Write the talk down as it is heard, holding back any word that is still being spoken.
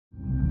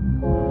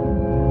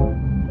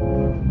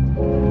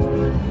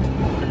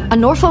A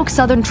Norfolk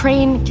Southern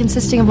train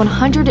consisting of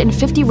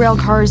 150 rail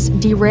cars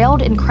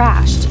derailed and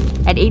crashed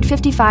at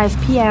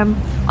 8:55 p.m.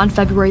 on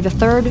February the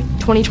 3rd,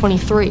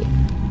 2023.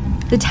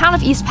 The town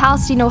of East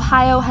Palestine,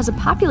 Ohio, has a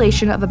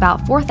population of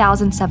about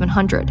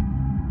 4,700.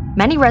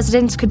 Many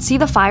residents could see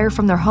the fire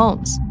from their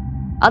homes.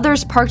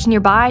 Others parked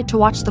nearby to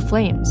watch the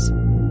flames.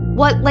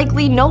 What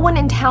likely no one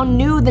in town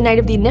knew the night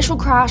of the initial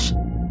crash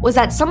was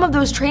that some of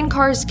those train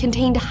cars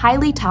contained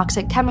highly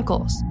toxic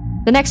chemicals.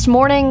 The next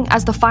morning,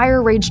 as the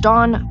fire raged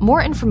on,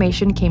 more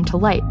information came to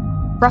light.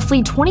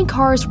 Roughly 20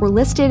 cars were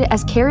listed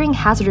as carrying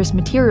hazardous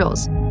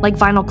materials, like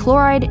vinyl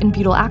chloride and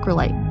butyl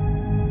acrylate.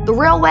 The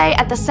railway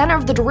at the center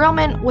of the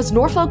derailment was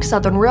Norfolk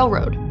Southern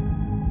Railroad.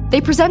 They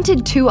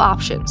presented two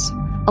options: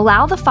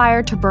 allow the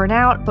fire to burn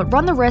out but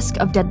run the risk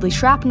of deadly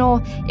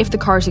shrapnel if the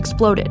cars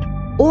exploded,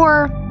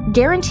 or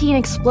guarantee an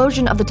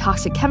explosion of the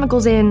toxic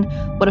chemicals in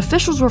what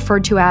officials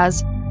referred to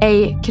as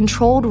a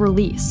controlled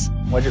release.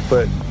 Why'd you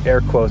put air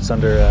quotes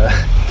under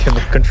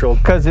controlled?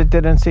 Because it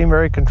didn't seem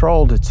very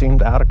controlled. It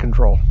seemed out of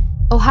control.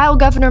 Ohio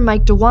Governor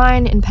Mike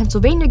DeWine and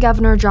Pennsylvania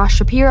Governor Josh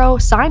Shapiro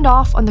signed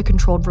off on the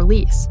controlled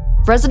release.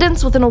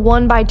 Residents within a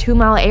 1 by 2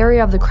 mile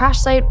area of the crash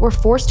site were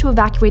forced to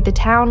evacuate the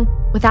town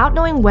without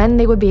knowing when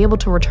they would be able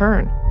to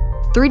return.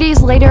 3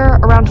 days later,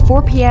 around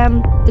 4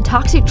 p.m., the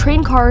toxic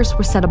train cars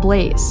were set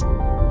ablaze.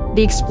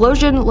 The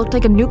explosion looked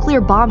like a nuclear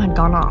bomb had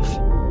gone off.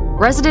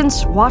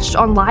 Residents watched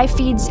on live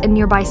feeds in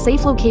nearby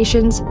safe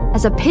locations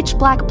as a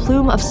pitch-black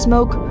plume of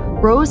smoke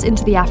rose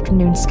into the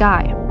afternoon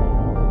sky.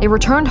 They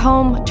returned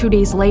home 2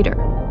 days later.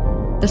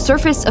 The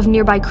surface of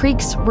nearby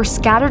creeks were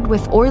scattered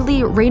with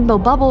oily rainbow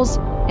bubbles,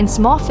 and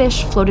small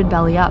fish floated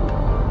belly up.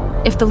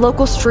 If the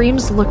local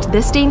streams looked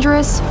this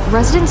dangerous,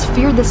 residents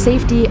feared the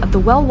safety of the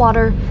well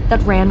water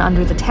that ran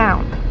under the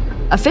town.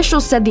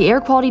 Officials said the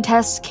air quality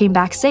tests came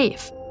back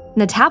safe,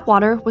 and the tap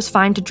water was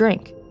fine to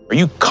drink. Are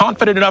you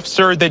confident enough,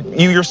 sir, that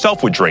you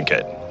yourself would drink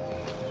it?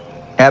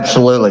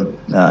 Absolutely.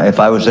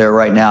 If I was there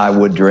right now, I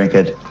would drink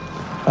it.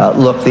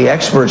 Look, the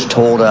experts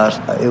told us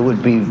it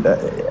would be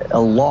a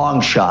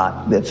long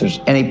shot if there's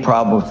any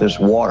problem with this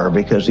water,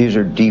 because these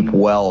are deep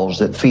wells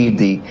that feed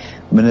the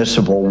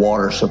municipal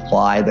water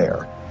supply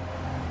there.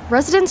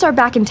 Residents are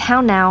back in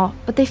town now,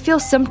 but they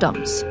feel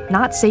symptoms,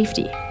 not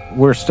safety.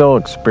 We're still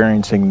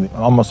experiencing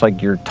almost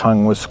like your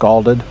tongue was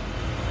scalded,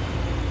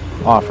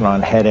 off and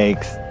on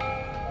headaches.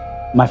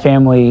 My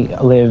family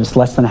lives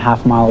less than a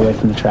half mile away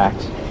from the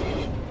tracks.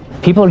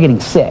 People are getting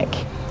sick.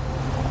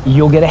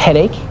 You'll get a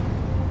headache.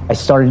 I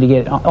started to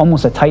get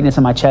almost a tightness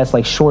in my chest,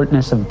 like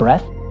shortness of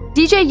breath.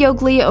 DJ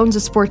Yogli owns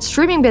a sports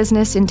streaming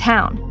business in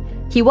town.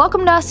 He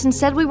welcomed us and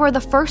said we were the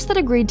first that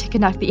agreed to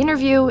conduct the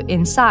interview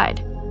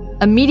inside.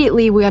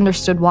 Immediately, we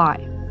understood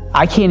why.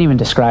 I can't even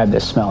describe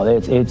this smell.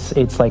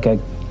 It's like a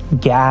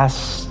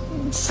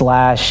gas/nail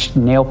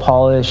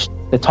polish.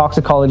 The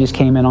toxicologist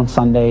came in on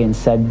Sunday and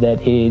said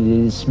that it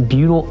is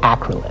butyl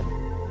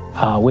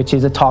acrylate, which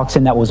is a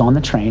toxin that was on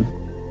the train,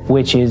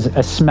 which is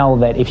a smell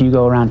that, if you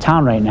go around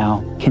town right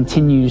now,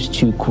 continues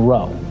to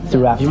grow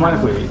throughout. Do you mind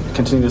if we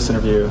continue this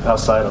interview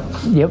outside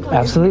of? Yep,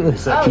 absolutely.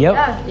 Oh, yep.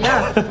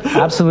 Yeah.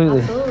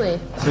 Absolutely. Absolutely.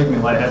 It's making me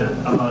lightheaded.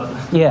 I'm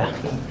not. Yeah,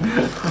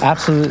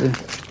 absolutely.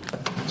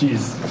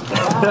 Jeez.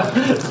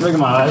 It's making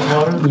my eyes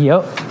water.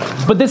 Yep.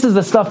 But this is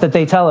the stuff that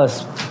they tell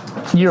us,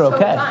 you're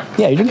okay.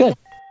 Yeah, you're good.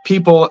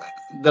 People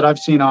that I've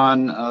seen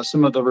on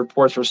some of the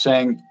reports were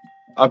saying,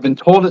 I've been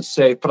told it's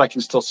safe, but I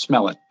can still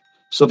smell it.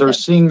 So they're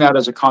seeing that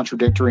as a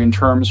contradictory in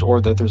terms,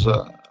 or that there's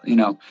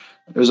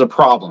a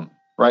problem,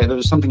 right?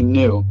 There's something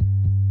new.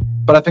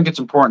 But I think it's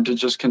important to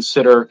just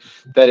consider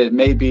that it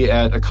may be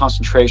at a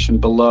concentration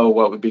below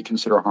what would be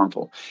considered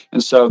harmful.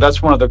 And so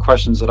that's one of the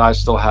questions that I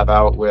still have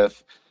out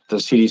with the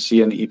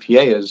CDC and the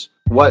EPA is,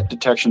 what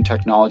detection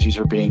technologies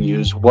are being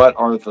used? What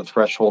are the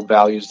threshold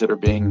values that are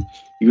being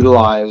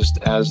utilized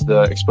as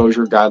the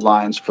exposure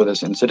guidelines for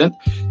this incident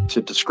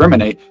to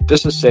discriminate?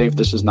 This is safe,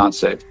 this is not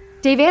safe.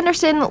 Dave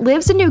Anderson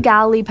lives in New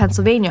Galilee,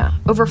 Pennsylvania,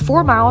 over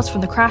 4 miles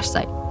from the crash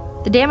site.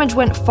 The damage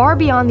went far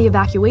beyond the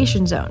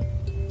evacuation zone.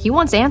 He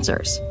wants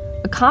answers,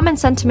 a common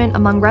sentiment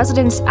among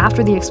residents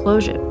after the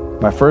explosion.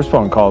 My first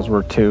phone calls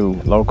were to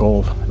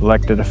local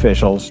elected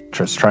officials,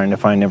 just trying to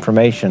find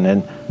information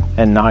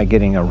and not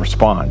getting a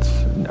response,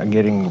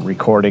 getting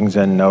recordings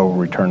and no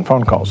return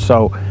phone calls.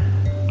 So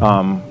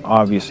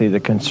obviously the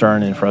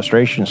concern and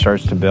frustration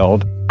starts to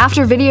build.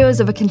 After videos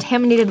of a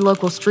contaminated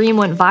local stream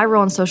went viral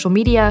on social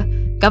media,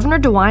 Governor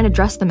DeWine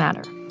addressed the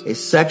matter. A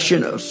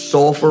section of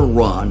Sulphur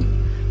Run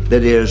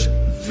that is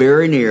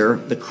very near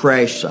the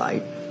crash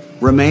site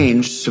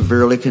remains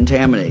severely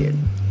contaminated.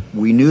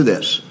 We knew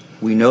this.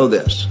 We know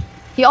this.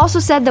 He also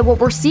said that what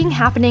we're seeing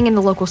happening in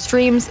the local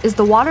streams is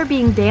the water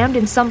being dammed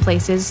in some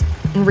places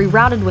and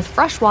rerouted with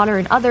fresh water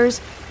in others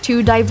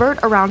to divert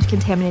around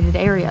contaminated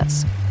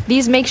areas.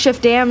 These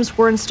makeshift dams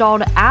were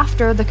installed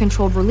after the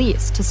controlled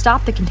release to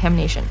stop the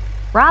contamination,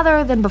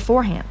 rather than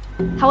beforehand.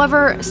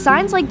 However,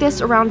 signs like this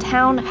around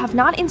town have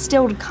not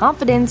instilled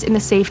confidence in the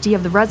safety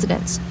of the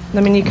residents.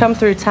 I mean, you come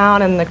through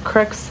town and the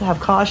crooks have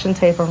caution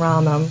tape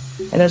around them,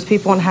 and there's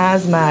people in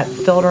hazmat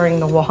filtering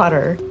the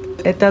water.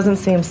 It doesn't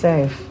seem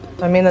safe.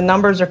 I mean, the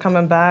numbers are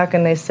coming back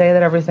and they say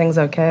that everything's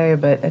okay,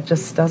 but it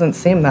just doesn't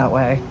seem that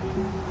way.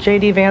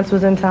 J.D. Vance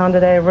was in town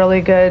today, really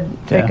good,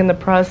 taking the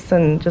press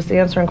and just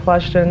answering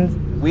questions.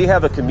 We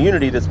have a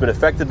community that's been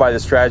affected by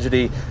this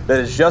tragedy that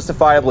is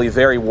justifiably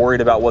very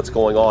worried about what's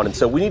going on. And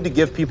so we need to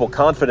give people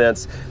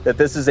confidence that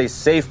this is a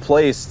safe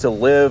place to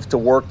live, to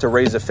work, to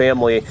raise a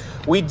family.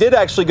 We did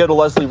actually go to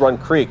Leslie Run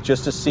Creek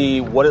just to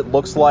see what it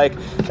looks like.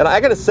 And I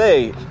got to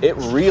say, it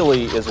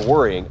really is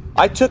worrying.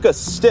 I took a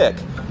stick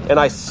and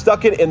I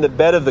stuck it in the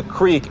bed of the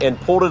creek and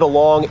pulled it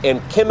along,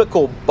 and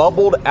chemical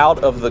bubbled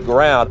out of the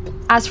ground.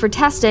 As for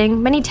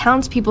testing, many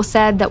townspeople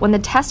said that when the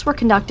tests were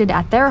conducted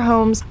at their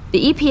homes,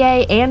 the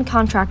EPA and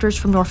contractors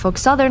from Norfolk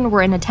Southern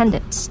were in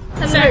attendance.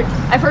 Senator,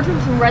 I've heard from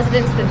some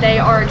residents that they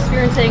are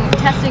experiencing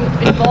testing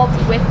involved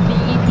with the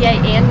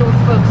EPA and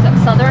Norfolk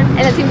Southern, and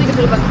it seems like a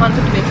bit of a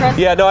conflict of interest.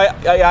 Yeah, no,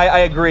 I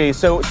agree.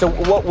 So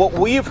what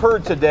we've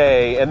heard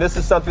today, and this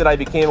is something that I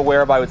became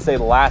aware of, I would say,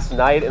 last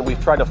night, and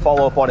we've tried to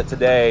follow up on it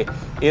today,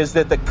 is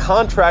that the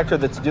contractor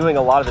that's doing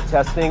a lot of the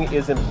testing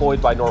is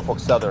employed by Norfolk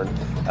Southern.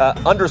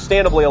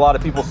 Understandably, a lot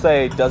of people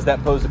say, does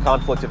that pose a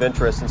conflict of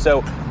interest? And so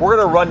we're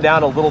going to run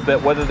down a little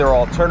bit whether there are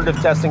alternative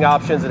testing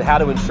options and how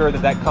to ensure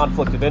that that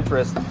conflict of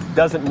interest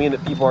doesn't mean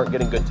that people aren't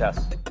getting good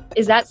tests.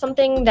 Is that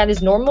something that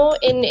is normal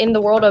in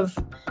the world of,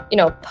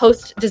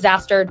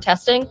 post-disaster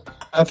testing?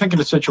 I think in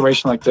a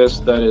situation like this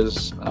that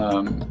is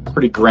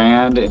pretty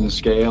grand in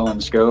scale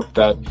and scope,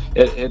 that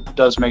it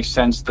does make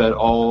sense that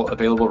all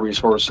available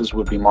resources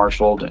would be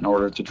marshaled in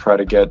order to try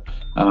to get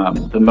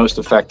the most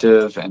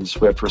effective and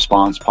swift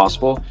response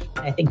possible.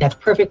 I think that's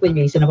perfectly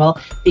reasonable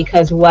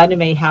because one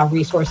may have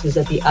resources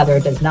that the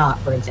other does not,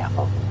 for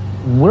example.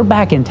 We're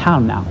back in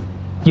town now.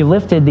 You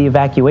lifted the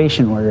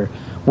evacuation order.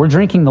 We're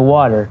drinking the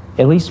water.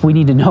 At least we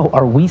need to know,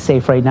 are we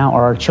safe right now?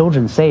 Are our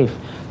children safe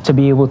to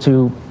be able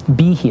to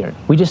be here?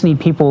 We just need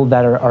people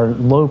that are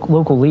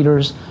local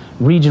leaders,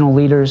 regional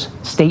leaders,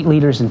 state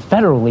leaders, and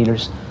federal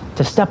leaders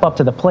to step up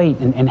to the plate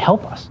and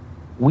help us.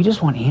 We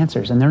just want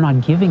answers, and they're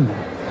not giving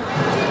them.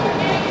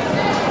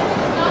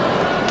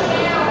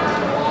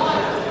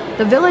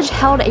 The village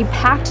held a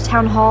packed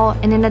town hall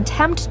in an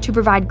attempt to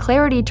provide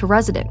clarity to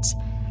residents.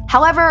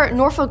 However,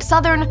 Norfolk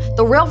Southern,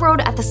 the railroad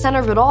at the center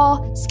of it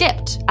all,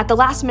 skipped at the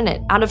last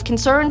minute out of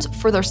concerns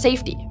for their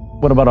safety.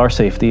 What about our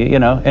safety?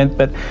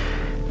 But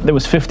there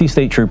was 50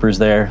 state troopers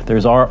there.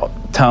 There's our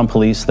town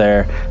police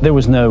there. There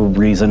was no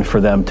reason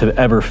for them to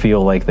ever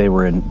feel like they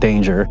were in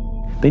danger.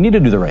 They need to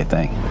do the right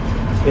thing.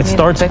 It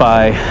starts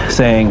by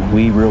saying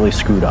we really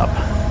screwed up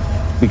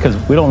because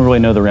we don't really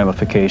know the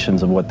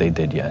ramifications of what they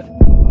did yet.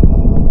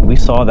 We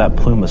saw that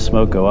plume of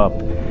smoke go up.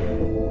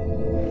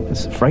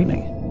 It's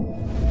frightening.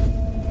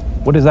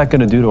 What is that going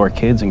to do to our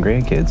kids and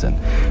grandkids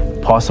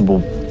and possible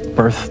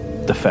birth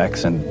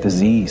defects and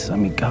disease? I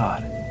mean,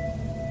 God.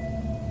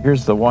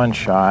 Here's the one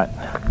shot.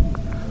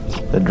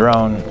 The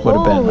drone would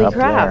have been up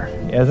there.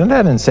 Isn't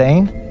that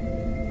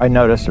insane? I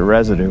noticed a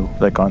residue,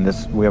 like on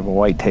this, we have a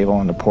white table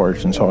on the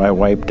porch, and so I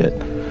wiped it.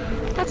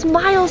 That's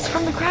miles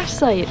from the crash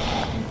site.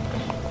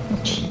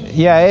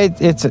 Yeah,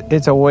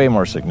 it's a way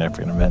more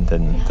significant event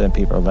than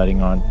people are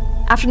letting on.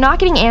 After not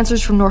getting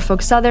answers from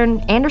Norfolk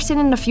Southern, Anderson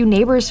and a few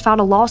neighbors filed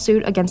a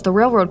lawsuit against the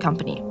railroad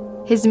company.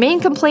 His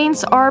main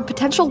complaints are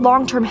potential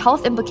long-term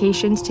health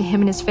implications to him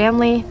and his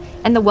family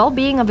and the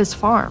well-being of his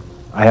farm.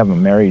 I have a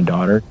married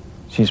daughter.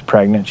 She's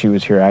pregnant. She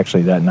was here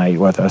actually that night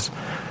with us.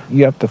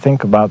 You have to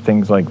think about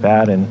things like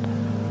that and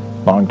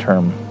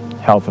long-term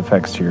health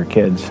effects to your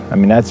kids. I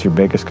mean, that's your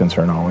biggest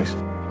concern always.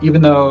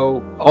 Even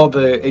though all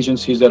the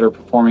agencies that are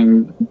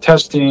performing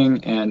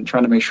testing and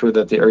trying to make sure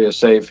that the area is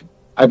safe,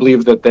 I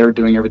believe that they're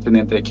doing everything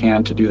that they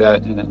can to do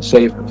that in a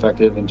safe,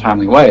 effective, and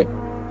timely way.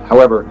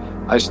 However,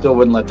 I still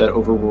wouldn't let that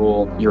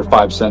overrule your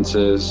five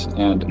senses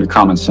and your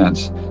common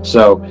sense.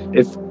 So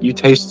if you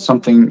taste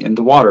something in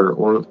the water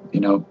or,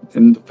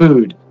 in the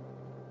food,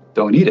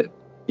 don't eat it.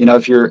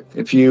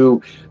 If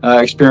you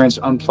experience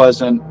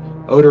unpleasant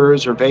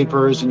odors or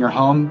vapors in your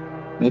home,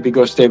 maybe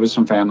go stay with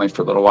some family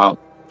for a little while.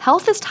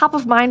 Health is top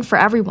of mind for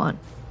everyone.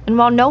 And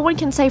while no one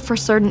can say for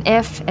certain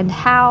if and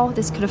how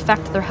this could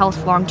affect their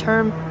health long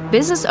term,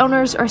 business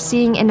owners are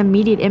seeing an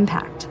immediate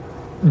impact.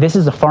 This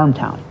is a farm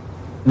town.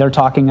 They're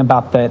talking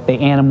about the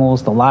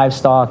animals, the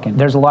livestock, and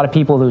there's a lot of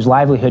people whose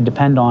livelihood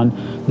depend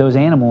on those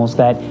animals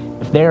that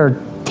if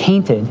they're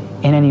tainted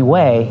in any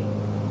way,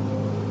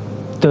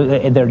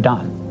 they're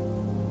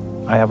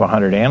done. I have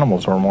 100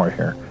 animals or more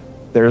here.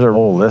 There's a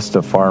whole list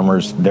of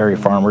farmers, dairy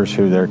farmers,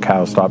 who their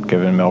cows stopped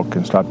giving milk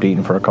and stopped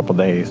eating for a couple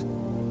days.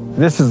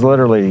 This is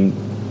literally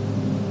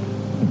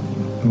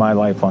my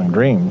lifelong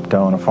dream, to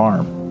own a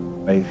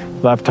farm. I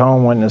left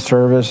home, went into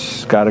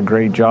service, got a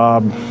great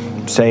job,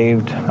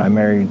 saved. I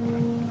married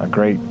a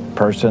great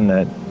person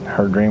that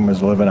her dream was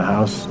to live in a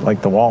house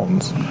like the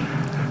Waltons.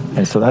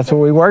 And so that's what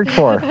we worked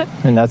for,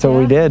 and that's what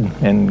we did.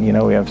 And,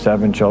 we have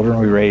 7 children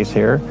we raise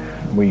here.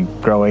 We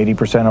grow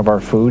 80% of our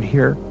food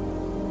here.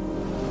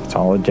 It's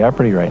all in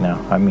jeopardy right now.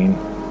 I mean,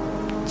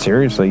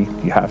 seriously,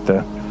 you have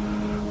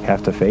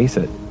to face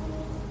it.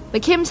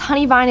 But Kim's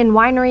Honeyvine and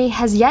Winery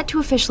has yet to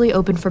officially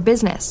open for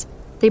business.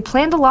 They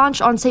plan to launch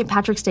on St.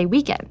 Patrick's Day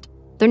weekend.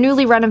 Their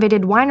newly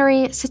renovated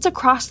winery sits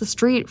across the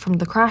street from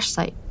the crash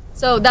site.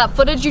 So that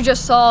footage you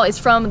just saw is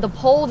from the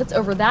pole that's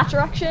over that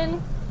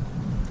direction,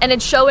 and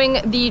it's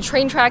showing the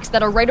train tracks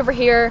that are right over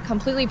here,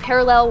 completely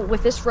parallel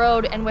with this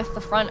road and with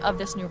the front of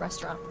this new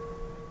restaurant.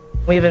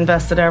 We've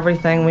invested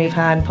everything we've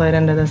had put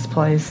into this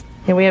place.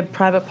 And we had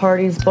private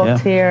parties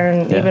booked here,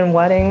 and even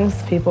weddings,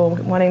 people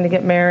wanting to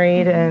get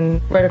married. And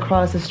right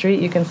across the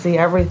street, you can see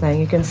everything.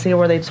 You can see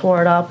where they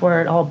tore it up, where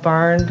it all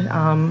burned.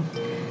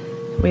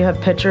 We have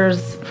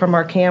pictures from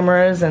our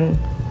cameras, and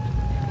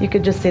you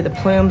could just see the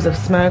plumes of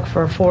smoke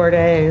for 4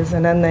 days,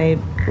 and then they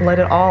lit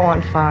it all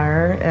on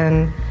fire.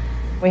 And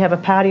we have a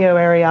patio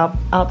area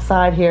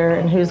outside here,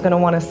 and who's going to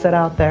want to sit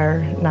out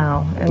there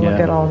now and look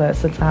at all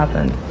this that's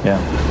happened?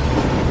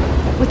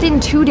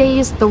 Within 2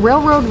 days, the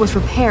railroad was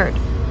repaired,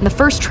 and the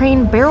first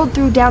train barreled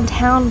through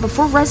downtown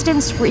before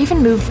residents were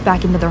even moved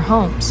back into their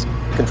homes.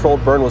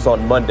 Controlled burn was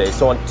on Monday,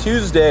 so on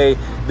Tuesday,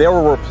 there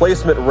were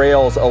replacement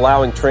rails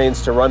allowing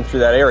trains to run through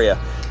that area.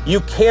 You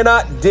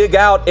cannot dig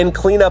out and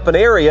clean up an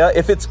area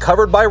if it's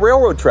covered by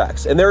railroad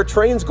tracks, and there are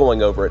trains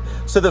going over it.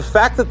 So the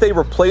fact that they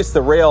replaced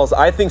the rails,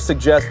 I think,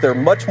 suggests they're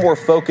much more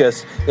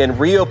focused in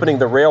reopening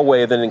the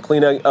railway than in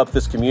cleaning up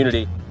this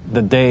community.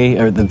 The day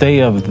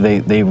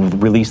they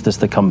released us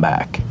to come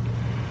back,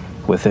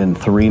 within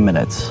 3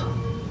 minutes,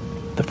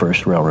 the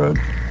first railroad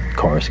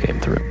cars came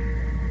through.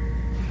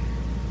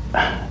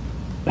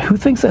 Who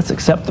thinks that's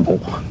acceptable?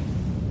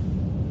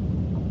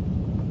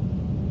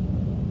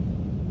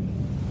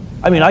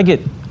 I mean, I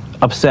get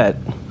upset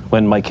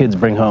when my kids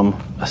bring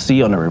home a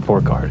C on their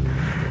report card.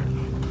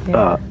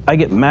 I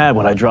get mad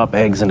when I drop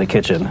eggs in the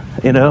kitchen.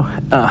 You know,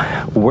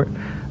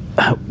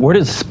 where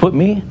does this put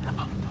me?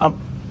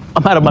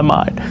 I'm out of my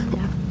mind.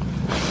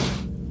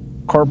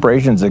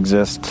 Corporations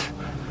exist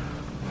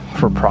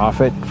for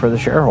profit for the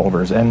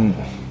shareholders, and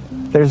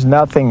there's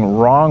nothing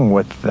wrong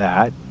with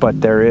that, but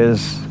there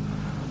is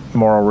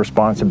moral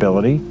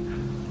responsibility,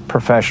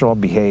 professional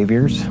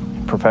behaviors.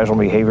 Professional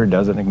behavior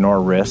doesn't ignore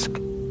risk.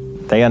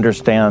 They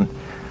understand,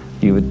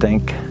 you would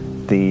think,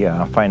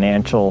 the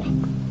financial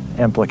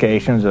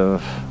implications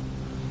of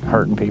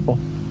hurting people,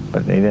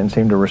 but they didn't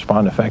seem to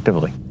respond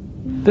effectively.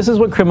 This is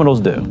what criminals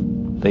do.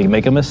 They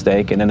make a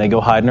mistake and then they go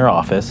hide in their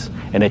office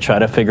and they try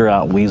to figure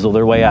out, weasel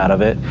their way out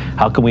of it.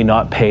 How can we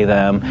not pay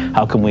them?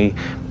 How can we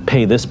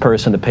pay this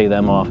person to pay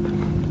them off?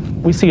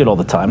 We see it all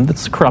the time.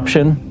 That's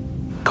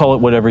corruption. Call it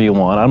whatever you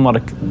want. I'm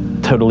not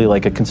totally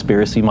like a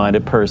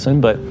conspiracy-minded person,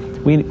 but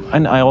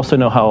and I also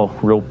know how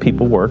real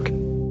people work.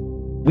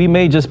 We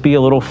may just be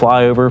a little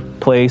flyover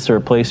place or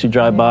a place you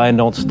drive by and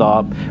don't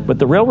stop, but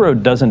the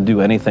railroad doesn't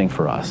do anything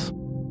for us.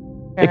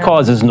 It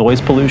causes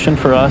noise pollution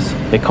for us.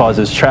 It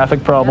causes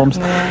traffic problems.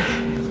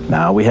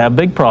 Now we have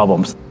big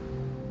problems.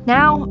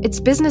 Now it's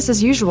business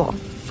as usual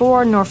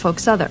for Norfolk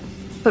Southern,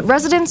 but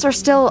residents are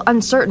still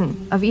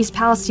uncertain of East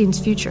Palestine's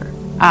future.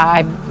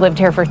 I've lived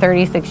here for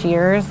 36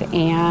 years,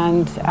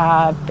 and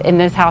in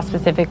this house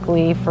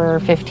specifically for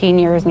 15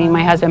 years. Me and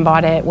my husband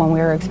bought it when we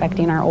were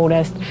expecting our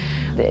oldest.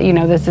 You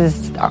know, this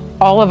is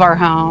all of our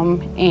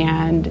home,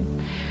 and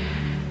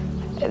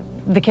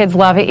the kids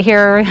love it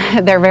here.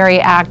 They're very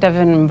active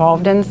and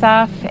involved in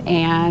stuff,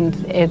 and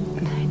it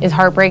is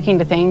heartbreaking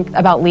to think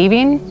about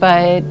leaving,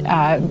 but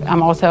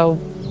I'm also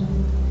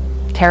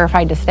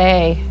terrified to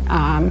stay.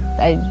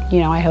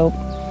 I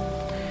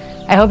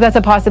hope that's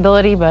a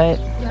possibility, but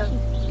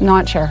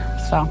not sure.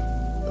 So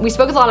we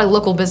spoke with a lot of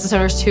local business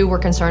owners too. We're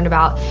concerned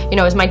about,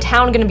 is my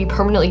town going to be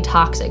permanently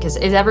toxic? Is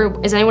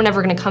anyone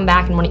ever going to come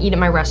back and want to eat at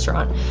my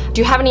restaurant?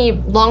 Do you have any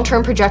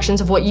long-term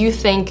projections of what you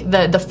think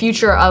the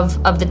future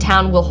of the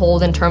town will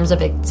hold in terms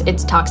of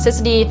its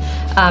toxicity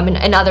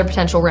and other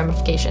potential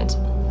ramifications?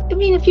 I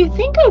mean, if you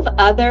think of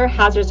other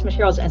hazardous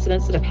materials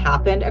incidents that have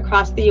happened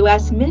across the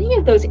U.S., many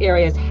of those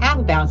areas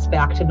have bounced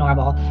back to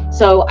normal.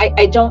 So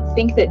I don't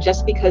think that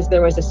just because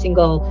there was a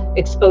single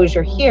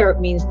exposure here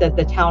means that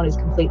the town is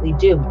completely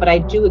doomed. But I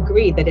do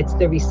agree that it's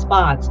the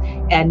response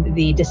and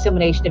the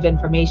dissemination of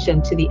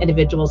information to the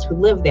individuals who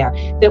live there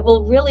that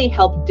will really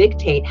help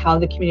dictate how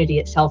the community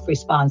itself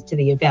responds to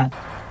the event.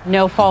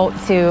 No fault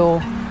to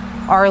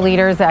our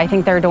leaders. I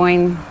think they're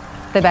doing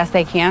the best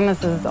they can.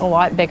 This is a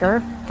lot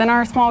bigger than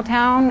our small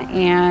town,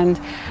 and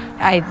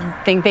I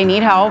think they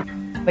need help.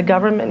 The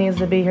government needs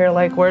to be here.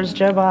 Like, where's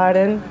Joe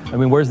Biden? I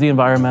mean, where's the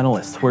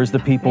environmentalists? Where's the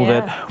people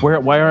that?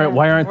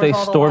 Why aren't they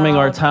storming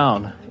our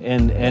town?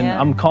 And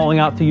I'm calling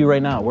out to you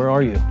right now. Where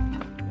are you?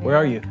 Where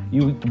are you?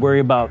 You worry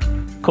about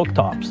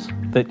cooktops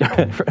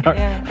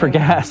that for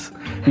gas.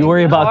 You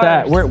worry about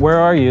that. Where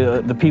are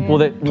you? The people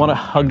that want to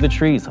hug the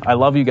trees. I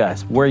love you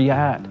guys. Where are you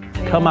at?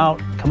 Come out.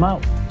 Come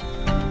out.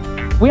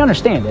 We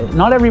understand it.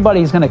 Not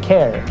everybody's going to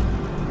care.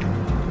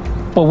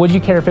 But would you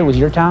care if it was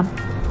your town?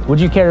 Would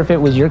you care if it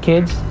was your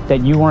kids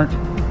that you weren't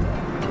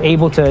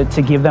able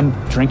to give them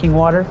drinking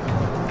water?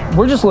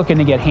 We're just looking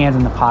to get hands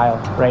in the pile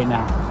right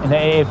now. And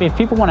if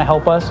people want to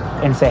help us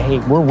and say, hey,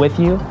 we're with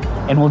you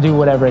and we'll do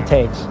whatever it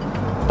takes.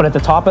 But at the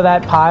top of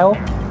that pile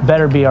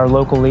better be our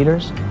local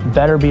leaders,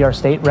 better be our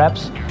state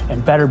reps,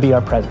 and better be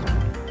our president.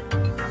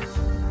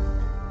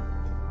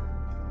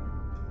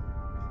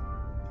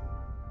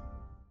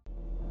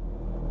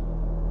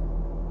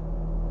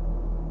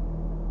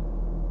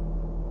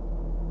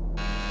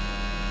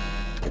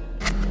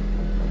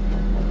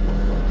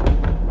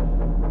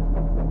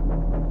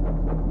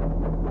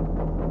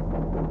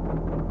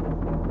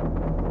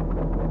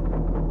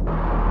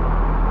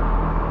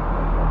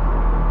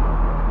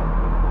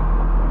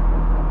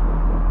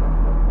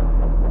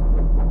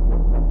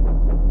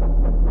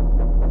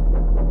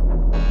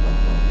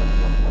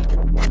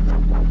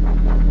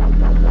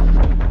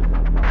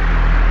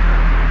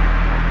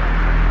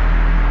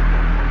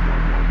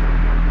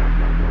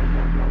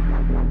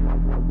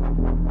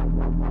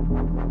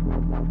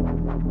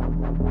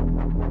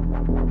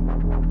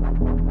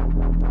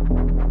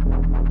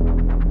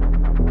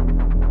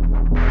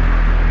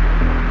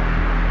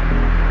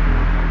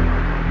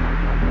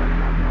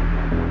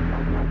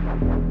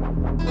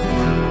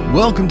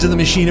 Welcome to the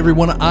machine,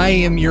 everyone. I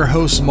am your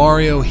host,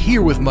 Mario,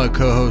 here with my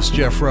co-host,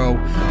 Jeffro.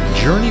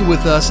 Journey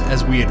with us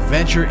as we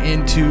adventure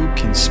into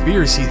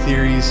conspiracy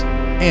theories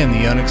and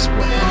the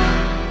unexplained.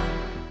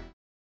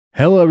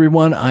 Hello,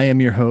 everyone. I am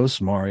your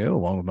host, Mario,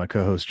 along with my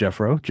co-host,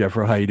 Jeffro.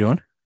 Jeffro, how you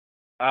doing?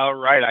 All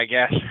right, I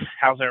guess.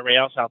 How's everybody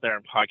else out there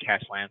in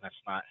podcast land that's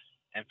not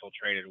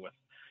infiltrated with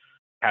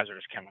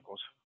hazardous chemicals?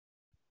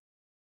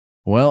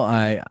 Well,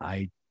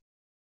 I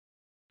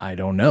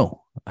don't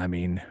know. I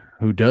mean,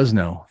 who does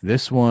know?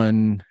 This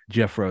one,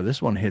 Jeffro, this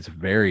one hits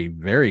very,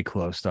 very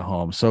close to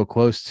home. So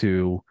close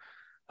to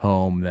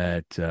home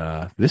that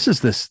this is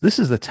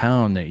the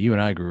town that you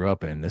and I grew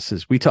up in.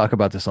 We talk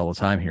about this all the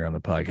time here on the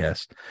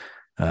podcast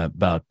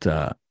about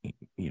the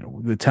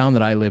town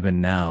that I live in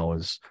now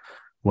is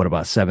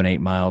about 7-8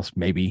 miles,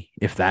 maybe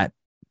if that,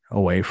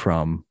 away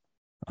from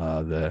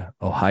the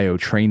Ohio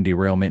train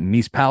derailment in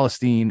East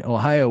Palestine,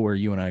 Ohio, where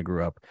you and I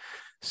grew up.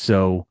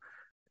 So.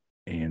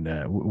 And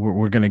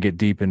we're going to get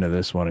deep into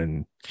this one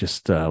and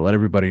just let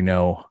everybody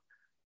know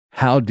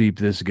how deep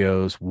this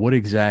goes, what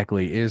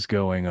exactly is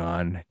going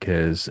on,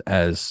 because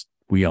as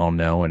we all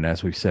know, and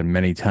as we've said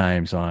many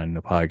times on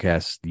the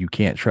podcast, you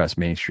can't trust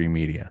mainstream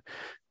media.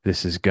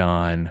 This has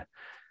gone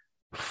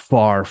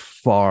far,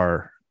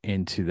 far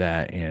into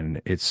that,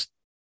 and it's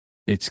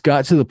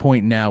got to the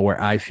point now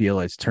where I feel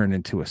it's turned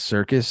into a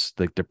circus.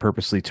 Like they're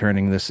purposely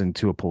turning this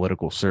into a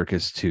political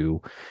circus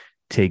to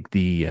take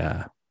the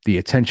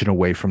attention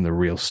away from the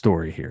real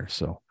story here.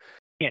 So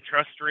you can't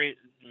trust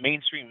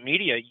mainstream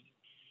media.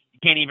 You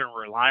can't even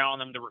rely on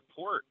them to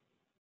report.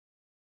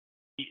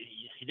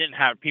 You didn't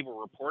have people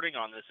reporting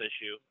on this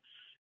issue,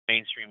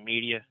 mainstream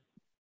media,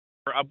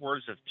 for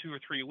upwards of 2 or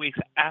 3 weeks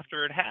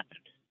after it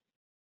happened.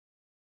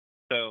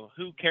 So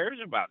who cares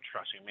about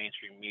trusting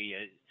mainstream media?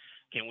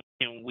 Can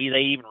they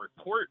even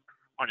report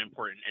on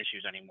important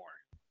issues anymore?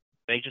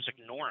 They just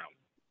ignore them.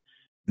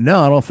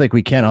 No, I don't think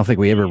we can. I don't think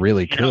we ever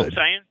really could. You know what I'm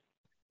saying?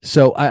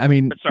 So I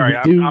mean, but sorry,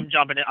 I'm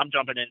jumping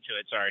into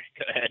it. Sorry,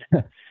 go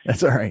ahead.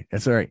 That's all right.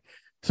 That's all right.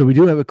 So we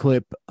do have a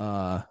clip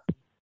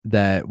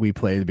that we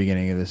play at the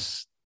beginning of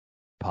this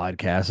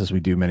podcast, as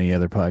we do many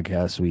other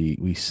podcasts.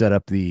 We set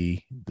up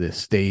the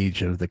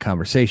stage of the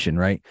conversation,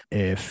 right?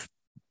 If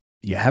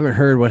you haven't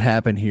heard what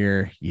happened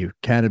here, you've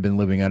kind of been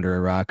living under a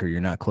rock, or you're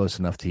not close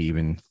enough to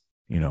even,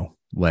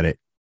 let it.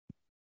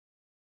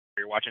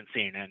 You're watching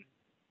CNN.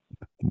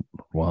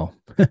 Well,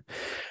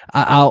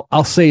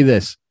 I'll say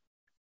this.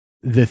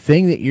 The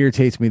thing that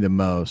irritates me the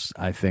most,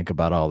 I think,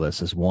 about all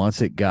this is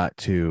once it got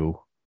to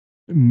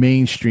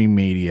mainstream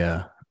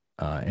media,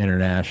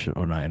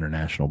 international, or not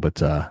international, but,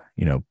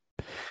 you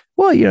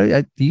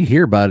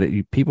hear about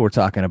it. People were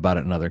talking about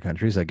it in other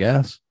countries, I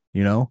guess.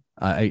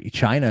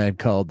 China had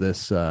called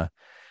this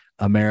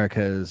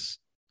America's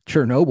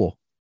Chernobyl,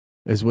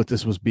 is what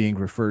this was being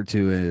referred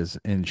to as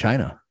in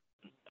China.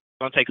 It's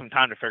going to take some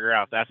time to figure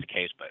out if that's the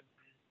case, but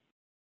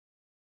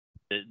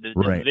the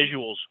right.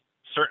 visuals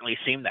certainly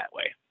seem that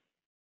way.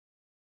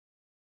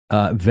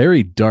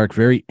 Very dark,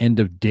 very end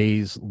of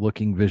days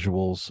looking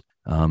visuals,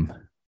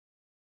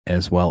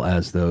 as well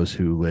as those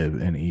who live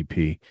in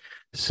EP.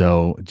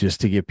 So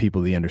just to give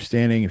people the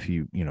understanding, if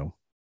you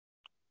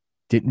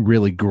didn't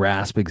really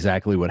grasp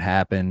exactly what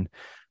happened,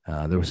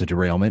 there was a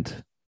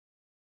derailment.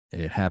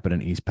 It happened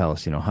in East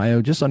Palestine,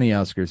 Ohio, just on the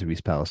outskirts of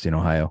East Palestine,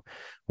 Ohio,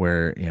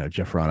 where,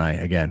 Jeffro and I,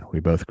 again, we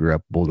both grew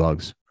up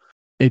Bulldogs.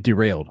 It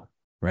derailed,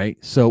 right?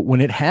 So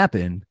when it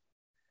happened,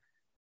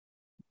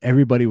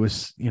 everybody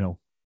was,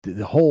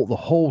 the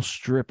whole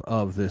strip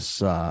of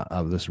this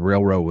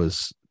railroad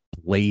was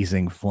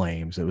blazing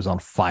flames. It was on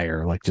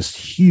fire, like just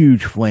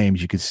huge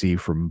flames you could see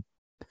from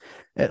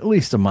at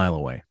least a mile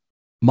away.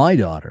 My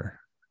daughter,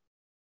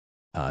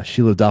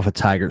 she lived off of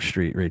Tiger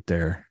Street right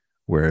there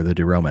where the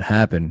derailment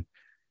happened.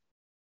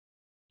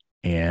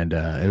 And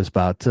it was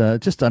about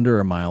just under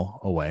a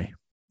mile away.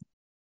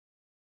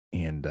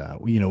 And,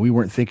 we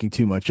weren't thinking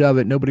too much of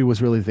it. Nobody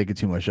was really thinking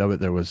too much of it.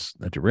 There was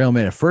a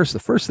derailment. At first, the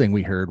first thing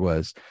we heard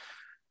was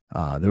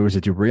there was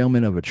a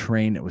derailment of a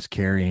train that was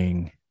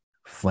carrying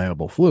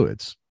flammable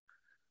fluids.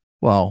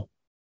 Well,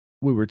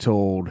 we were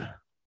told,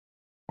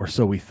 or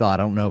so we thought.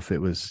 I don't know if it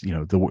was,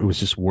 it was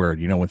just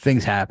word. When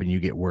things happen, you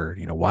get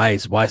word. Why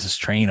is this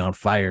train on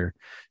fire?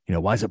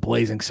 Why is it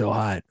blazing so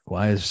hot?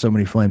 Why is there so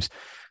many flames?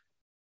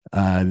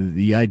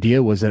 The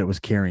idea was that it was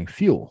carrying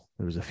fuel.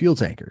 There was a fuel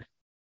tanker.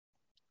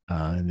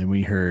 And then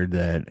we heard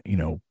that,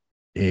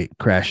 it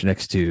crashed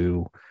next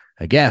to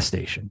a gas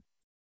station,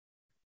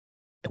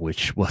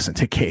 which wasn't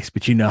the case.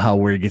 But you know how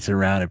word gets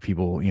around and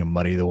people,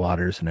 muddy the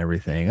waters and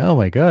everything. Oh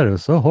my God, it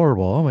was so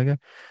horrible. Oh my God.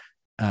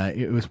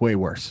 It was way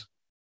worse.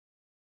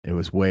 It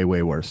was way,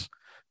 way worse.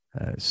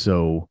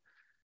 So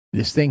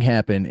this thing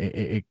happened.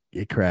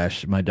 It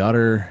crashed. My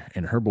daughter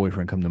and her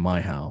boyfriend come to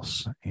my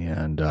house.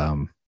 And,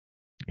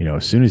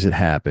 as soon as it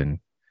happened,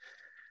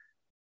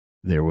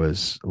 there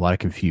was a lot of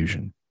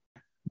confusion.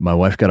 My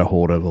wife got a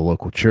hold of a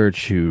local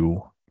church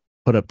who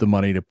put up the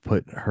money to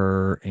put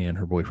her and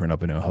her boyfriend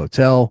up in a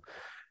hotel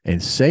in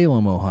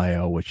Salem,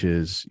 Ohio, which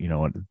is,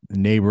 a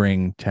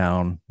neighboring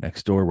town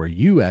next door where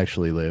you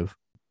actually live.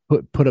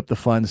 Put up the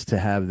funds to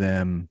have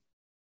them,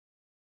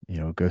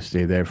 go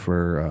stay there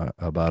for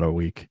about a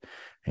week.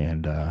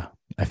 And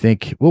I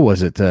think, what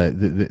was it?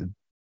 The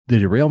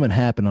derailment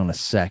happened on a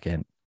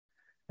second.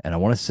 And I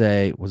want to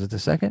say, was it the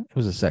second? It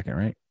was the second,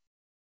 right?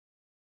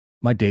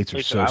 My dates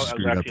are so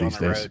screwed up these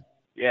days.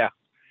 Yeah,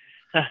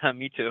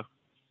 me too.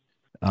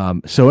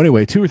 So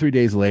anyway, 2 or 3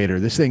 days later,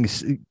 this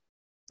thing's,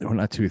 well,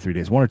 not 2 or 3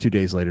 days, 1 or 2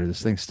 days later,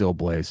 this thing's still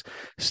ablaze,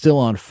 still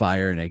on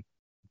fire, and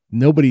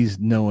nobody's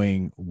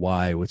knowing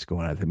what's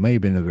going on. It may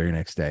have been the very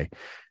next day.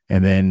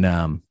 And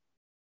then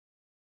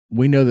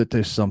we know that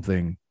there's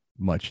something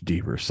much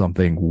deeper,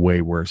 something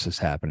way worse is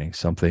happening,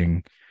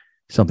 something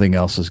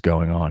else is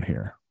going on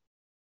here.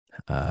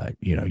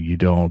 You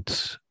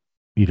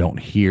don't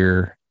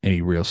hear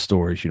any real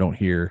stories. You don't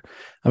hear,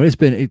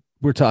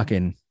 we're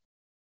talking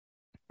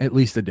at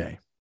least a day.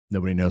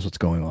 Nobody knows what's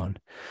going on.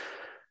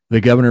 The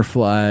governor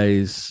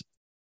flies.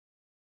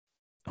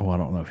 Oh, I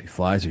don't know if he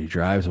flies or he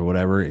drives or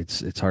whatever.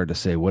 It's hard to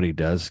say what he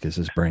does because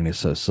his brain is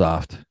so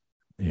soft.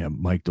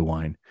 Mike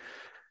DeWine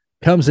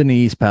comes into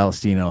East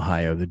Palestine,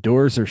 Ohio. The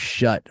doors are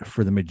shut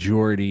for the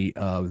majority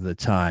of the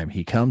time.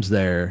 He comes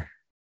there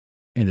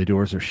and the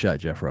doors are shut,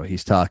 Jeffro.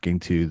 He's talking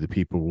to the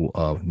people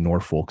of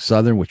Norfolk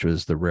Southern, which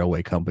was the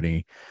railway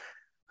company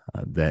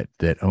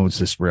that owns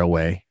this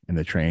railway and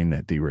the train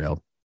that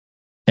derailed.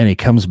 And he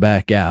comes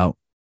back out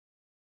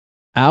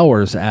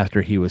hours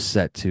after he was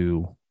set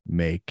to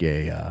make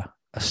a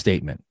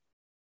statement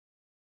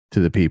to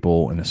the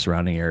people in the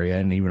surrounding area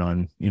and even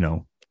on,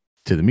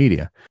 to the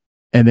media.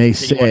 And they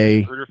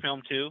say, Magruder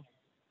film too.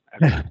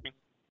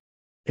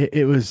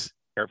 It was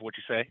Careful what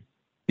you say.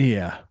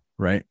 Yeah,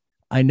 right.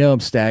 I know I'm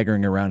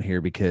staggering around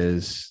here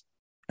because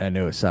I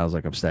know it sounds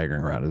like I'm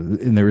staggering around,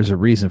 and there is a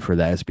reason for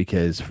that. It's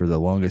because for the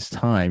longest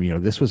time,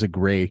 this was a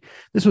gray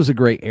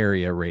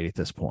area right at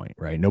this point,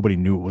 right? Nobody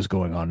knew what was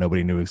going on.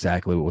 Nobody knew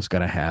exactly what was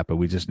going to happen.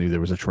 We just knew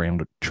there was a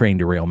train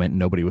derailment, and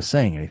nobody was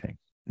saying anything.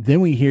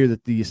 Then we hear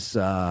that these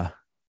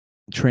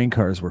train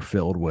cars were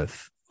filled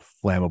with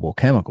flammable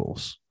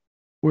chemicals,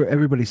 where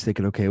everybody's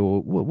thinking, okay,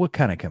 well, what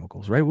kind of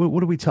chemicals, right?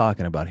 What are we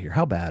talking about here?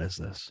 How bad is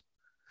this?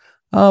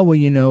 Oh,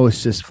 well,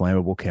 it's just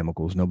flammable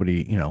chemicals.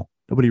 Nobody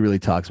really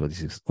talks about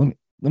these things.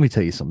 Let me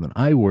tell you something.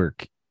 I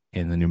work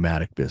in the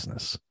pneumatic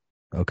business,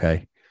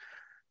 okay,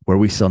 where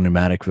we sell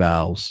pneumatic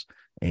valves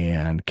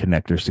and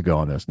connectors to go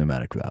on those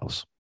pneumatic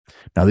valves.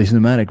 Now, these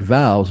pneumatic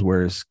valves,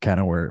 where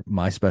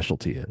my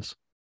specialty is,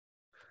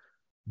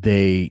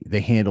 they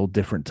handle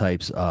different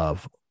types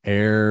of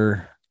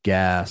air,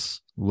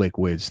 gas,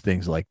 liquids,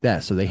 things like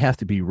that. So they have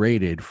to be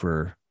rated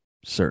for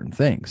certain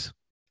things.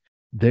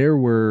 There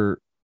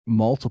were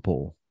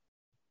multiple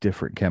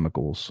different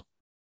chemicals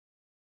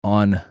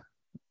on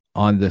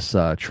this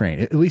train,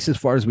 at least as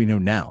far as we know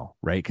now,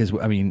 right? Because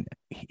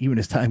even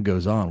as time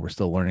goes on, we're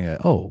still learning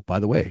that, oh, by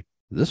the way,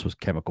 this was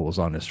chemicals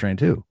on this train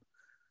too.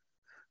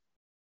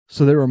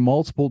 So there were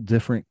multiple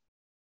different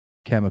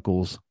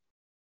chemicals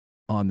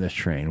on this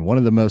train. One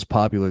of the most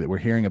popular that we're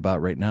hearing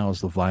about right now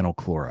is the vinyl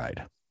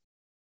chloride,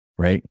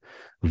 right?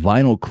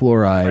 Vinyl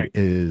chloride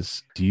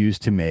is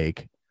used to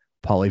make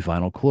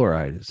polyvinyl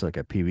chloride. It's like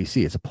a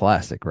PVC. It's a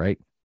plastic, right?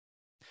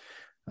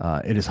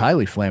 It is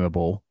highly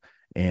flammable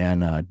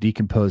and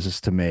decomposes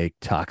to make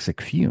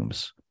toxic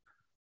fumes.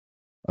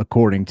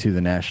 According to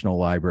the National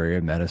Library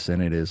of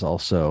Medicine, it is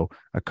also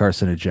a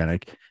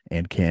carcinogenic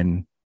and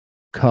can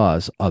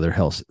cause other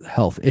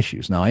health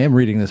issues. Now, I am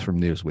reading this from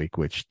Newsweek,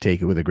 which,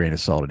 take it with a grain of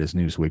salt, it is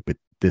Newsweek, but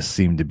this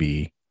seemed to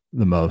be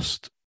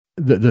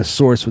the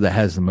source that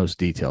has the most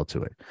detail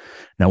to it.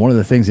 Now, one of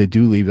the things they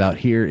do leave out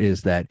here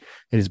is that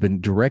it has been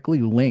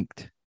directly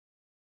linked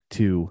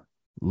to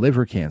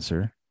liver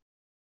cancer,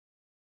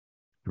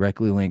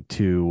 directly linked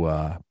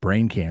to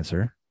brain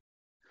cancer,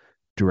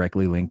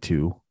 directly linked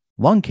to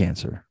lung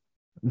cancer.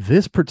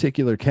 This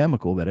particular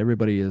chemical that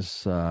everybody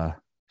is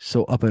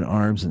so up in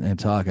arms and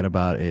talking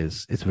about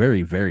it's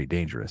very, very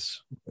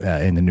dangerous.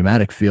 In the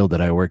pneumatic field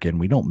that I work in,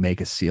 we don't make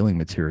a sealing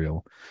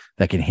material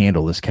that can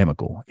handle this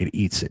chemical. It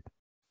eats it.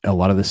 A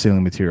lot of the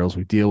sealing materials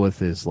we deal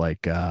with is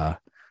like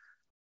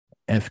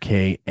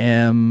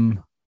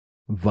FKM,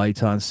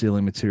 Viton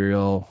sealing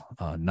material,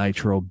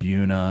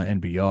 nitrobuna,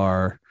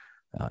 NBR,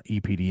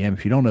 EPDM.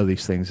 If you don't know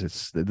these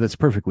things, that's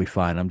perfectly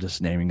fine. I'm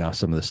just naming off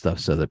some of the stuff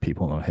so that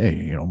people know,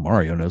 hey,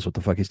 Mario knows what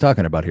the fuck he's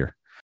talking about here.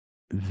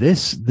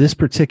 This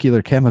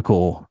particular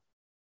chemical,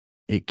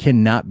 it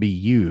cannot be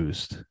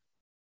used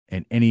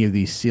in any of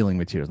these sealing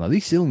materials. Now,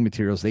 these sealing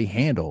materials, they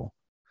handle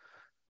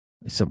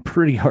some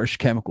pretty harsh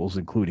chemicals,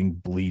 including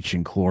bleach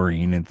and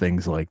chlorine and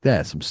things like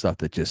that. Some stuff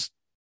that just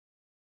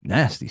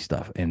nasty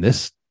stuff. And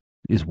this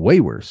is way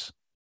worse.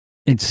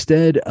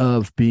 Instead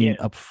of being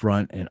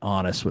upfront and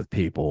honest with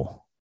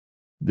people,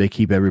 they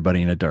keep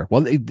everybody in the dark.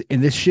 Well,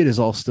 and this shit is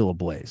all still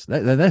ablaze.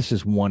 That's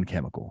just one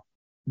chemical.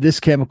 This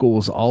chemical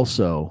was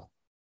also,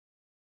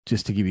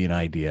 just to give you an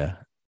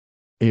idea,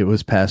 it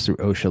was passed through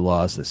OSHA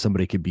laws that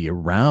somebody could be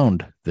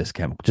around this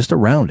chemical, just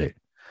around it,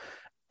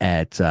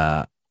 at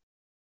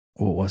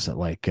what was it,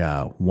 like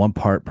 1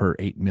 part per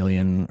 8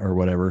 million or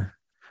whatever,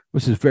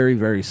 which is very,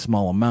 very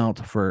small amount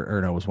it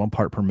was 1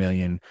 part per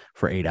million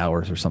for 8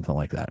 hours or something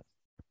like that.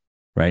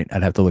 Right?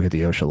 I'd have to look at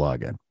the OSHA law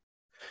again.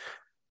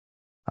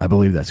 I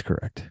believe that's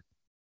correct.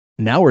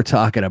 Now we're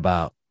talking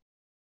about,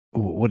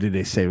 what did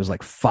they say? It was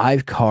like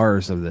 5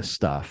 cars of this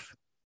stuff.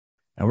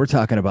 And we're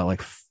talking about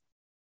like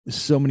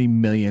so many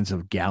millions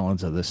of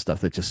gallons of this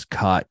stuff that just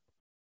caught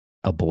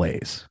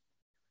ablaze.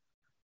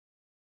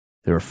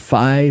 There were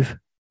 5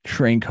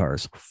 train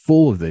cars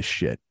full of this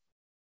shit.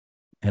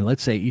 And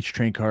let's say each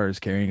train car is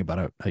carrying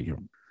about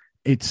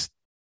it's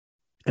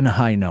in a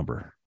high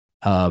number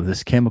of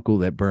this chemical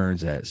that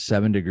burns at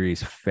 7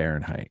 degrees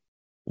Fahrenheit.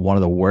 One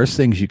of the worst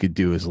things you could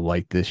do is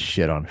light this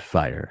shit on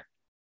fire,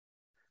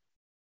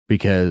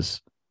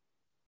 because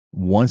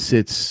once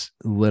it's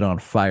lit on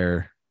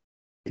fire,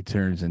 it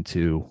turns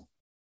into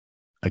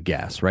a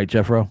gas, right,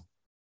 Jeffro?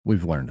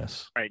 We've learned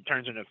this. Right, it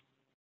turns into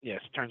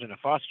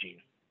phosgene.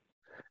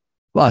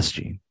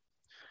 Phosgene.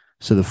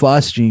 So the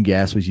phosgene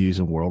gas was used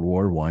in World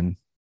War I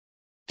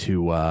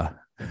to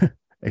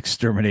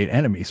exterminate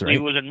enemies, right? It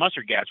was in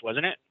mustard gas,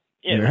 wasn't it?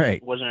 Yeah, right.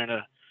 It wasn't in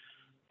it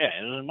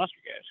was in mustard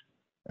gas.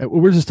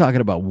 We're just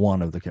talking about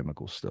one of the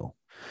chemicals still.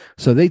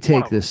 So they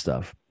take this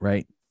stuff,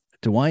 right?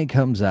 DeWine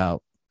comes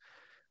out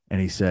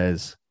and he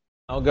says,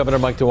 Governor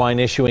Mike DeWine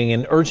issuing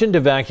an urgent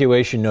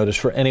evacuation notice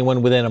for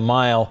anyone within a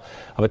mile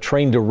of a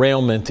train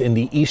derailment in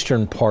the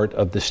eastern part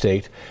of the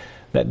state.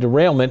 That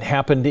derailment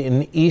happened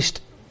in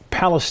East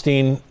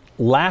Palestine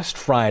last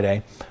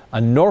Friday. A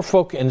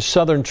Norfolk and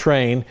Southern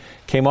train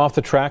came off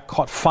the track,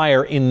 caught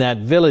fire in that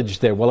village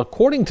there. Well,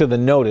 according to the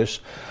notice,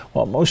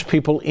 most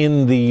people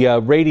in the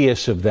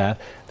radius of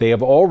that, they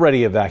have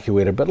already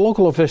evacuated. But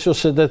local officials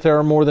said that there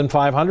are more than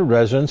 500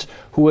 residents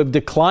who have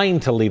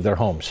declined to leave their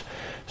homes.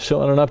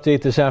 So in an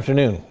update this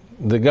afternoon,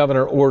 the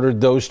governor ordered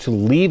those to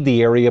leave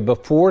the area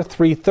before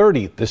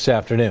 3:30 this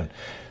afternoon,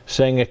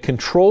 saying a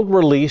controlled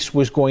release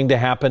was going to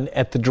happen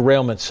at the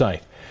derailment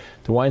site.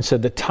 DeWine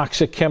said that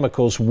toxic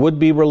chemicals would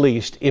be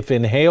released if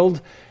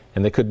inhaled,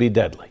 and they could be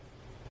deadly.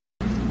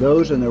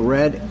 Those in the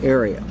red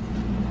area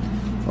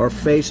are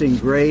facing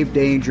grave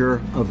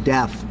danger of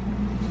death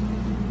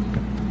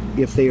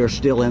if they are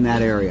still in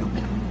that area.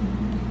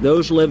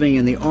 Those living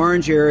in the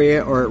orange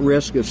area are at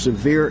risk of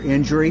severe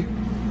injury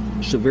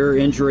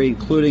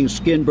including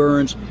skin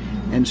burns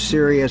and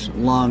serious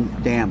lung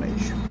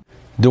damage.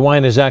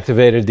 DeWine has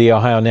activated the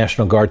Ohio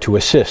National Guard to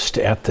assist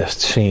at the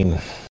scene.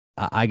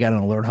 I got an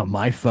alert on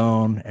my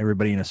phone.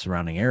 Everybody in the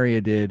surrounding area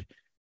did.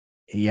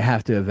 You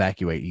have to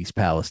evacuate East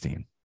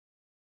Palestine.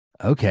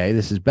 Okay,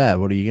 this is bad.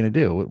 What are you going to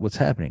do? What's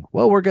happening?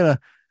 Well, we're going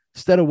to,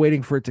 instead of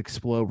waiting for it to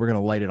explode, we're going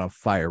to light it on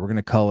fire. We're going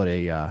to call it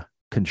a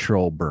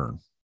controlled burn.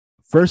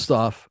 First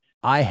off,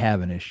 I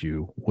have an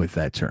issue with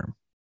that term.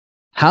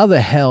 How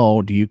the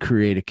hell do you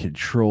create a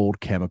controlled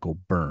chemical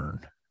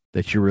burn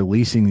that you're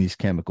releasing these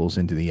chemicals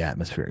into the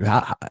atmosphere?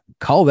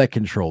 Call that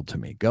controlled to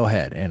me. Go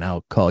ahead, and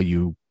I'll call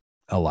you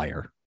a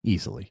liar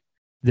easily.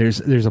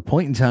 There's a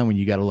point in time when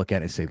you got to look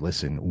at it and say,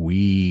 listen,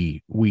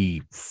 we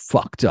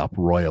fucked up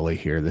royally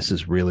here. This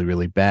is really,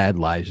 really bad.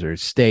 Lives are at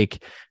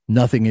stake.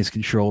 Nothing is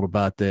controlled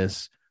about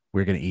this.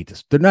 We're going to eat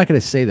this. They're not going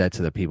to say that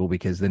to the people,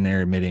 because then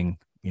they're admitting,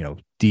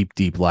 deep,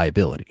 deep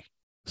liability.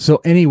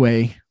 So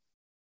anyway,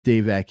 they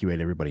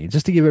evacuate everybody. And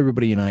just to give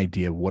everybody an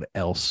idea of what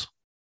else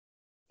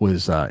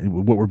was,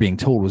 what we're being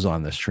told was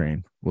on this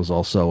train, was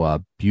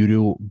also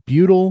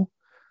butyl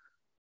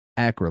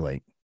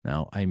acrylate.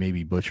 Now, I may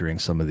be butchering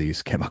some of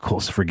these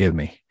chemicals. Forgive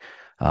me.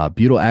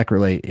 Butyl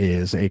acrylate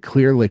is a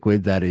clear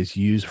liquid that is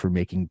used for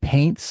making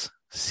paints,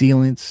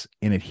 sealants,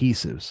 and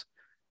adhesives.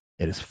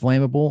 It is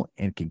flammable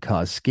and can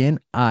cause skin,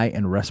 eye,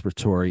 and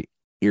respiratory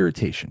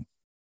irritation.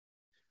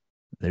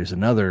 There's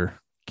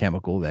another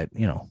chemical that,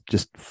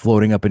 just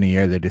floating up in the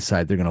air, they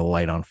decide they're going to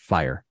light on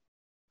fire.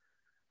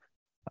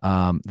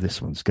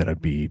 This one's going to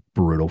be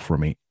brutal for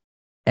me.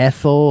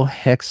 Ethyl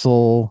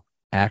hexyl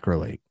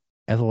acrylate.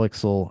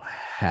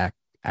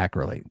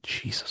 Acrylate.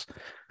 Jesus.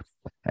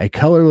 A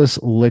colorless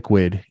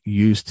liquid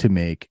used to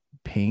make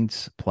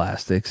paints,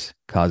 plastics,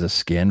 causes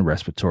skin,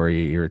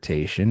 respiratory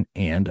irritation,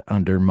 and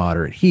under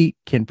moderate heat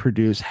can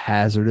produce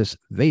hazardous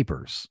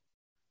vapors.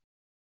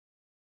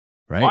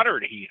 Right?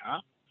 Moderate heat,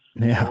 huh?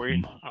 Yeah.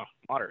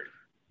 Moderate.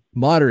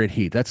 Moderate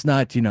heat. That's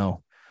not,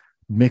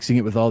 mixing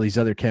it with all these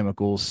other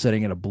chemicals,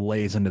 setting it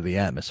ablaze into the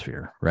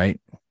atmosphere, right?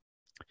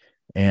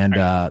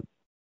 And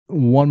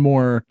one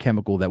more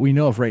chemical that we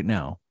know of right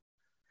now,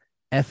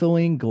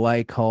 ethylene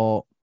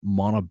glycol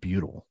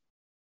monobutyl,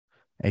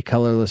 a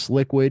colorless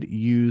liquid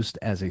used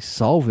as a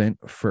solvent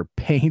for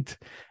paint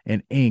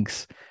and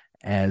inks,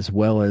 as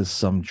well as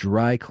some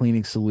dry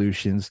cleaning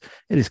solutions.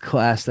 It is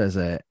classed as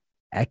a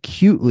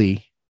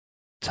acutely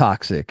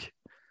toxic,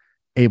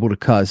 able to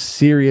cause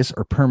serious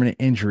or permanent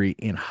injury,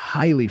 and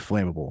highly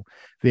flammable.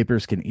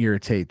 Vapors can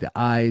irritate the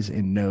eyes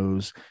and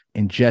nose.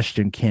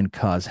 Ingestion can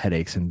cause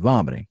headaches and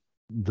vomiting.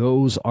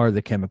 Those are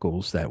the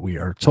chemicals that we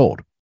are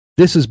told.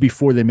 This is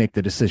before they make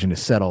the decision to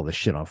set all this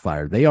shit on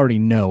fire. They already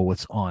know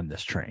what's on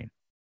this train.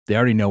 They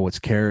already know what's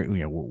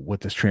carrying, what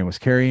this train was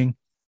carrying.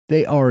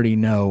 They already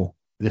know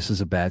this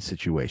is a bad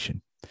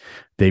situation.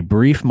 They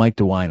brief Mike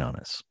DeWine on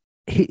this.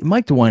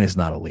 Mike DeWine is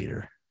not a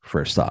leader,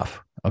 first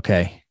off.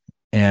 Okay.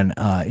 And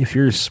if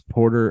you're a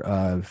supporter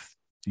of,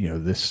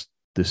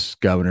 this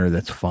governor,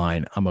 that's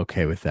fine. I'm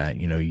okay with that.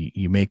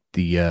 You make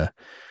the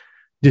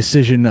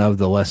decision of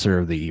the lesser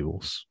of the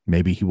evils.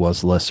 Maybe he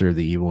was lesser of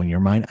the evil in your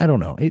mind. I don't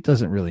know. It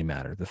doesn't really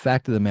matter. The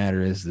fact of the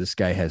matter is this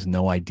guy has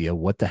no idea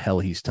what the hell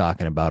he's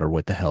talking about or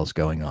what the hell's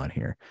going on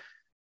here.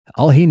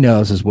 All he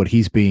knows is what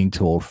he's being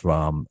told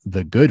from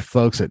the good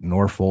folks at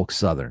Norfolk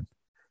Southern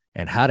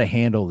and how to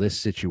handle this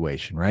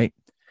situation, right?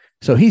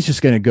 So he's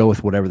just going to go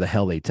with whatever the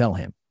hell they tell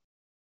him.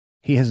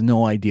 He has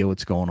no idea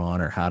what's going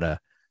on or how to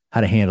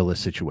handle this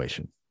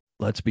situation.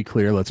 Let's be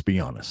clear. Let's be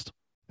honest.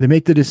 They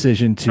make the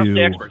decision to Trust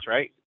the experts,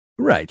 right?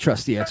 Right.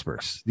 Trust the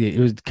experts.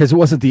 Because it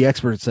wasn't the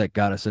experts that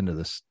got us into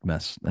this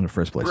mess in the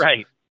first place.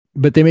 Right.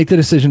 But they make the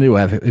decision to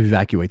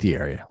evacuate the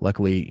area.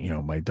 Luckily,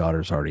 my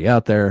daughter's already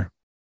out there,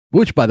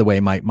 which, by the way,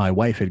 my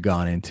wife had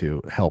gone in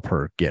to help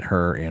her get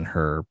her and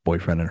her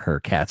boyfriend and her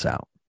cats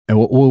out. And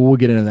we'll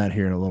get into that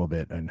here in a little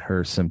bit and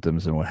her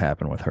symptoms and what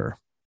happened with her.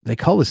 They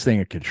call this thing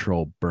a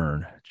controlled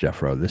burn,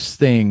 Jeffro. This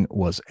thing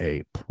was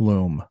a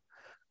plume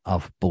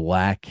of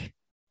black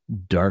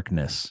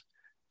darkness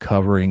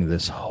covering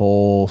this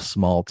whole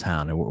small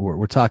town. And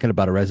we're talking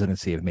about a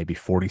residency of maybe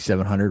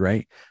 4,700,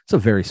 right? It's a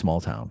very small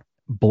town.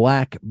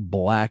 Black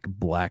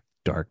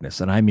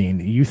darkness. And I mean,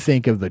 you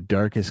think of the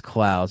darkest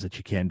clouds that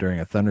you can during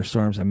a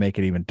thunderstorms and make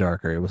it even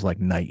darker. It was like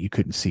night. You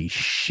couldn't see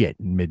shit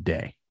in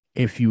midday.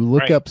 If you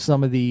look up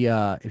some of the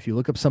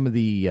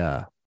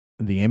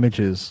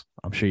images,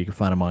 I'm sure you can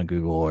find them on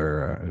Google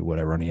or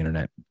whatever on the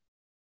internet.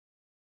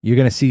 You're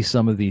going to see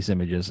some of these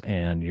images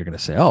and you're going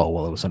to say, oh,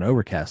 well, it was an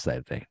overcast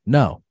that day.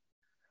 No,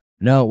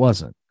 it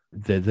wasn't.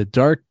 The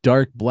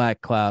dark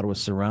black cloud was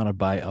surrounded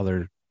by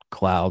other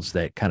clouds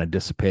that kind of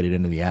dissipated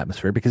into the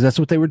atmosphere because that's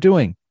what they were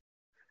doing.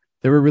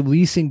 They were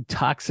releasing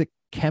toxic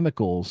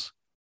chemicals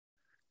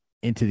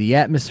into the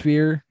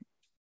atmosphere,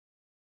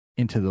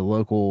 into the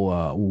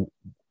local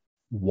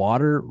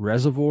water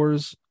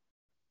reservoirs,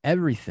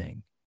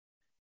 everything.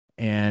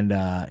 And,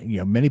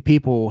 many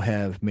people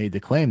have made the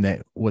claim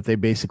that what they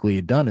basically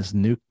had done is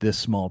nuke this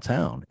small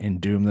town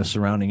and doom the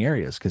surrounding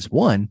areas. Because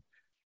one,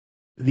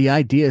 the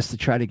idea is to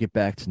try to get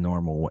back to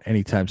normal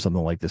anytime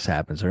something like this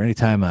happens or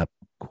anytime a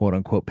quote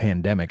unquote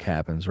pandemic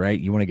happens, right?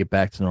 You want to get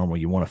back to normal.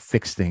 You want to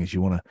fix things.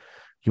 You want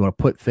to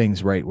put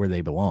things right where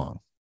they belong.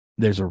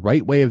 There's a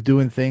right way of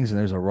doing things and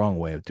there's a wrong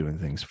way of doing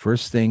things.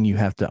 First thing you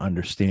have to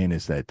understand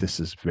is that this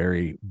is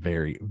very,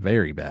 very,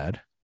 very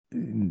bad.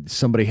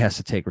 Somebody has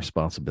to take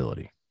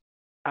responsibility.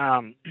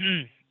 I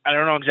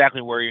don't know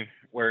exactly where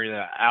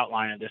the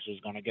outline of this is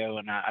going to go,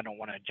 and I don't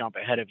want to jump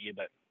ahead of you,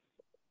 but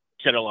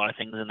you said a lot of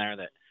things in there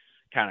that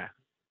kind of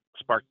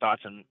sparked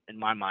thoughts in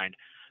my mind.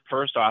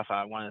 First off,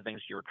 one of the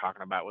things you were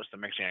talking about was the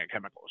mixing of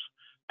chemicals.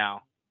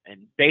 Now,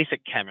 in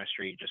basic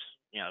chemistry, just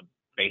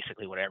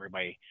basically what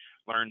everybody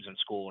learns in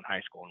school and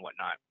high school and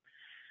whatnot,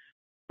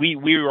 we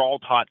were all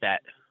taught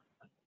that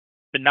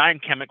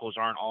benign chemicals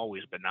aren't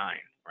always benign,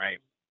 right?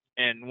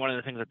 And one of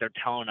the things that they're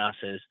telling us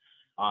is,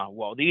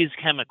 well, these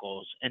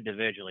chemicals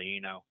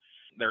individually,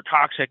 they're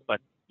toxic, but,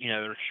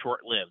 they're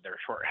short-lived, they're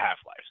short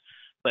half-lives.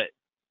 But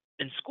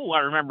in school, I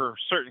remember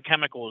certain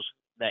chemicals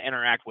that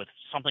interact with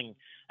something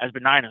as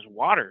benign as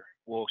water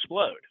will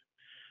explode.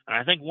 And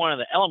I think one of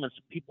the elements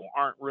that people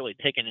aren't really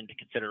taking into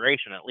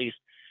consideration, at least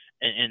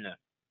in the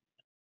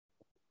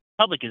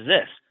public, is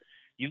this.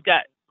 You've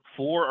got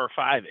 4 or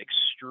 5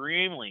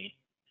 extremely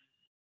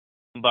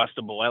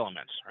combustible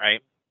elements,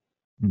 right?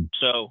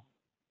 So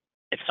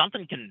if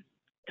something can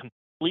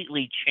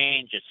completely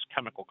change its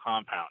chemical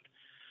compound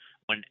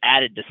when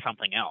added to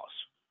something else,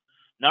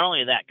 not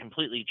only that,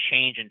 completely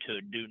change into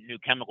a new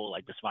chemical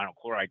like this vinyl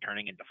chloride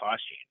turning into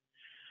phosgene.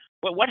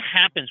 But what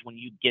happens when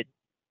you get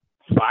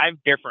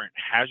 5 different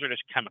hazardous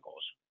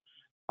chemicals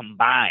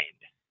combined?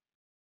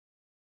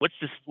 What's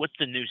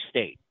the new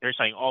state? They're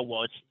saying, oh,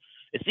 well,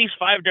 it's these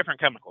 5 different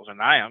chemicals,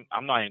 and I'm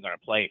not even going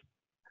to play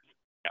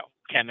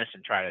chemist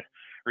and try to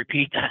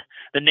repeat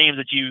the names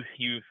that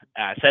you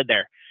said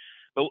there.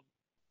 But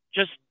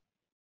just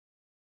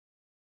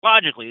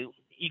logically,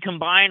 you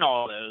combine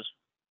all those,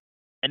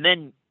 and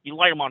then you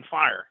light them on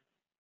fire.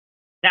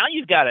 Now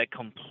you've got a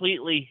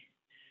completely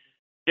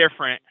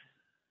different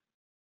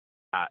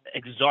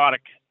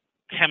exotic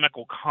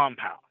chemical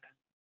compound.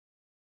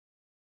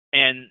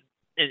 And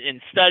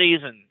in studies,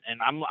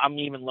 and I'm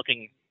even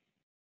looking,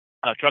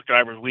 truck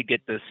drivers, we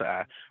get this,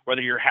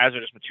 whether you're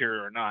hazardous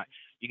material or not,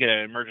 you get an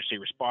emergency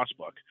response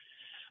book.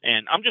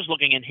 And I'm just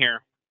looking in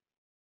here,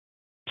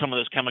 some of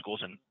those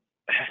chemicals, and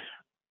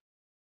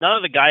none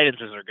of the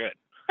guidances are good.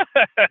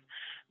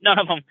 None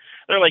of them.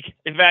 They're like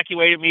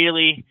evacuate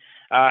immediately,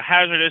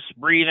 hazardous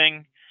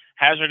breathing,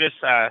 hazardous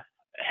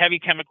heavy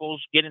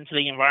chemicals, get into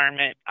the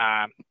environment,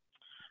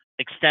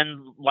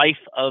 extend life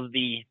of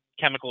the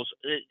chemicals.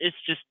 It's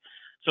just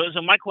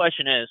so my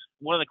question is,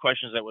 one of the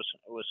questions that was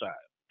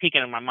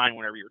peeking in my mind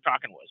whenever you were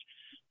talking was,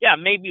 yeah,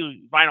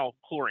 maybe vinyl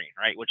chlorine,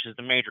 right, which is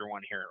the major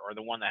one here, or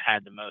the one that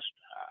had the most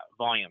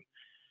volume,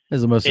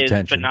 is the most is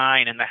attention.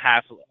 benign, and the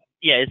half,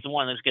 yeah, it's the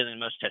one that's getting the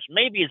most attention.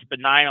 Maybe it's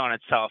benign on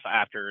itself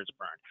after it's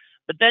burned,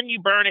 but then you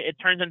burn it, it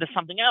turns into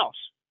something else.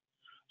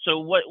 So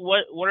what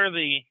are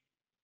the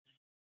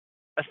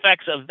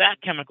effects of that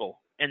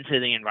chemical into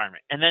the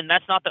environment? And then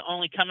that's not the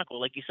only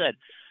chemical, like you said.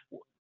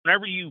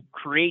 Whenever you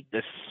create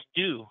this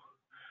stew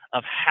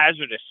of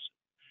hazardous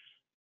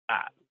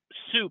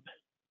soup,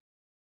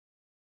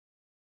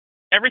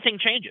 everything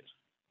changes.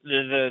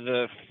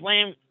 The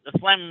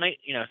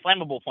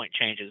flammable point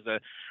changes.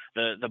 The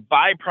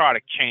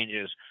byproduct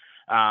changes.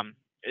 And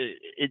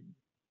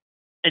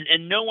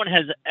no one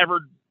has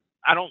ever,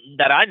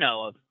 that I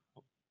know of,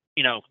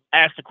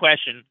 asked the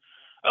question,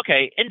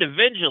 okay,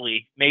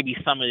 individually, maybe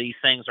some of these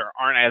things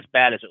aren't as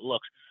bad as it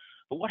looks,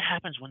 but what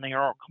happens when they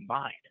are all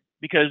combined?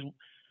 Because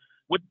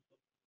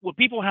what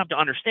people have to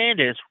understand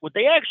is what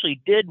they actually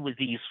did with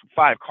these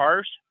 5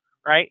 cars,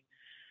 right,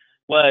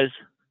 was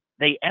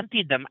they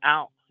emptied them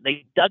out.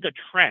 They dug a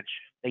trench.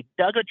 They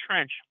dug a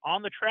trench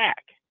on the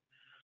track.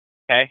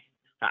 Okay.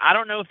 Now, I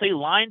don't know if they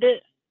lined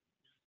it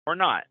or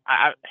not.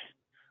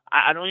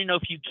 I don't even know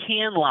if you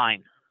can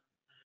line.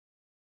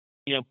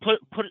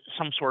 Put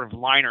some sort of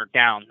liner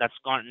down that's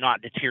going to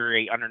not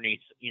deteriorate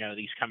underneath,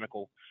 these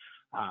chemical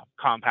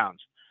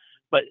compounds.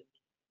 But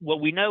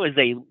what we know is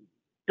they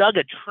dug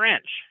a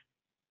trench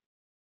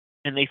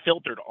and they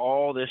filtered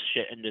all this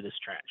shit into this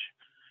trench.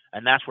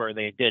 And that's where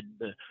they did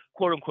the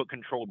quote unquote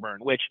controlled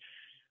burn, which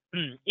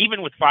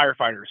even with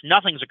firefighters,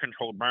 nothing's a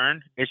controlled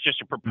burn. It's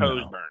just a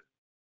proposed burn.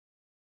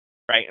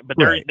 Right. But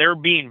they're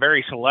being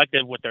very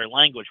selective with their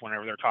language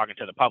whenever they're talking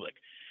to the public.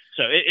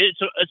 So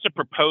it's a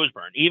proposed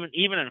burn, even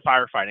in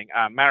firefighting.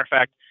 Matter of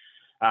fact,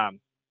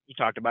 you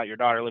talked about your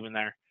daughter living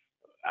there.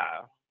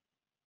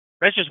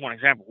 That's just one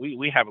example.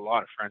 We have a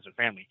lot of friends and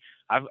family.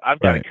 I've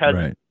got a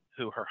cousin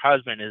who her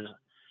husband is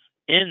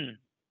in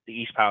the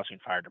East Palestine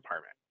Fire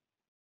Department,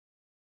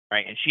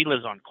 right? And she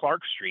lives on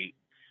Clark Street,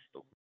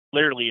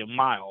 literally a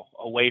mile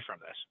away from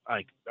this.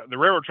 Like the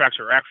railroad tracks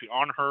are actually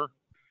on her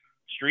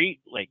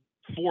street, like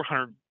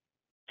 400,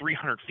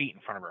 300 feet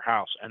in front of her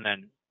house, and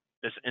then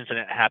this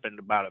incident happened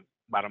about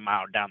a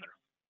mile down the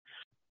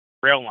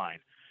rail line.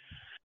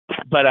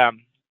 But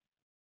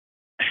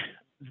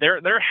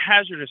their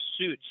hazardous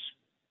suits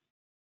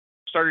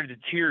started to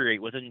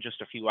deteriorate within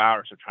just a few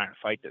hours of trying to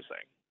fight this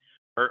thing.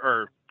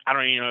 Or I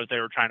don't even know if they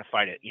were trying to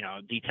fight it.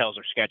 Details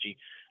are sketchy.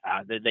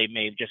 They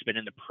may have just been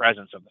in the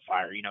presence of the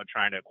fire,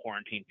 trying to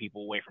quarantine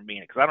people away from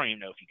being it, because I don't even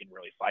know if you can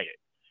really fight it.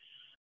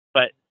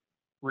 But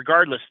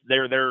regardless,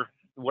 they're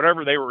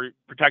whatever they were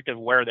protective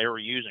wear they were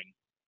using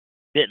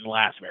didn't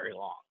last very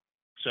long.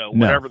 So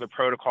whatever the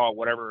protocol,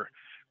 whatever,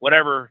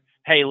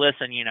 hey,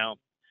 listen,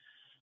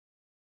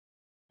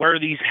 wear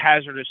these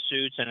hazardous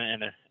suits in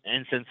an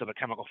instance of a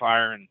chemical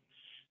fire, and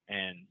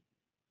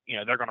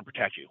they're going to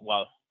protect you.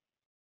 Well,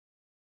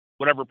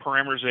 whatever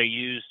parameters they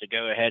use to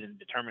go ahead and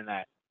determine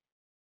that,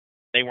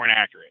 they weren't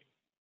accurate.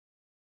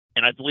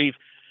 And I believe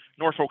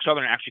Norfolk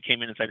Southern actually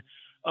came in and said,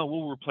 oh,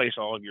 we'll replace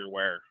all of your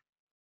wear,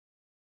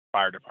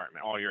 fire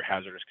department, all your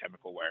hazardous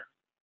chemical wear,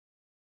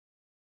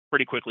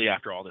 pretty quickly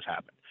after all this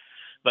happened.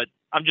 But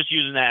I'm just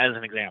using that as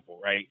an example,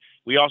 right?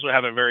 We also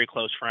have a very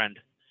close friend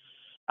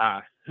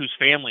whose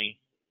family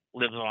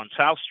lives on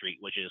South Street,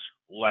 which is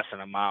less than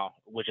a mile,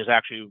 which is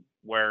actually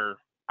where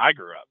I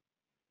grew up.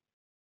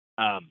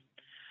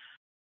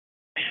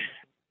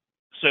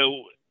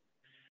 So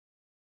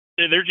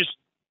they're just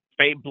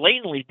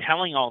blatantly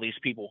telling all these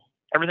people,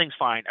 everything's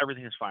fine,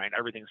 everything's fine,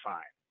 everything's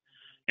fine.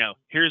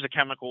 Here's a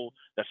chemical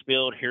that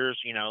spilled, here's,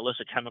 a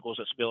list of chemicals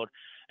that spilled.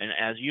 And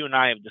as you and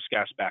I have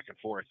discussed back and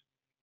forth,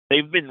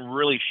 they've been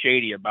really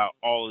shady about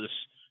all of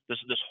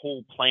this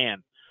whole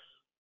plan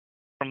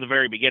from the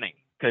very beginning,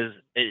 because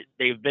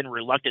they've been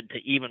reluctant to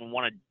even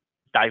want to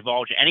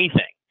divulge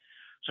anything.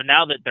 So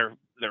now that they're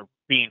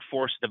being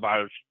forced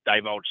to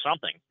divulge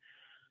something,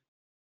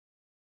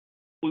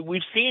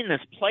 we've seen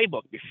this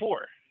playbook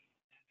before.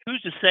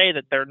 Who's to say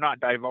that they're not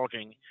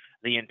divulging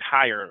the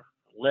entire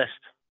list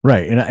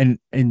Right.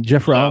 And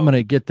Jeffrey, I'm going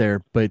to get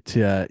there, but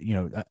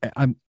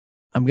I'm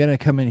going to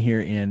come in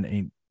here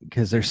and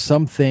because there's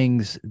some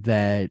things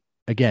that,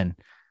 again,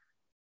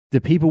 the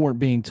people weren't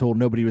being told,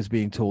 nobody was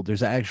being told.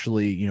 There's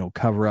actually,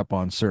 cover up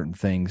on certain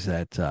things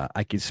that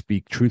I could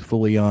speak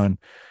truthfully on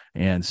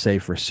and say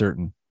for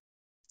certain.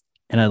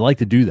 And I'd like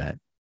to do that.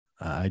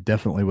 I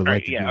definitely would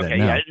like to do that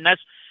now. Yeah, and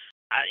that's,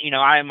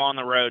 I am on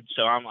the road,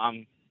 so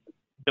I'm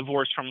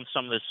divorced from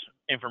some of this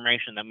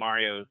information that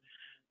Mario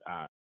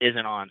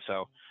isn't on.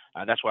 So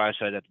that's why I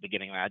said at the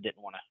beginning that I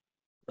didn't want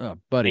to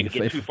buddy,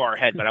 get too far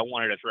ahead, but I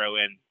wanted to throw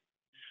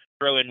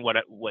in what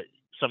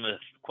some of the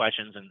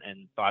questions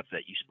and thoughts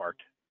that you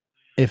sparked.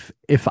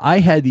 If I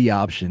had the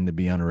option to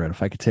be on the road,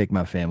 if I could take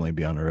my family and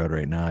be on the road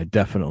right now, I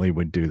definitely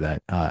would do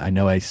that. I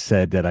know I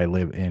said that I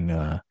live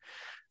in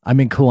I'm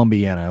in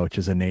Columbiana, which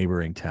is a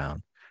neighboring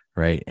town,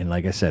 right? And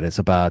like I said, it's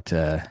about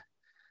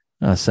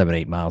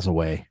 7-8 miles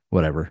away,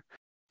 whatever.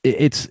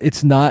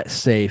 It's not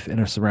safe in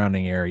a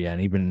surrounding area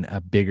and even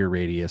a bigger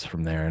radius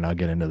from there. And I'll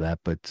get into that.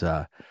 But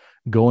I'm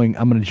going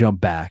to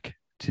jump back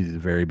to the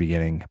very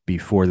beginning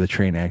before the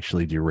train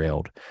actually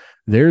derailed.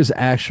 There's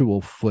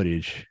actual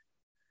footage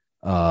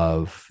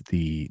of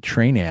the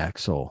train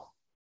axle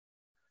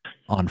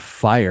on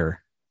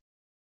fire.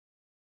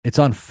 It's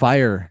on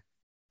fire,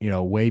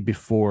 way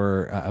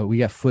before we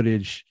got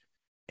footage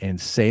in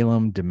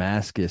Salem,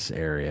 Damascus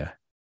area.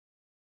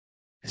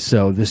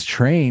 So this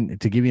train,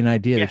 to give you an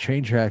idea, the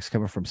train track's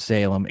coming from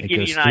Salem. To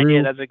give you an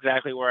idea, that's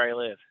exactly where I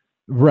live.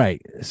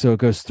 Right. So it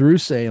goes through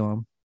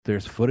Salem.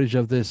 There's footage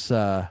of this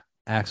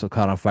axle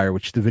caught on fire,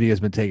 which the video has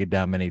been taken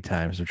down many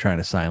times. They're trying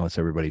to silence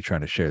everybody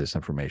trying to share this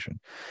information.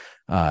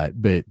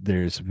 But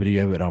there's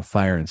video of it on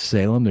fire in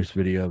Salem. There's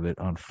video of it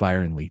on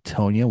fire in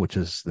Latonia, which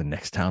is the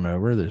next town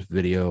over. There's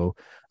video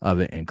of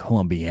it in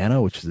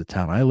Columbiana, which is the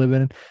town I live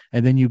in.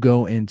 And then you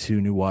go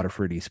into New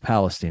Waterford, East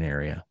Palestine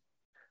area,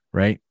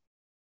 right?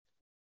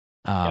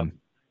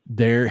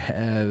 There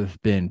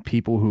have been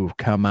people who have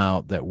come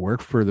out that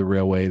work for the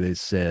railway that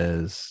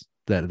says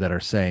that are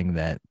saying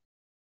that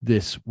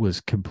this was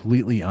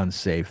completely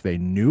unsafe. They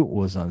knew it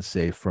was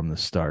unsafe from the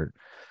start.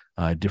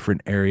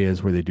 Different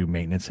areas where they do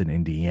maintenance in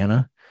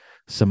Indiana.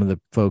 Some of the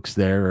folks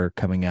there are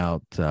coming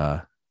out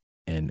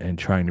and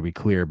trying to be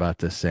clear about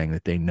this, saying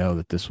that they know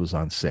that this was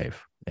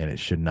unsafe and it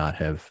should not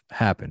have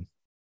happened.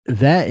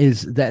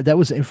 That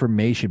was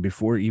information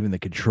before even the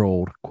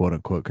controlled, quote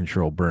unquote,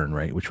 controlled burn,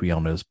 right? Which we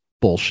all know is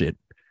bullshit.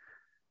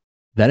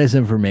 That is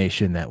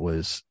information that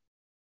was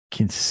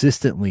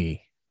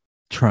consistently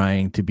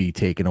trying to be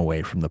taken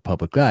away from the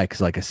public eye.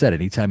 Because like I said,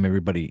 anytime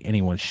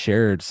anyone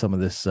shared some of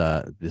this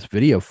this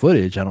video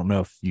footage, I don't know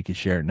if you can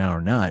share it now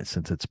or not,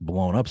 since it's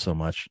blown up so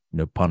much,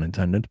 no pun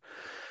intended.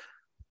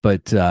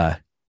 But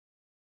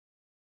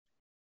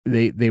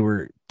they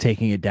were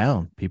taking it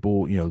down.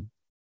 People,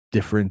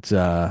 different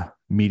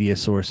media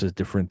sources,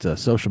 different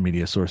social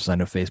media sources. I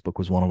know Facebook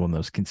was one of them that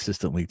was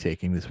consistently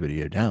taking this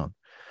video down.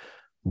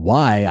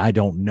 Why? I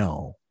don't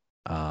know.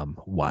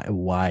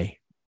 Why,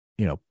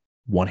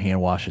 one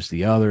hand washes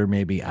the other,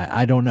 maybe.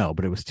 I don't know,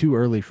 but it was too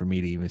early for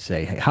me to even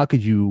say, hey, how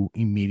could you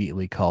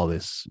immediately call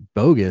this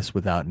bogus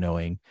without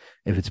knowing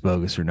if it's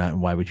bogus or not,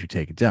 and why would you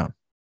take it down?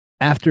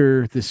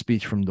 After this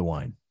speech from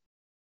DeWine,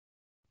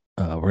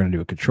 we're going to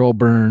do a control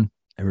burn.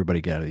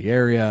 Everybody get out of the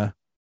area.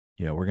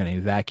 We're going to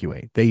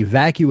evacuate. They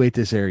evacuate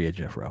this area,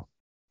 Jeffro,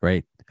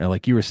 right? And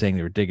like you were saying,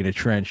 they were digging a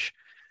trench.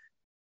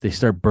 They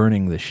start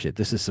burning this shit.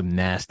 This is some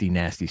nasty,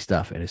 nasty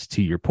stuff. And it's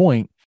to your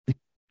point,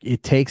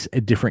 it takes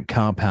a different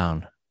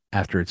compound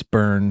after it's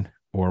burned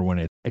or when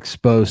it's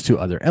exposed to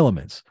other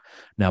elements.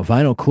 Now,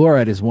 vinyl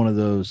chloride is one of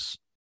those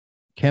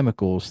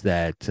chemicals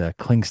that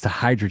clings to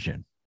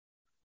hydrogen,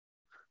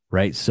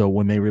 right? So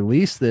when they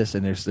release this,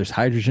 and there's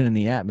hydrogen in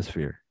the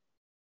atmosphere,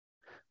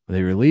 when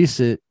they release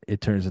it,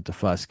 it turns into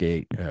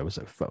phosgate.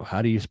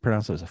 How do you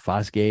pronounce it? Was it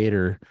phosgate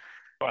or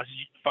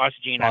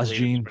phosgene?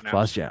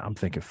 Phosgene. I'm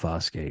thinking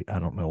phosgate. I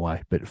don't know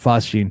why, but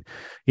phosgene.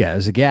 Yeah,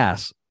 it's a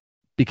gas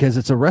because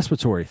it's a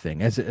respiratory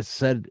thing. As it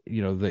said,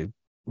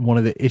 one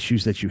of the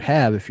issues that you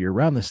have if you're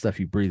around this stuff,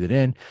 you breathe it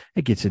in,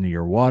 it gets into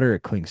your water,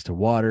 it clings to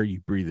water, you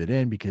breathe it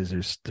in because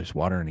there's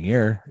water in the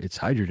air, it's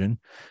hydrogen,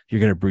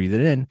 you're going to breathe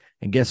it in,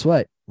 and guess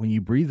what? When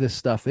you breathe this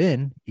stuff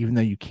in, even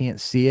though you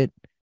can't see it,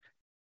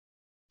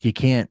 you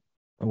can't,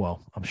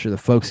 well, I'm sure the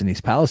folks in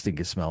East Palestine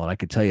can smell it, I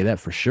could tell you that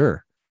for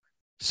sure.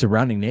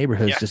 Surrounding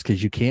neighborhoods, just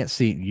because you can't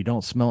see it, you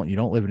don't smell it, you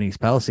don't live in East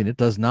Palestine, it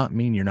does not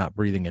mean you're not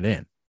breathing it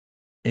in.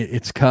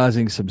 It's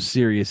causing some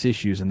serious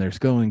issues, and there's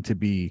going to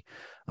be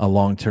a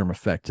long-term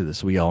effect to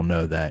this. We all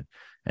know that.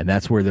 And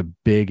that's where the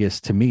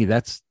biggest, to me,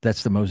 that's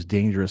the most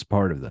dangerous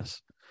part of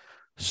this.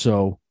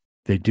 So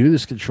they do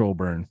this control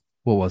burn.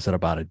 What was it?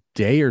 About a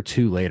day or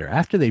two later,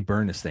 after they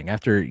burn this thing,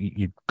 after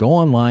you go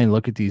online,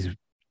 look at these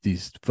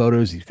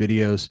photos, these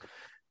videos,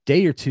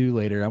 day or two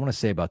later, I want to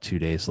say about 2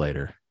 days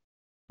later,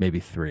 maybe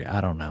 3.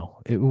 I don't know.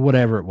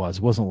 Whatever it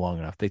wasn't long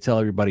enough. They tell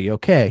everybody,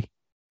 okay,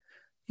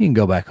 you can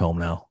go back home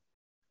now.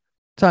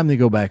 Time to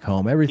go back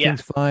home.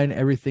 Everything's fine.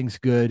 Everything's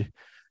good.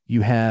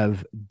 You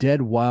have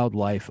dead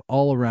wildlife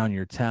all around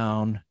your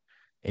town.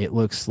 It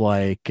looks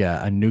like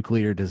a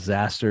nuclear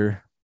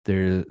disaster.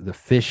 The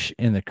fish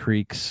in the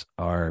creeks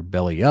are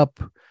belly up.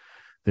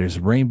 There's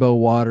rainbow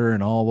water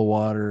and all the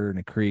water in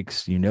the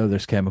creeks. You know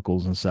there's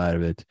chemicals inside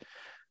of it.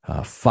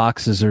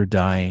 Foxes are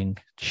dying.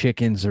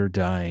 Chickens are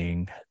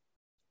dying.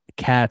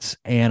 Cats,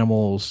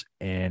 animals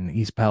in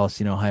East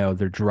Palestine, Ohio,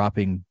 they're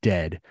dropping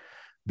dead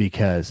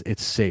because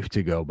it's safe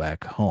to go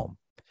back home.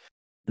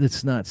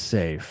 It's not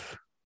safe.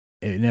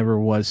 It never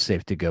was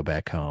safe to go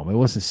back home. It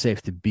wasn't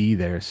safe to be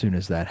there as soon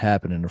as that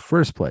happened in the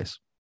first place.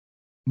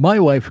 My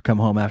wife would come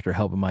home after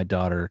helping my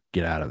daughter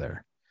get out of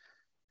there.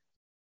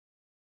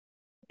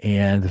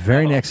 And the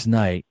very next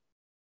night,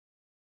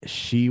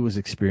 she was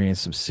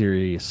experiencing some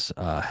serious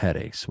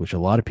headaches, which a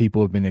lot of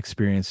people have been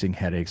experiencing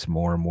headaches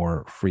more and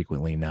more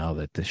frequently now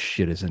that this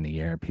shit is in the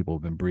air and people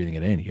have been breathing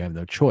it in. You have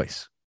no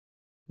choice.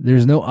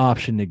 There's no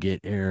option to get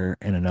air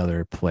in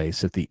another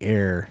place if the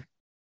air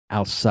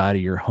outside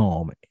of your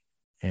home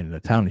and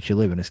the town that you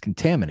live in is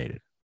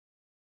contaminated.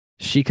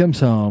 She comes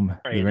home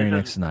the very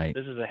next night.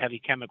 This is a heavy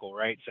chemical,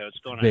 right? So it's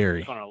going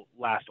to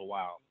last a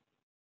while.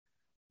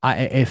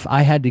 If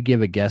I had to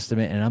give a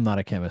guesstimate, and I'm not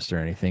a chemist or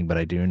anything, but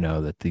I do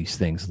know that these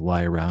things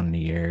lie around in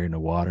the air and the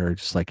water,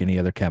 just like any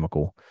other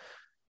chemical.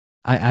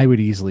 I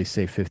would easily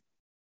say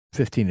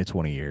 15 to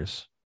 20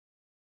 years.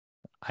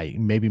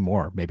 Maybe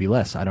more, maybe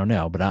less. I don't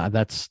know, but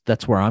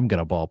that's where I'm going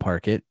to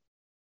ballpark it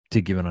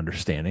to give an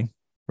understanding,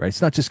 right?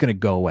 It's not just going to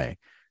go away.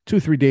 2 or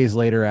 3 days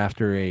later,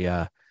 after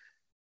a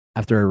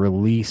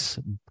release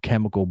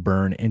chemical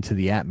burn into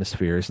the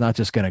atmosphere, it's not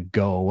just going to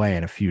go away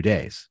in a few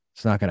days.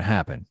 It's not going to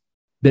happen.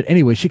 But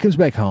anyway, she comes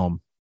back home,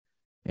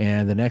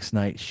 and the next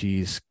night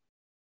she's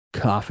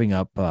coughing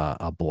up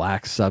a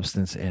black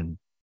substance and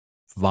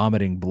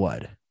vomiting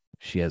blood.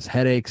 She has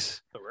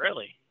headaches. Oh,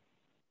 really?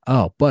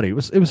 Oh, buddy, it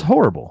was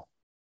horrible.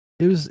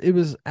 It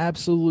was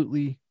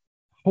absolutely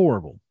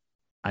horrible.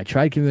 I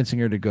tried convincing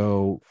her to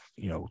go,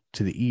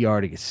 to the ER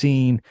to get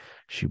seen.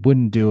 She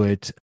wouldn't do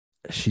it.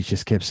 She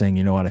just kept saying,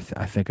 you know what,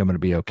 I think I'm going to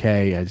be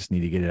okay. I just need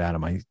to get it out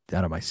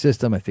of my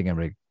system. I think I'm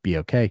going to be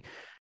okay.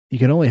 You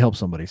can only help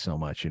somebody so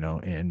much,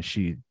 and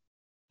she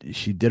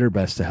did her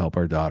best to help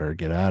our daughter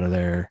get out of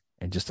there.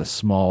 And just a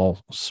small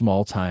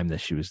time that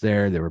she was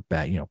there, they were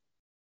bad.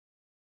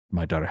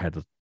 My daughter had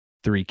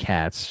 3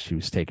 cats. She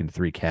was taking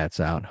 3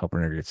 cats out and helping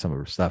her get some of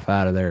her stuff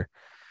out of there.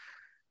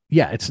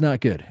 Yeah, it's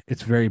not good.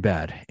 It's very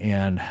bad.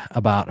 And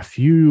about a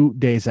few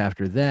days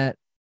after that,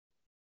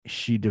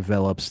 she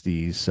develops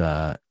this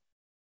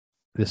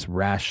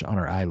rash on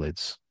her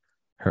eyelids.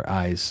 Her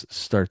eyes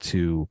start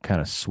to kind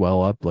of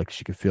swell up, like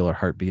she could feel her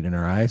heartbeat in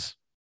her eyes,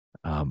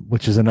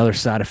 which is another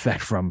side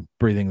effect from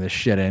breathing this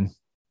shit in.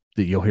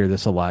 That you'll hear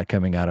this a lot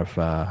coming out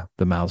of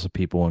the mouths of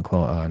people in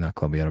not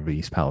Colombia, out of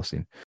East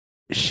Palestine.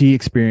 She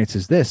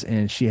experiences this,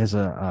 and she has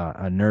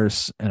a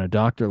nurse and a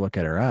doctor look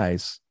at her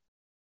eyes,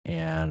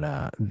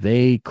 and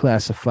they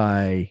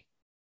classify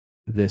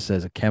this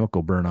as a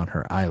chemical burn on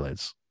her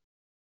eyelids.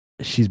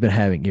 She's been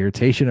having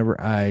irritation of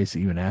her eyes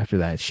even after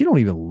that. She don't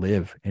even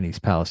live in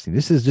East Palestine.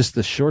 This is just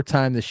the short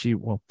time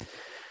that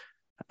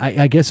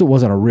I guess it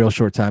wasn't a real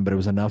short time, but it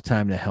was enough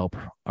time to help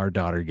our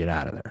daughter get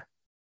out of there.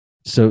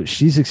 So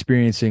she's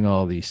experiencing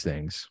all these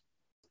things.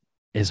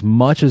 As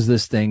much as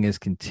this thing has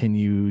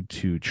continued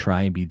to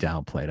try and be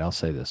downplayed, I'll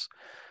say this.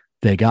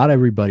 They got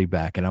everybody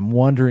back. And I'm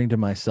wondering to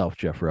myself,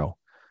 Jeffro,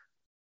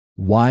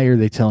 why are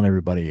they telling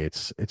everybody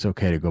it's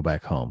okay to go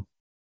back home?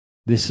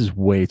 This is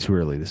way too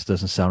early. This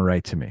doesn't sound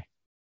right to me.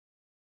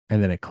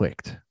 And then it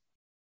clicked.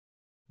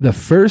 The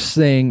first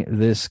thing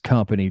this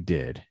company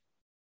did,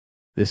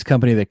 this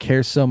company that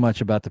cares so much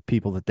about the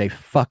people that they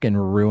fucking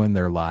ruin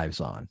their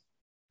lives on,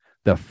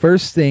 the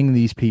first thing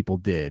these people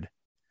did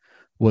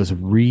was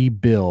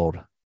rebuild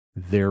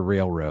their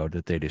railroad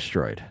that they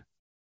destroyed.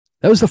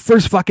 That was the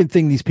first fucking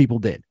thing these people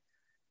did.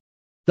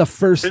 The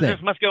first thing.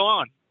 Business must go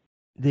on.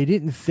 They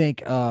didn't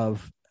think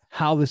of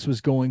how this was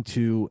going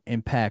to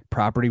impact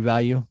property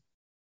value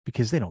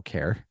because they don't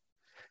care.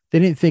 They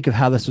didn't think of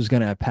how this was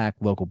going to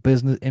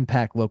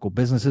impact local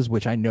businesses,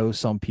 which I know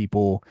some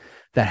people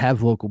that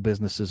have local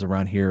businesses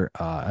around here.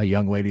 A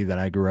young lady that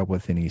I grew up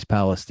with in East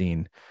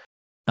Palestine,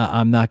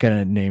 I'm not going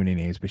to name any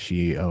names, but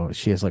she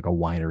has like a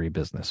winery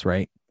business,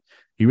 right?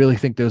 You really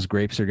think those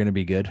grapes are going to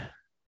be good?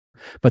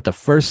 But the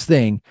first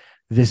thing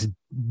this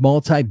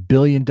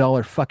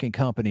multi-billion-dollar fucking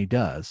company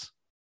does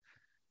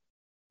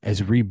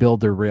is rebuild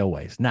their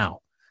railways.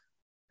 Now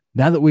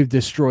that we've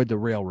destroyed the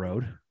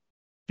railroad,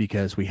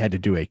 because we had to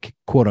do a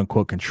quote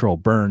unquote control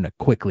burn to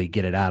quickly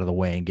get it out of the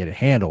way and get it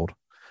handled,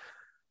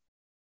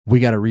 we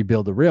got to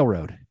rebuild the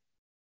railroad.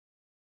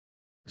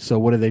 So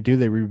what do?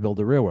 They rebuild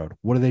the railroad.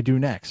 What do they do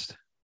next?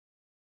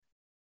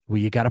 Well,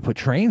 you got to put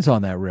trains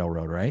on that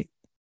railroad, right?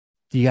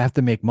 You have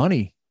to make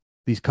money.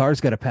 These cars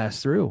got to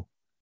pass through.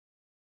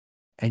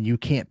 And you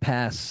can't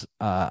pass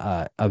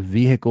a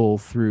vehicle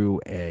through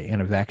an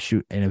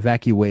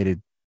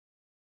evacuated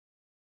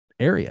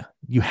area.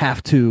 You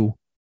have to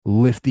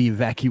lift the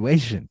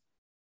evacuation.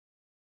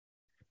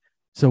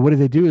 So what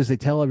do? Is they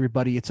tell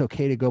everybody it's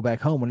okay to go back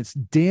home when it's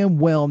damn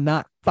well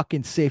not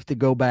fucking safe to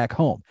go back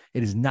home.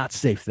 It is not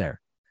safe there.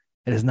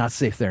 It is not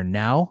safe there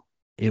now.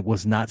 It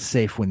was not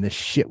safe when this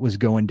shit was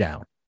going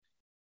down.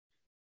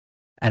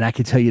 And I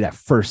can tell you that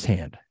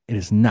firsthand. It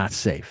is not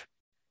safe.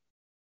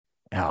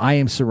 Now, I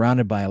am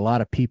surrounded by a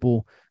lot of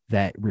people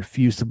that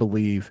refuse to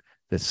believe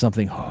that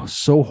something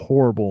so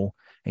horrible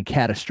and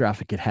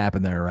catastrophic could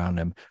happen there around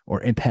them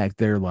or impact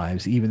their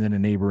lives, even in the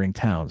neighboring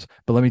towns.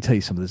 But let me tell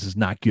you something, this is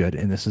not good,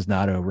 and this is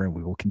not over, and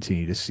we will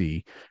continue to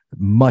see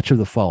much of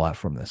the fallout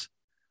from this.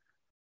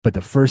 But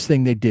the first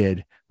thing they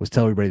did was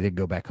tell everybody they could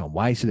go back home.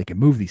 Why? So they could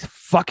move these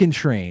fucking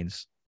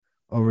trains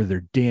over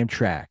their damn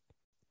track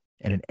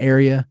in an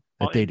area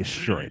that they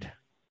destroyed.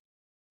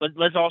 But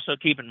let's also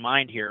keep in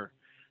mind here,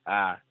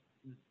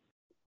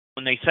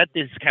 when they set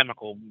this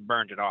chemical,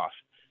 burned it off.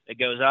 It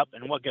goes up,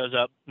 and what goes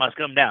up must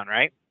come down,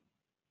 right?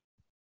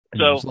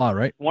 So law,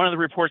 right? One of the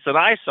reports that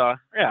I saw,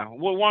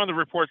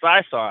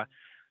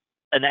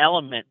 an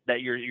element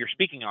that you're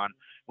speaking on,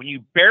 when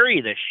you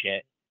bury this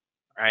shit,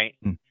 right?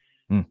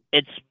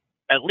 It's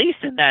at least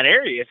in that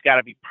area, it's got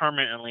to be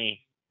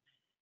permanently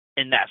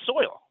in that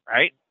soil,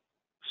 right?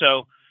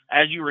 So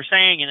as you were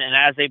saying, and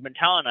as they've been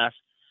telling us,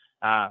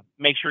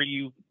 make sure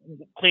you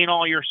clean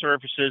all your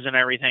surfaces and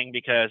everything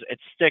because it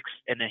sticks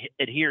and it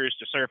adheres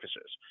to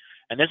surfaces.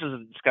 And this is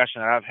a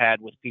discussion that I've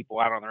had with people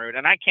out on the road.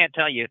 And I can't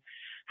tell you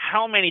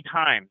how many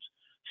times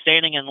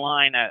standing in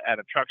line at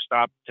a truck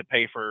stop to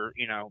pay for,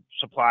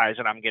 supplies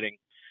that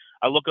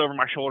I look over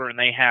my shoulder and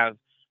they have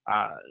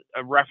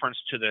a reference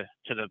to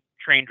the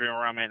train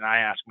derailment, and I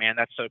ask, man,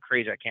 that's so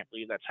crazy. I can't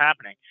believe that's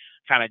happening.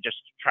 Kind of just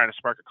trying to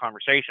spark a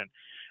conversation.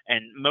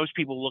 And most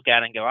people look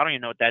at it and go, I don't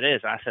even know what that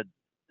is. I said,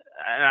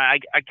 and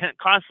I can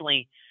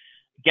constantly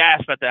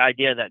gasp at the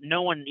idea that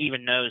no one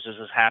even knows this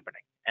is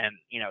happening. And,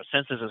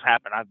 since this has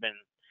happened, I've been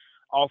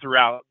all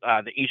throughout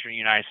the eastern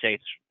United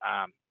States.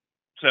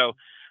 So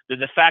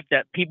the fact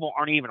that people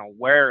aren't even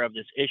aware of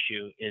this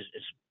issue is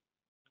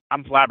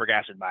I'm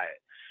flabbergasted by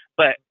it.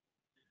 But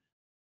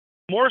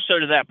more so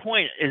to that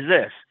point is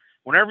this: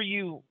 whenever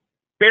you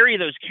bury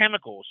those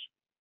chemicals,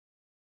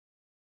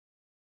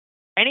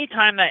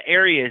 anytime that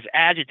area is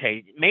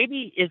agitated,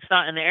 maybe it's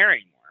not in the air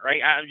anymore,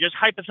 right? Just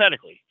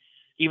hypothetically,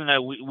 even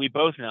though we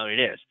both know it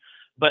is.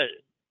 But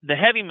the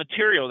heavy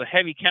material, the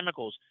heavy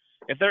chemicals,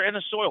 if they're in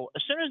the soil,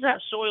 as soon as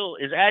that soil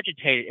is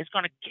agitated, it's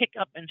going to kick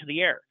up into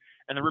the air.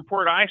 And the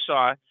report I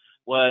saw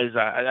was,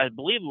 I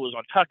believe it was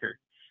on Tucker.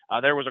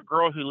 There was a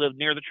girl who lived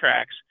near the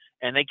tracks,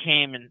 and they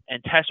came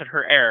and tested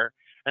her air.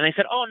 And they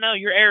said, oh, no,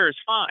 your air is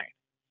fine.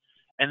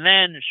 And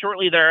then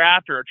shortly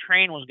thereafter, a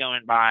train was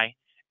going by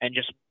and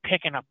just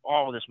picking up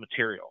all of this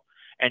material.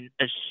 And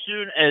as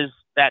soon as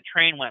that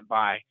train went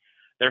by,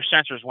 their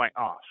sensors went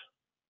off.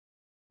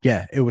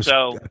 Yeah, it was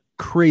a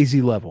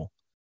crazy level.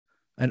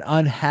 An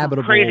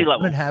uninhabitable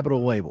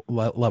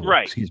level.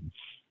 Right. Excuse me.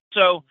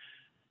 So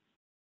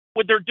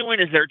what they're doing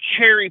is they're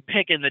cherry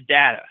picking the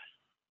data,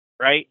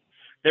 right?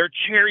 They're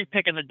cherry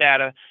picking the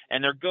data,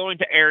 and they're going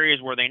to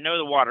areas where they know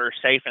the water is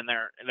safe, and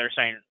they're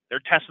saying they're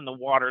testing the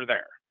water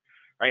there,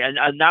 right? And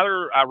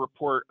another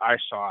report I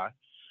saw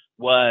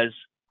was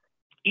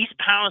East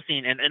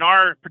Palestine, and in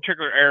our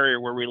particular area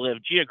where we live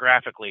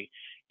geographically,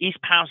 East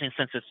Palestine,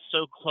 since it's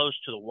so close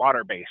to the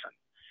water basin,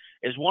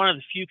 is one of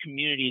the few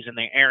communities in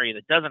the area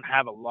that doesn't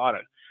have a lot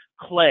of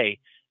clay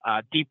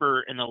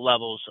deeper in the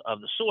levels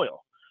of the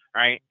soil,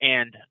 right?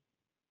 And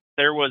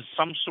there was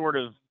some sort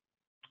of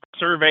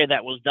survey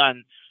that was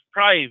done,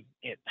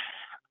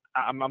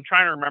 I'm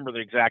trying to remember the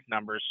exact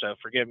numbers, so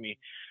forgive me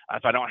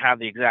if I don't have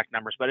the exact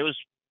numbers, but it was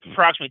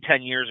approximately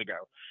 10 years ago,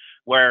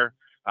 where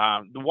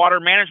the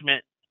water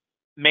management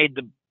made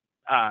the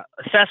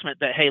assessment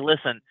that, hey,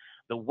 listen,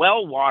 the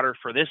well water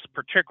for this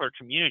particular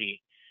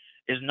community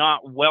is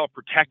not well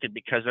protected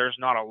because there's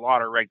not a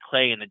lot of red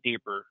clay in the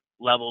deeper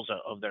levels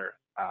of their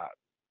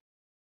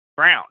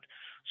ground.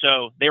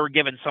 So they were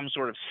given some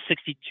sort of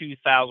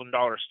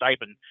 $62,000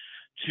 stipend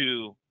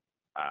to,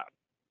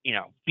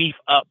 beef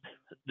up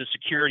the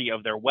security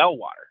of their well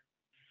water.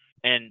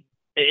 And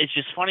it's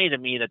just funny to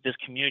me that this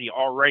community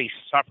already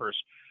suffers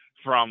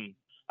from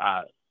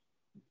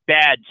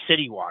bad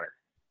city water.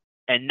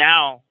 And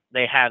now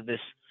they have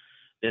this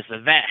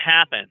event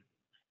happen,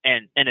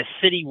 and in a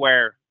city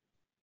where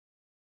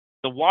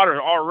the water is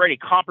already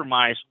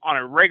compromised on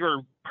a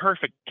regular,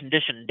 perfect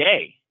condition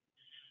day.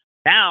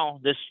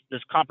 Now this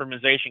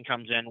compromisation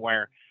comes in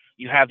where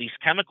you have these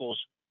chemicals.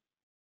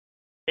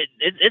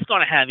 It's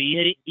going to have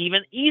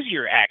even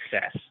easier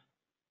access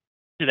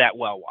to that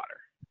well water,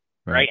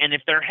 right? And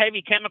if they're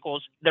heavy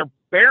chemicals, they're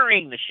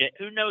burying the shit.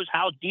 Who knows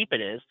how deep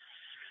it is?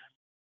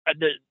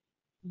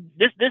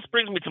 This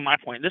brings me to my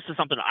point. This is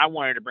something I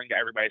wanted to bring to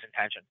everybody's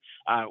attention.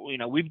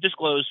 We've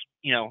disclosed,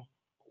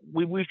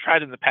 we've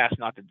tried in the past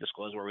not to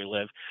disclose where we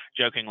live,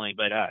 jokingly,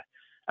 but at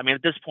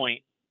this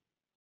point,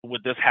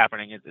 with this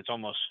happening, it's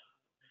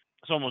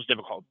almost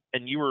difficult.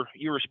 And you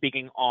were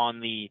speaking on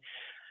the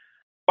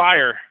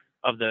fire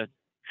of the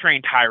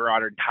train tie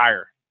rotted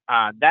tire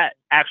that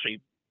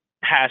actually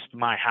passed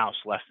my house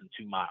less than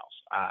 2 miles.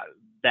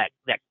 That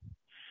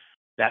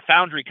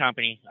foundry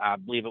company, I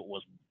believe it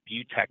was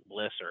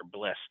Bliss,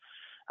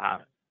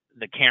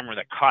 the camera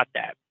that caught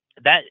that,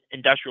 that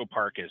industrial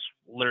park is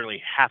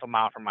literally half a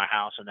mile from my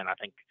house, and then I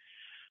think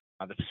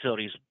the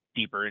facility's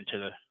deeper into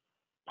the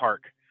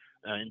park,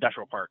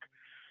 industrial park.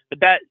 But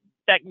that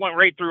went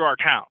right through our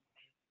town.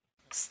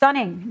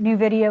 Stunning new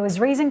video is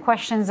raising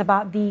questions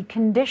about the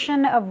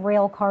condition of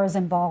rail cars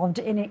involved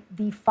in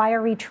the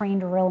fiery train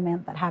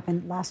derailment that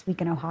happened last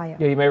week in Ohio.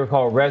 Yeah, you may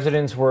recall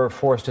residents were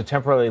forced to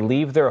temporarily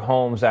leave their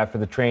homes after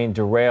the train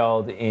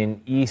derailed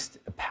in East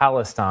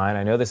Palestine.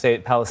 I know they say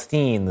it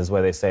Palestine is the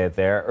way they say it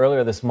there.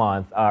 Earlier this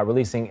month,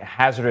 releasing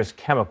hazardous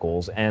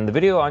chemicals. And the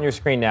video on your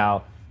screen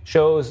now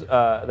shows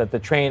that the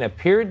train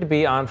appeared to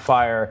be on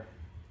fire.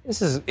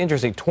 This is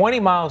interesting. 20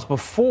 miles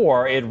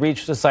before it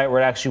reached the site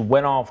where it actually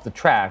went off the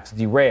tracks,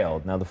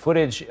 derailed. Now, the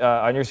footage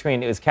on your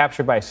screen is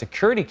captured by a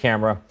security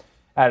camera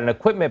at an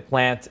equipment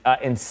plant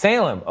in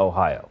Salem,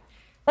 Ohio.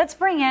 Let's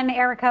bring in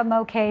Erica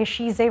Moke.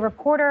 She's a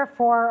reporter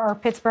for our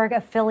Pittsburgh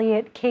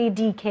affiliate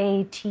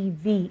KDK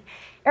TV.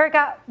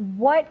 Erica,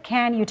 what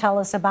can you tell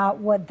us about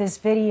what this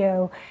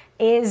video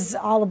is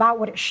all about,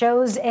 what it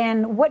shows,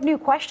 and what new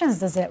questions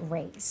does it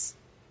raise?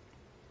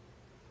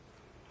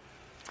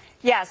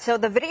 Yeah, so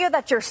the video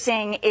that you're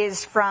seeing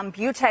is from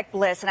Butech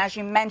Bliss, and as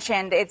you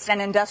mentioned, it's an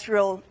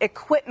industrial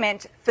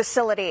equipment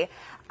facility.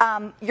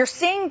 You're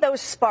seeing those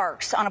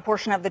sparks on a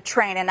portion of the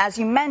train, and as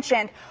you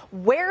mentioned,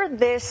 where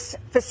this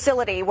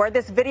facility, where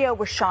this video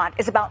was shot,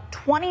 is about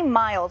 20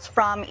 miles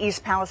from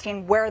East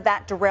Palestine, where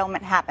that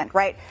derailment happened,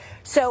 right?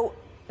 So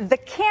the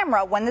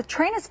camera, when the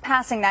train is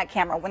passing that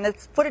camera, when the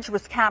footage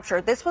was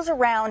captured, this was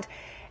around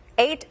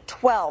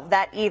 8:12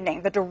 that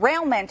evening. The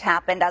derailment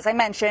happened, as I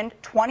mentioned,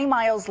 20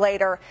 miles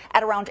later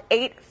at around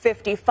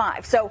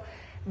 8:55. So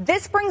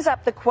this brings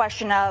up the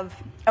question of,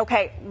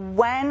 okay,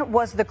 when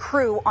was the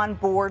crew on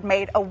board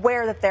made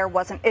aware that there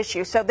was an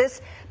issue? So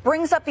this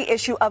brings up the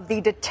issue of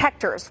the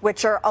detectors,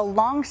 which are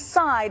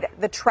alongside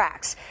the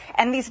tracks.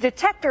 And these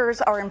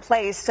detectors are in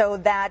place so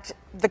that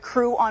the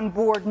crew on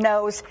board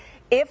knows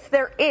if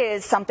there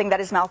is something that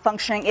is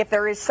malfunctioning, if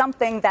there is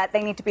something that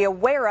they need to be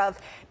aware of,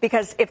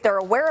 because if they're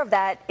aware of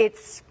that,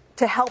 it's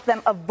to help them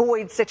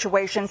avoid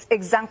situations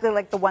exactly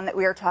like the one that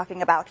we are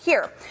talking about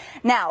here.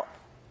 Now,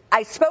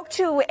 I spoke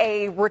to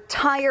a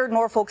retired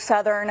Norfolk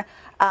Southern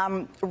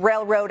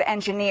railroad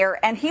engineer,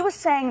 and he was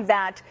saying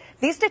that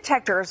these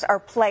detectors are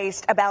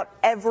placed about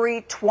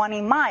every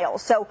 20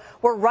 miles. So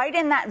we're right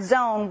in that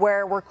zone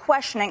where we're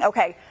questioning,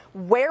 okay,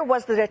 where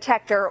was the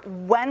detector?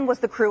 When was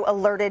the crew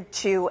alerted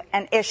to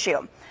an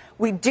issue?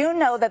 We do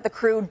know that the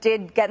crew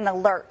did get an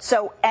alert.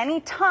 So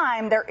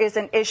anytime there is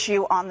an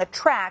issue on the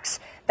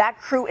tracks, that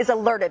crew is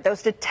alerted.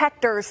 Those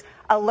detectors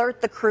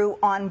alert the crew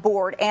on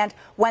board. And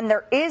when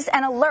there is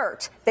an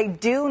alert, they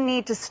do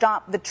need to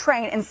stop the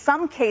train, in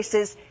some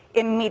cases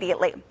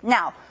immediately.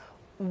 Now,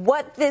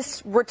 what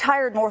this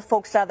retired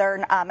Norfolk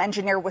Southern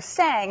engineer was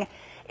saying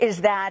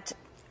is that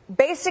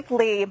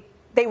basically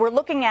they were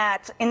looking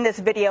at, in this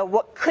video,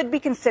 what could be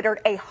considered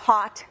a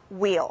hot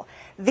wheel.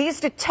 These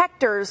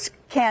detectors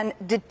can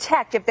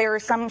detect if there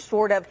is some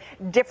sort of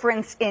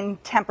difference in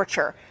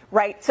temperature,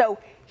 right? So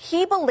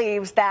he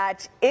believes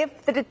that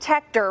if the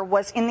detector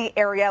was in the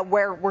area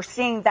where we're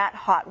seeing that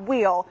hot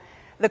wheel,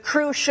 the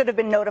crew should have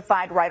been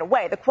notified right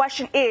away. The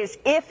question is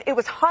if it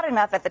was hot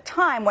enough at the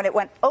time when it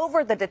went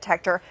over the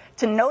detector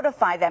to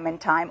notify them in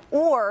time,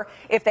 or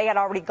if they had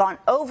already gone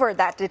over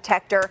that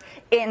detector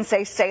in,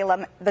 say,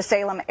 Salem, the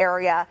Salem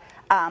area,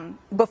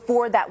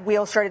 before that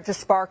wheel started to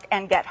spark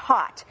and get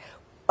hot.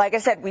 Like I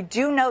said, we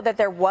do know that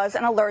there was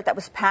an alert that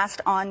was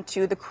passed on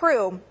to the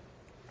crew.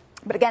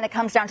 But again, it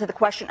comes down to the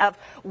question of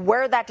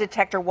where that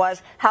detector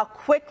was, how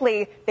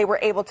quickly they were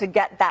able to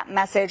get that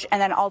message, and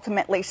then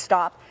ultimately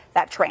stop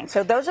that train.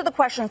 So those are the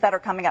questions that are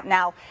coming up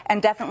now, and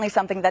definitely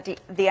something that the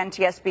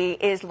NTSB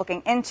is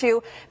looking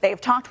into. They've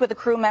talked with the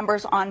crew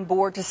members on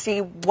board to see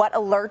what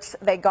alerts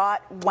they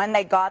got, when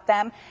they got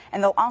them,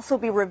 and they'll also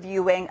be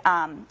reviewing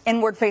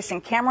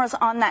inward-facing cameras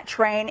on that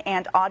train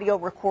and audio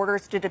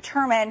recorders to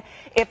determine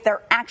if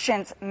their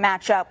actions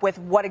match up with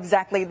what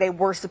exactly they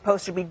were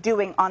supposed to be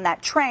doing on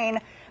that train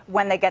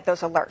when they get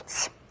those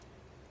alerts.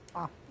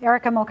 Wow.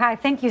 Erica Mokai,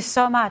 thank you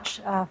so much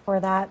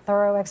for that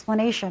thorough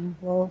explanation.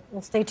 We'll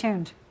stay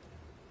tuned.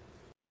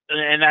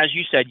 And as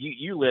you said,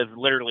 you live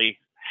literally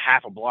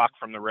half a block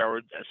from the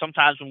railroad.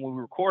 Sometimes when we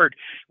record,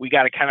 we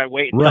got to kind of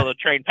wait until the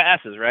train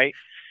passes, right?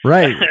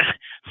 Right.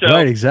 So,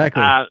 right,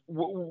 exactly. A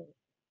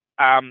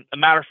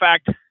matter of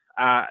fact,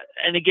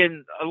 and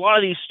again, a lot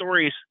of these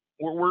stories,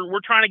 we're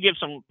trying to give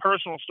some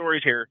personal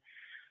stories here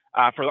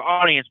for the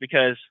audience,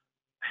 because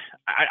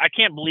I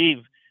can't believe,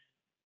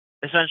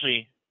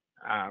 essentially,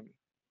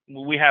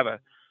 we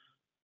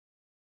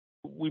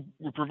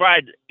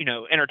provide,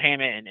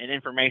 entertainment and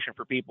information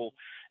for people,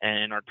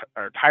 and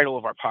our title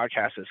of our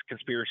podcast is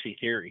Conspiracy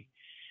Theory.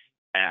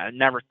 I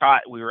never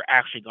thought we were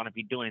actually going to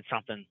be doing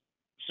something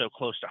so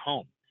close to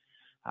home.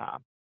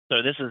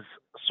 So this is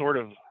sort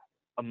of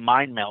a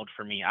mind meld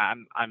for me. I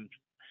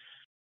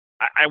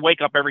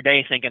wake up every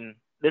day thinking,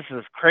 this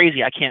is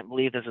crazy. I can't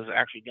believe this is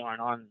actually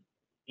going on,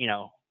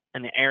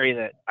 in the area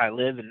that I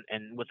live in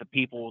and with the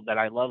people that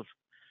I love.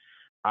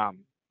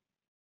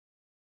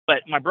 But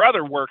But my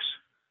brother works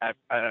at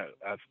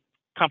a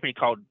company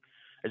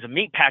is a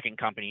meat packing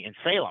company in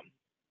Salem.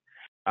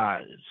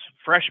 It's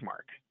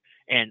Freshmark.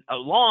 And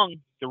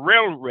along the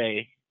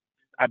railway,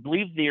 I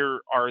believe there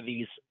are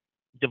these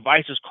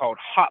devices called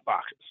hot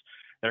boxes.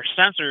 They're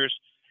sensors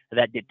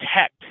that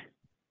detect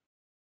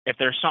if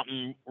there's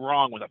something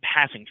wrong with a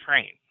passing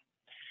train.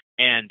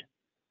 And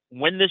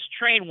when this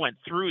train went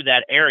through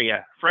that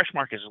area,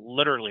 Freshmark is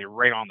literally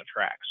right on the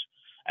tracks.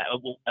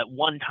 At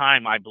one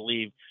time, I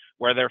believe,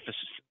 where the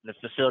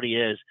facility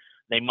is,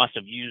 they must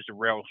have used a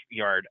rail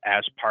yard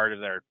as part of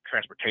their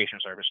transportation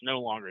service.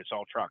 No longer, it's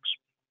all trucks,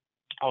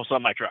 all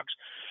semi trucks.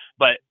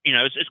 But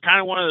it's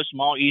kind of one of those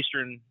small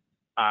eastern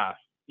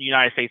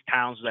United States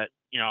towns that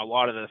a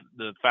lot of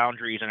the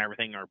foundries and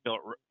everything are built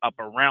up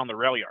around the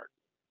rail yard.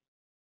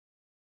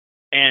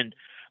 And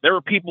there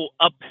were people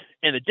up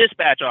in the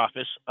dispatch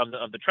office of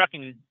the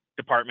trucking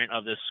department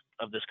of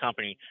this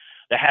company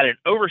that had an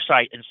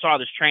oversight and saw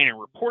this train and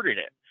reported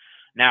it.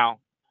 Now,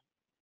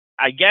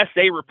 I guess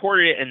they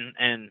reported it,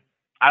 and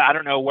I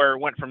don't know where it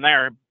went from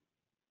there,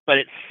 but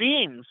it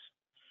seems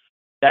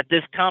that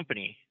this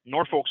company,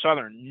 Norfolk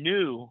Southern,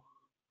 knew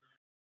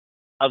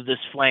of this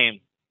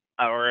flame,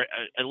 or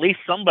at least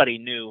somebody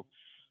knew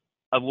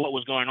of what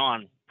was going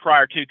on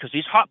prior to, because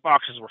these hot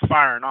boxes were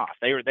firing off.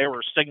 They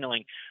were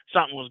signaling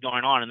something was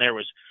going on, and there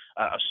was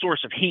a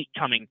source of heat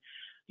coming,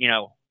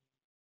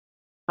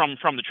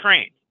 from the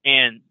train,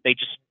 and they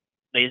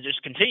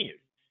just continued.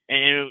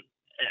 And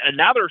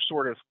another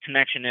sort of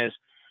connection is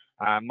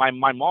my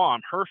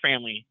mom, her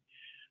family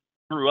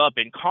grew up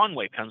in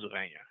Conway,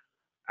 Pennsylvania,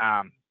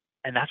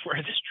 and that's where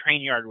this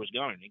train yard was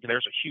going.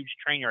 There's a huge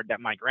train yard that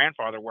my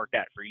grandfather worked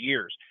at for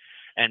years,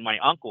 and my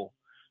uncle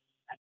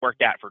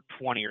worked at for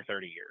 20 or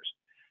 30 years.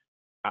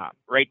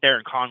 Right there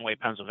in Conway,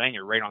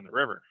 Pennsylvania, right on the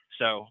river.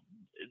 So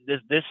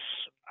this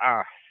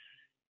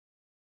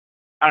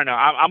I don't know.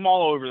 I'm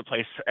all over the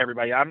place,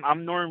 everybody.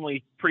 I'm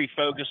normally pretty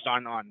focused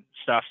on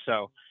stuff,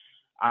 so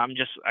I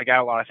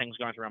got a lot of things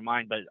going through my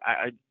mind. But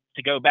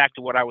to go back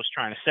to what I was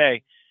trying to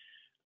say,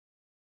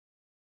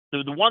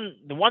 the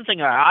one thing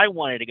that I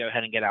wanted to go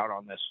ahead and get out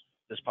on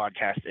this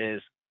podcast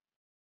is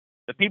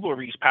the people of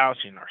East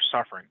Palestine are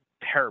suffering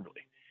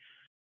terribly.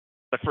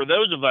 But for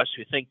those of us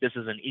who think this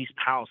is an East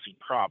Palestine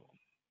problem,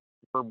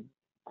 we're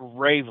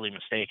gravely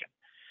mistaken,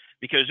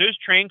 because those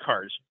train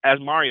cars, as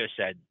Mario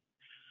said,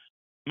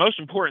 the most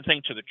important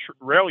thing to the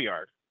rail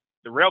yard,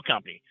 the rail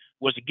company,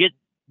 was to get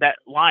that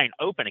line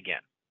open again.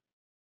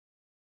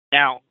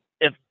 Now,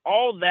 if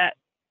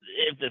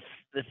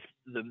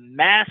the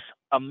mass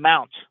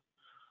amount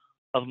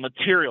of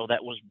material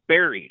that was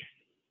buried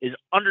is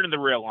under the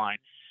rail line,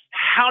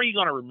 how are you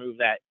going to remove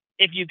that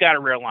if you've got a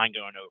rail line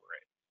going over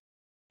it?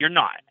 You're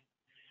not.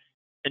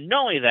 And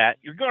not only that,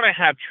 you're going to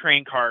have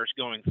train cars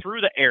going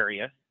through the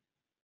area,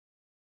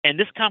 and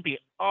this company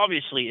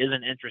obviously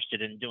isn't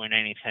interested in doing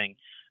anything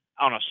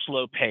on a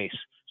slow pace.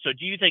 So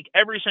do you think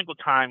every single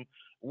time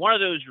one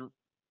of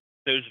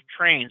those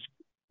trains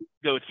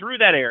go through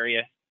that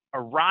area,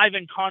 arrive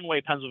in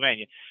Conway,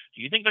 Pennsylvania,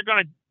 do you think they're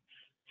going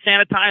to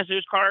sanitize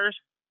those cars?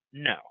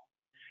 No.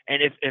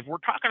 And if we're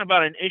talking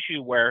about an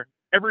issue where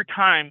every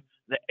time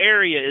the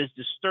area is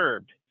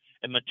disturbed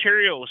and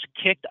material is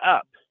kicked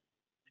up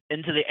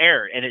into the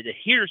air and it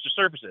adheres to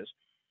surfaces,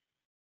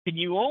 can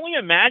you only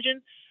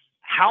imagine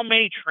how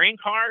many train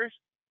cars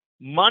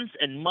months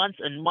and months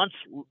and months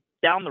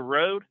down the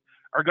road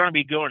are going to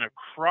be going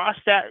across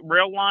that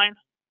rail line,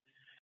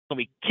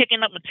 going to be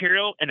kicking up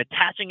material and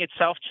attaching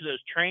itself to those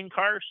train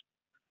cars?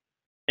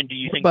 And do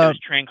you think those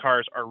train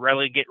cars are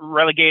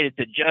relegated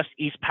to just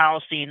East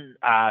Palestine,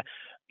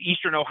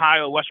 Eastern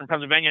Ohio, Western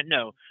Pennsylvania?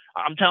 No.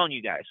 I'm telling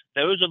you guys,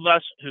 those of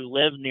us who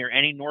live near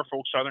any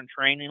Norfolk Southern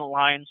train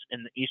lines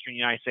in the eastern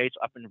United States,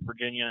 up in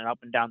Virginia and up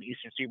and down the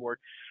eastern seaboard,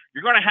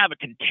 you're going to have a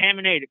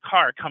contaminated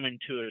car coming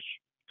to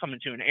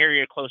an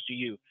area close to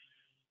you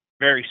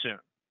very soon.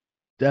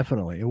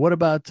 Definitely. And what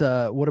about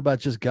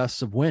just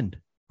gusts of wind,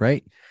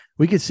 right?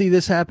 We could see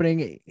this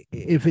happening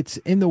if it's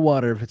in the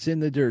water, if it's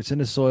in the dirt, it's in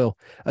the soil.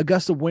 A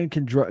gust of wind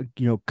can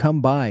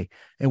come by,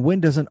 and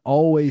wind doesn't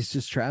always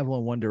just travel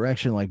in one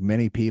direction, like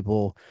many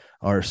people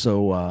are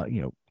so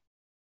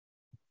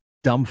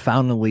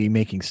dumbfoundedly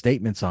making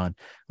statements on.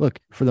 Look,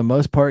 for the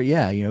most part,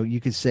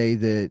 you could say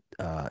that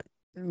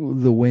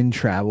the wind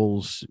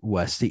travels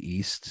west to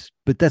east,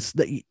 but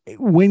the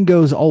wind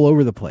goes all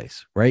over the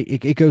place, right?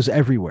 It goes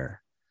everywhere.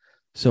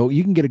 So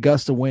you can get a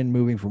gust of wind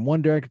moving from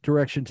one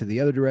direction to the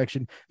other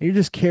direction, and you're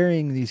just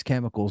carrying these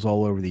chemicals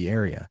all over the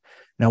area.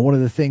 Now, one of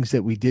the things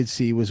that we did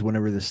see was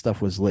whenever this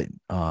stuff was lit,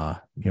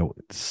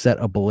 set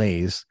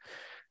ablaze,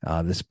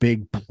 this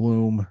big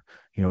plume,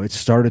 it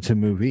started to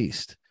move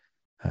east,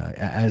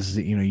 as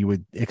you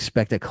would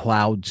expect a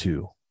cloud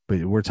to.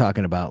 But we're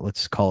talking about,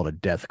 let's call it a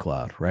death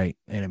cloud, right?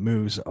 And it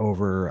moves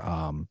over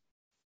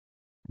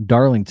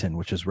Darlington,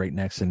 which is right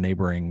next to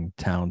neighboring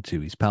town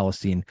to East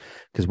Palestine,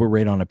 because we're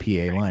right on a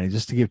PA line. And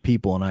just to give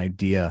people an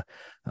idea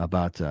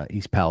about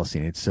East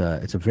Palestine, it's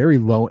a very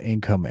low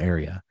income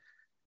area.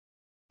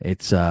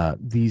 It's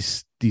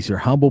these are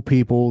humble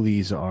people.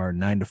 These are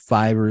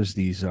 9-to-5ers.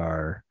 These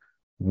are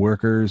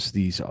workers.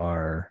 These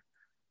are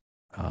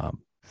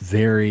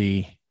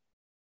very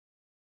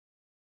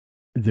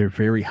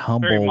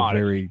humble,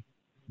 modest.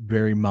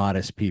 very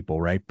modest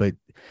people, right? But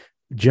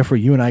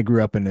Jeffrey, you and I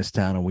grew up in this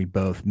town, and we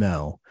both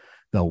know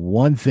the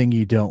one thing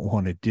you don't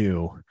want to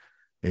do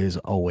is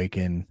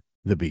awaken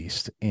the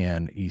beast.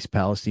 And East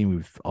Palestine,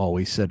 we've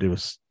always said it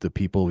was the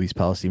people of East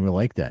Palestine were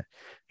like that.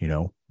 You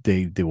know,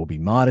 they will be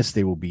modest,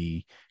 they will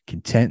be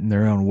content in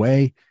their own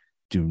way.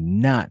 Do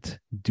not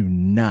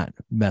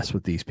mess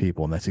with these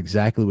people. And that's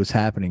exactly what's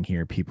happening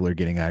here. People are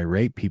getting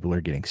irate, people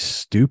are getting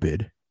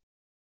stupid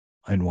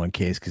in one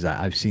case, because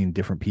I've seen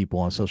different people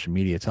on social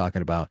media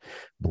talking about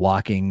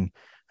blocking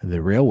the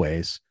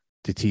railways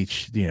to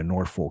teach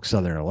Norfolk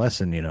Southern a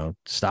lesson,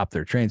 stop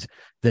their trains.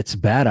 That's a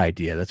bad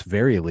idea. That's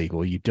very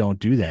illegal. You don't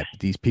do that. But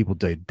these people,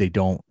 they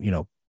don't,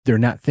 they're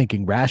not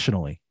thinking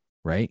rationally,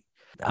 right?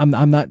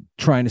 I'm not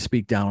trying to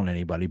speak down on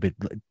anybody, but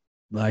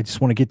I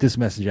just want to get this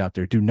message out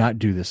there. Do not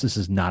do this. This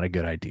is not a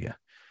good idea.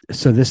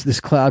 So this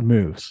cloud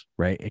moves,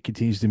 right? It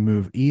continues to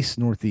move east,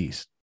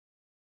 northeast.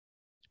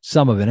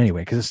 Some of it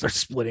anyway, because it starts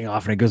splitting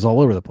off and it goes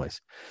all over the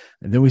place.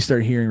 And then we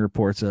start hearing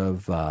reports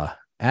of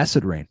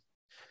acid rain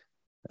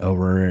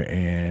over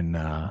in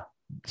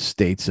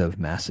states of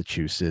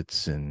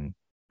Massachusetts and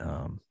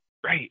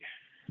right,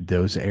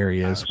 those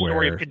areas story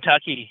where of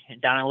Kentucky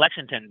and down in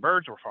Lexington,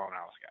 birds were falling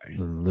out of the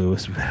sky.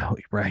 Lewis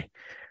Valley, right?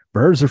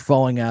 Birds are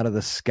falling out of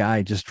the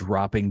sky, just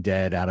dropping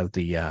dead out of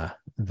the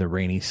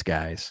rainy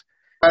skies.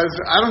 I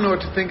don't know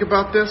what to think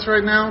about this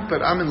right now,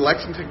 but I'm in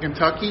Lexington,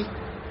 Kentucky,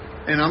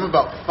 and I'm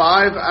about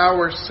 5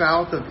 hours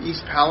south of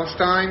East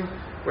Palestine,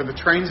 where the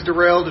train's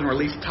derailed and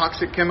released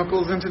toxic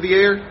chemicals into the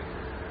air.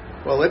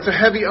 Well, it's a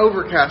heavy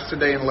overcast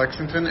today in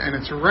Lexington, and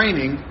it's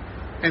raining,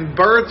 and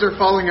birds are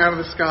falling out of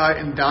the sky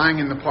and dying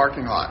in the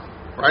parking lot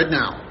right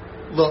now.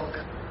 Look.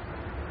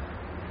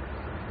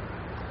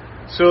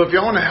 So if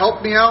y'all want to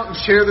help me out and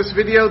share this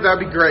video, that'd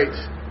be great.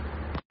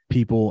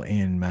 People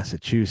in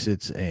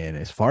Massachusetts and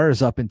as far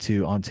as up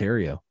into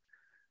Ontario,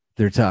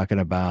 they're talking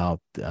about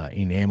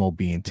enamel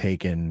being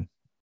taken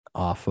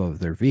off of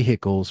their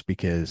vehicles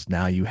because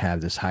now you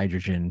have this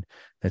hydrogen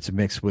that's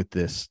mixed with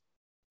this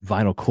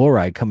vinyl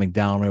chloride coming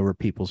down over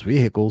people's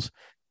vehicles,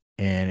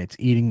 and it's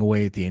eating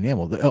away at the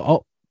enamel.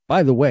 Oh,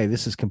 by the way,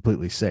 this is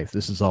completely safe.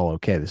 This is all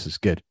okay. This is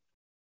good.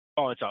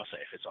 Oh, it's all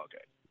safe. It's all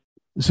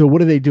good. So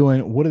what are they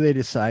doing? What do they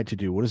decide to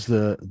do? What is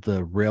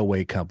the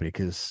railway company?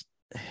 Because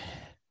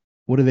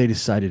what do they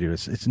decide to do?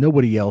 It's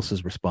nobody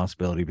else's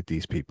responsibility but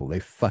these people. They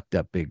fucked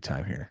up big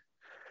time here.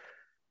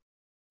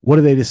 What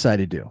do they decide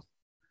to do?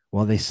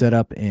 Well, they set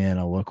up in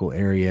a local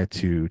area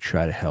to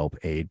try to help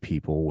aid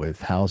people with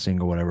housing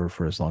or whatever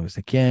for as long as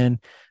they can,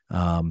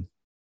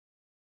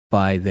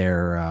 buy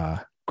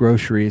their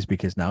groceries,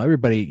 because now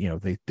everybody,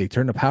 they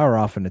turn the power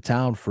off in the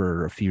town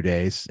for a few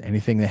days.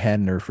 Anything they had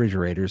in their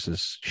refrigerators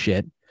is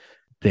shit.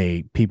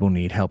 People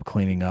need help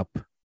cleaning up,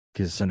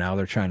 so now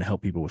they're trying to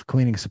help people with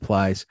cleaning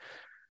supplies.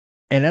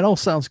 And that all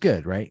sounds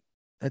good, right?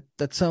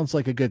 That sounds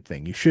like a good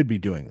thing. You should be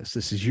doing this.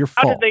 This is your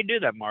fault. How did they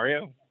do that,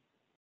 Mario?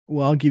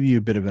 Well, I'll give you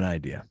a bit of an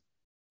idea.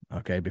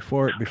 Okay,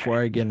 before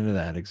I get into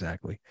that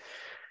exactly.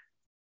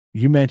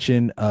 You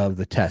mentioned of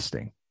the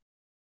testing.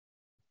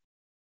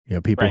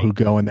 People who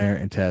go in there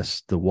and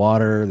test the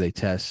water, they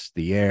test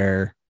the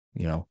air,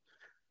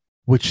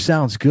 which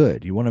sounds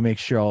good. You want to make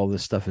sure all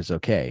this stuff is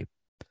okay.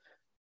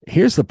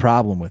 Here's the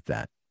problem with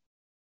that.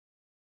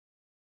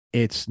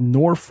 It's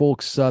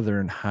Norfolk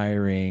Southern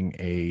hiring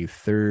a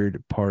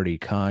third-party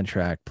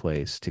contract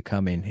place to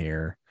come in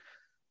here,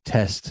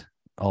 test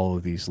all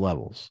of these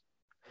levels.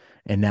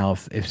 And now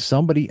if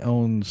somebody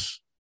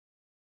owns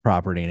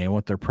property and they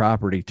want their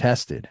property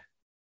tested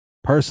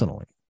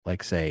personally,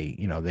 like say,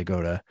 they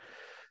go to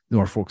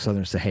Norfolk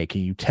Southern and say, hey,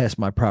 can you test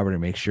my property to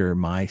make sure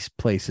my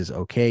place is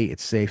okay?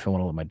 It's safe. I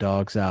want to let my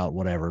dogs out,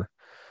 whatever.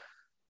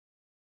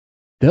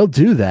 They'll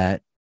do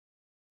that,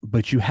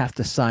 but you have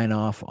to sign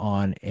off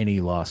on any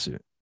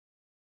lawsuit.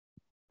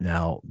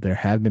 Now, there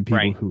have been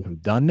people who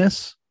have done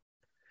this.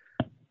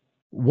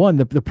 One,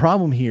 the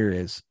problem here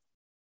is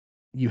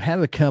you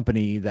have a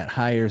company that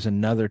hires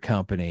another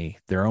company,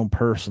 their own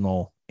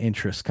personal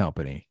interest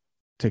company,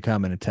 to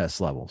come in and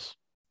test levels.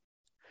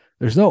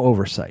 There's no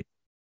oversight.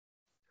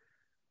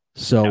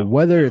 So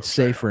whether it's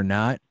safe or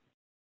not,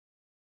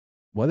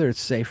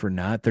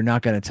 they're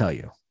not going to tell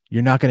you.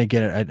 You're not going to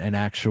get an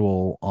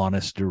actual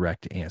honest,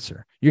 direct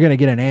answer. You're going to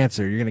get an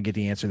answer. You're going to get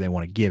the answer they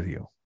want to give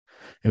you.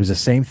 It was the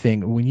same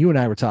thing. When you and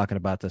I were talking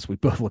about this, we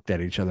both looked at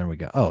each other and we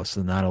go, oh, it's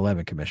the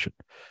 9/11 Commission.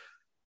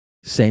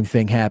 Same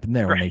thing happened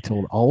there when they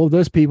told all of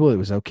those people it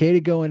was okay to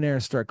go in there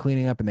and start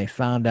cleaning up. And they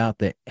found out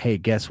that, hey,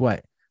 guess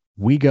what?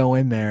 We go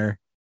in there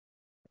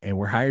and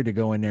we're hired to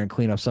go in there and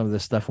clean up some of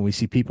this stuff. And we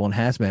see people in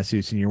hazmat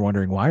suits and you're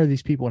wondering, why are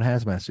these people in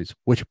hazmat suits?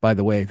 Which, by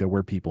the way, there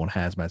were people in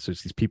hazmat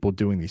suits, these people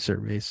doing these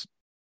surveys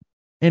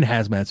in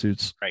hazmat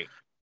suits. Right.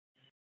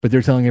 But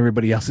they're telling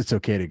everybody else it's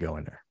okay to go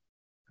in there.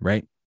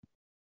 Right.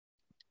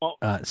 Well,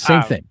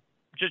 same thing.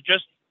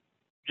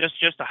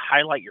 just to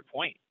highlight your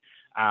point.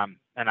 And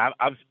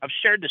I've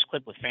shared this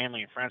clip with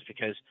family and friends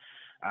because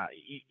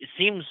it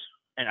seems,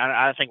 and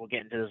I think we'll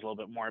get into this a little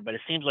bit more, but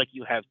it seems like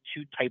you have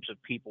two types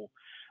of people,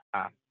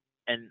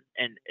 and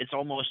it's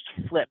almost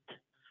flipped,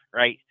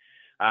 right?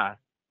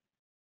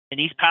 In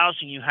East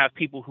Palestine, you have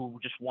people who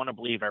just want to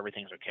believe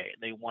everything's okay.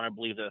 They want to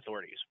believe the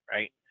authorities,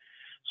 right?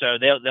 So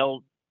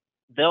they'll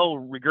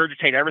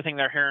regurgitate everything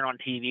they're hearing on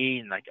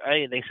TV and like,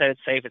 hey, they said it's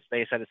safe.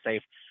 They said it's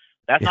safe.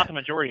 That's not the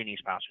majority in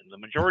East Palestine. The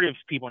majority of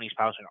people in East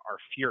Palestine are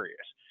furious.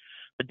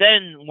 But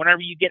then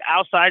whenever you get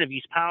outside of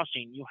East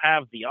Palestine, you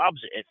have the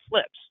opposite. It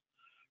flips,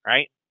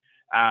 right?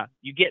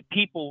 You get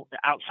people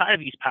outside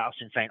of East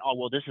Palestine saying, oh,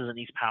 well, this is an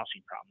East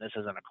Palestine problem. This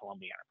isn't a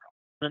Columbiana problem.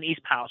 This is an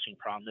East Palestine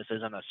problem. This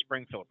isn't a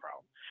Springfield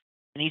problem.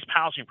 An East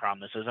Palestine problem.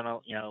 This isn't a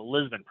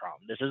Lisbon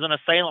problem. This isn't a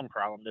Salem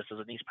problem. This is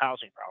an East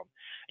Palestine problem.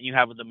 And you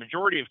have the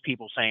majority of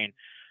people saying,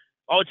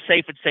 oh, it's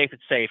safe, it's safe,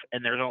 it's safe.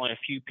 And there's only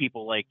a few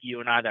people like you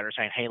and I that are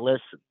saying, hey,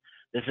 listen,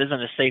 this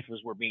isn't as safe as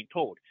we're being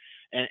told.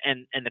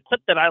 And the clip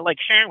that I like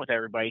sharing with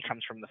everybody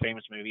comes from the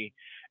famous movie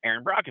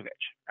Aaron Brockovich,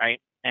 right?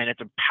 And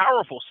it's a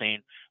powerful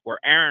scene where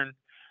Aaron's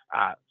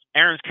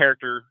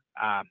character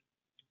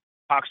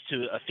talks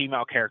to a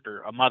female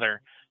character, a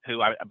mother,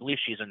 who I believe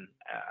she's in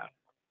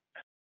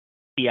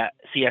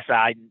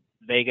CSI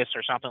Vegas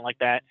or something like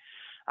that.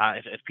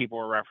 If people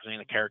are referencing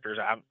the characters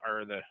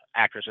or the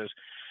actresses,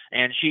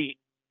 and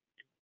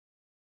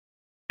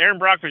Aaron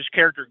Brockovich's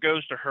character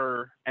goes to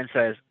her and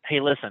says, "Hey,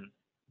 listen,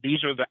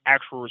 these are the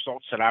actual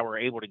results that I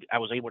was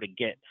able to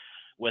get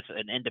with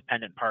an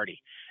independent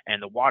party,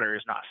 and the water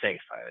is not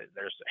safe.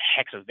 There's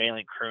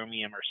hexavalent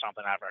chromium or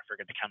something. I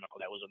forget the chemical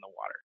that was in the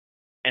water."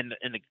 And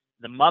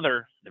the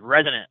mother, the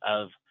resident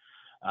of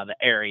the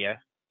area,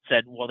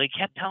 said, well, they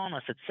kept telling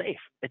us it's safe.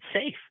 It's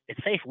safe.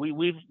 It's safe.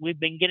 We've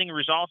been getting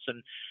results,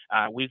 and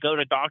we go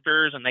to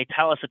doctors and they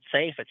tell us it's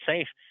safe. It's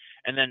safe.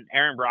 And then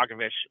Aaron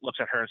Brockovich looks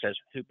at her and says,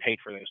 who paid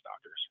for those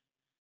doctors?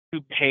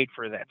 Who paid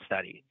for that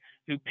study?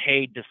 Who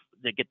paid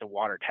to get the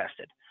water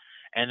tested?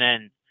 And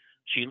then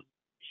she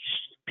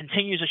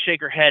continues to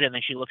shake her head, and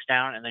then she looks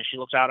down, and then she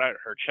looks out at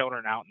her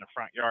children out in the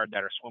front yard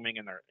that are swimming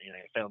in their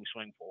family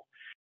swimming pool.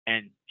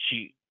 And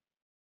she,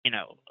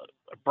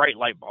 a bright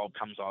light bulb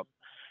comes up,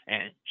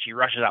 and she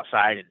rushes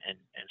outside and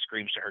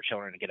screams to her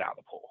children to get out of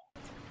the pool.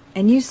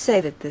 And you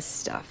say that this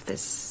stuff,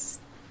 this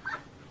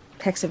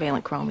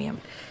hexavalent chromium,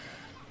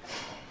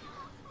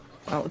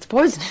 well, it's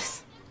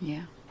poisonous.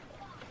 Yeah.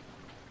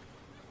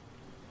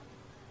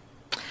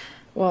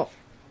 Well,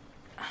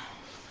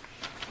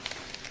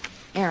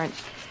 Aaron,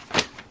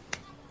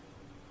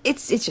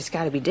 it's just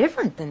got to be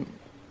different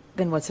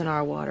than what's in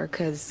our water,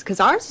 because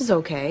ours is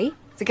okay.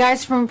 The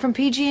guys from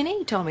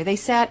PG&E told me. They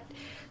sat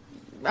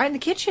right in the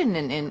kitchen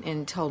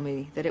and told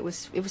me that it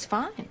was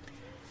fine.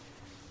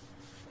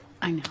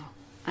 I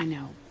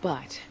know,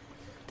 but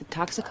the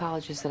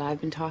toxicologist that I've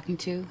been talking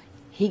to,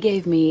 he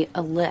gave me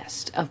a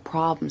list of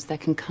problems that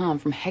can come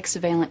from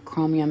hexavalent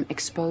chromium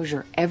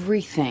exposure.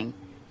 Everything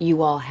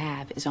you all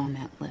have is on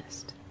that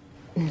list.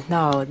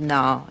 No,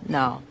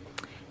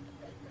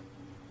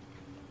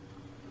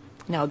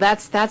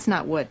 that's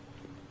not what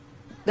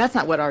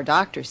our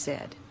doctor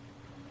said.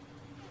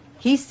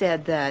 He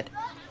said that,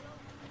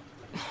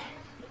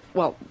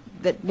 well,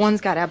 that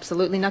one's got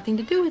absolutely nothing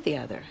to do with the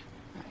other.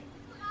 Right.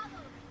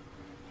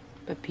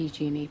 But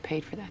PG&E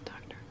paid for that, doctor.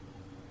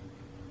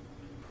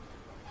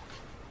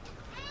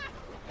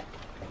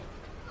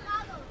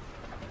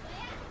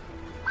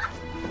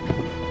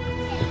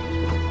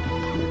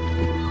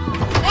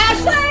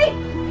 Ashley!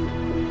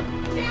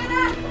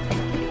 Jana!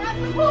 You have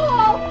the pool!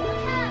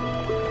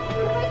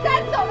 I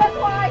said so, that's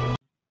why!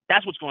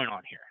 That's what's going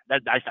on here.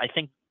 I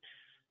think,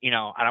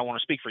 I don't want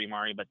to speak for you,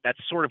 Mari, but that's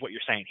sort of what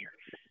you're saying here.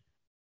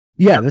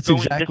 Yeah, that's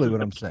exactly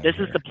what I'm saying. This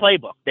is the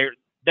playbook.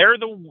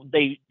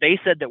 They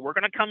said that we're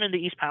going to come into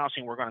East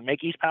Palestine. We're going to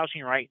make East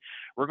Palestine right.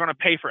 We're going to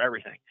pay for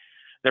everything.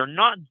 They're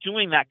not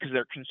doing that because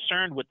they're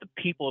concerned with the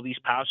people of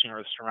East Palestine or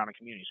the surrounding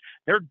communities.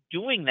 They're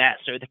doing that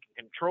so they can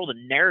control the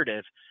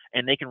narrative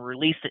and they can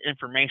release the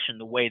information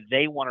the way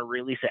they want to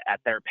release it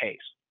at their pace.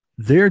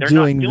 They're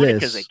doing not doing this it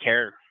because they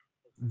care.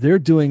 They're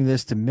doing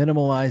this to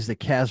minimize the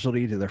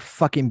casualty to their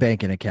fucking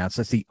banking accounts.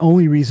 That's the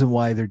only reason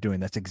why they're doing.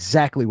 That's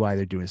exactly why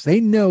they're doing this.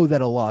 They know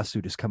that a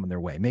lawsuit is coming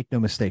their way. Make no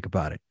mistake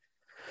about it.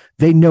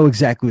 They know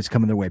exactly what's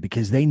coming their way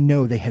because they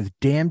know they have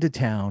damned a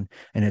town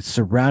and its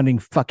surrounding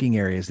fucking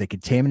areas. They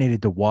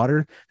contaminated the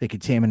water, they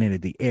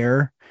contaminated the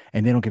air,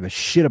 and they don't give a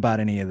shit about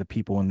any of the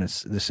people in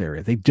this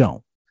area. They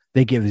don't.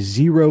 They give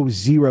zero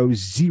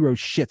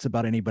shits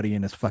about anybody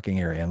in this fucking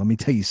area. And let me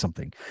tell you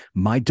something.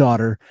 My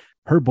daughter,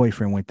 her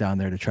boyfriend went down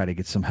there to try to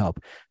get some help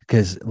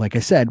because, like I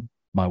said,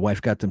 my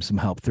wife got them some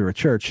help through a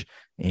church.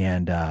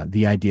 And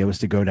the idea was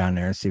to go down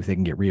there and see if they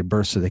can get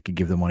reimbursed so they could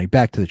give the money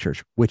back to the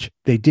church, which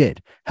they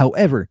did.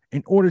 However,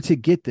 in order to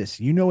get this,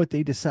 you know what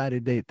they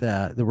decided,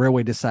 the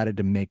railway decided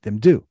to make them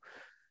do?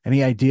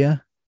 Any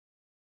idea?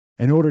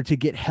 in order to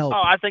get help.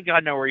 Oh, I think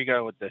I know where you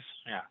go with this.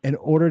 Yeah. In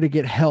order to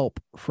get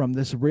help from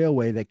this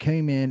railway that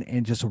came in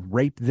and just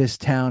raped this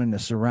town and the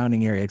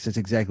surrounding area, because that's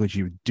exactly what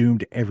you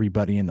doomed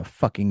everybody in the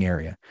fucking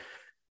area.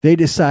 They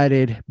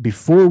decided,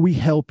 before we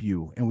help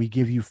you and we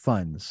give you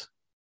funds,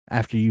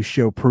 after you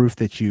show proof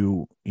that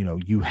you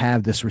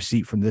have this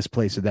receipt from this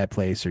place or that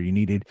place, or you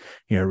needed,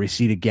 a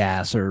receipt of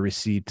gas or a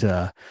receipt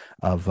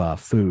of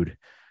food,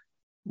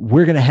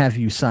 we're going to have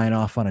you sign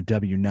off on a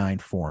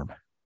W-9 form.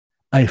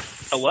 A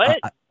what?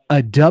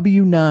 A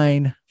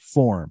W-9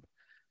 form.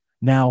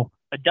 Now,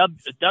 A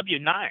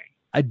W-9.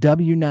 A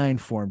W-9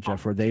 form,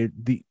 Jeffrey.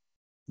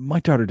 My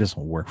daughter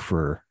doesn't work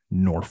for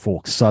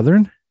Norfolk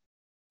Southern.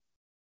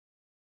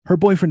 Her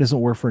boyfriend doesn't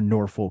work for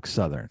Norfolk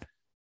Southern.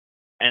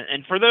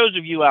 And for those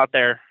of you out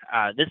there,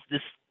 this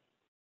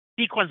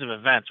sequence of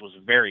events was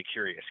very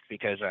curious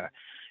because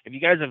if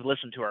you guys have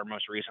listened to our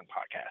most recent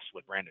podcast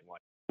with Brandon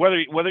White,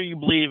 whether you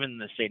believe in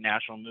the state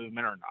national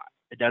movement or not,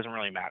 it doesn't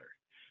really matter.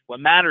 What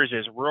matters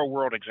is real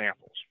world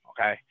examples.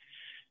 Okay,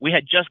 we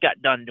had just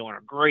got done doing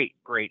a great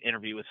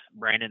interview with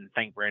Brandon, and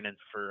thank Brandon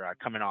for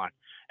coming on,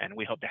 and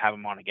we hope to have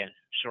him on again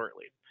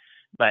shortly.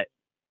 But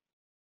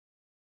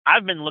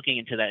I've been looking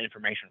into that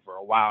information for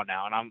a while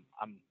now, and I'm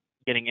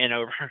getting in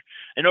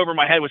over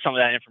my head with some of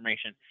that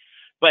information.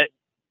 But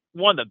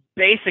one of the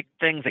basic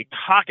things they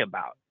talk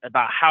about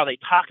how they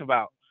talk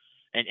about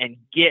and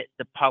get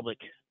the public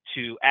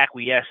to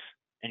acquiesce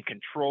and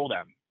control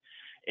them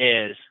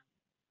is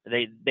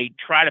they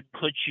try to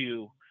put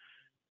you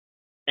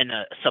in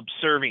a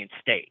subservient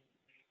state.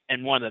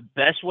 And one of the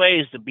best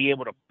ways to be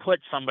able to put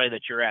somebody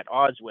that you're at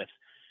odds with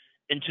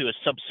into a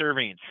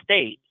subservient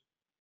state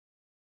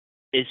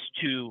is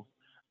to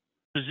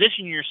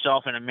position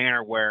yourself in a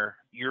manner where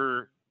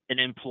you're an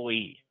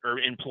employee or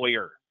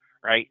employer,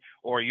 right?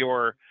 Or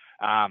you're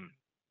a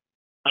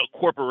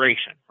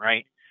corporation,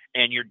 right?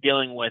 And you're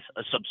dealing with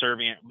a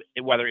subservient,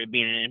 whether it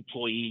be an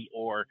employee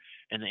or,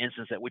 in the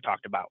instance that we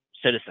talked about,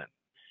 citizen.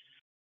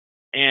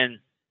 And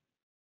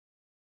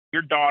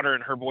your daughter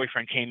and her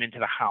boyfriend came into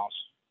the house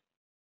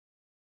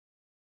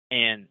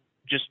and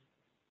just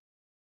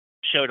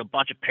showed a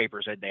bunch of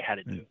papers that they had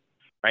to do.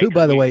 Right? Who,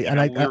 by the way,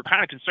 we were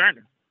kind of concerned.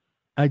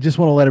 I just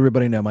want to let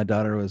everybody know my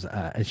daughter was,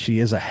 she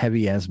is a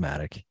heavy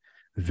asthmatic,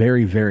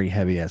 very, very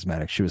heavy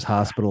asthmatic. She was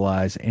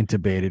hospitalized,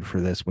 intubated for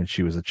this when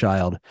she was a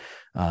child,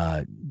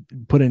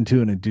 put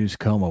into an induced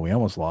coma. We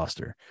almost lost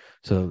her.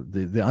 So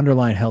the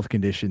underlying health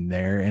condition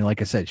there. And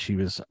like I said, she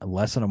was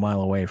less than a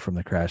mile away from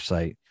the crash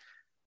site,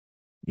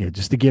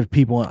 just to give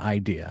people an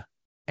idea.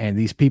 And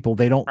these people,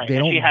 they don't,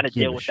 she had to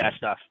deal with that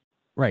stuff.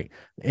 Right.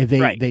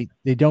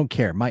 They don't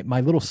care.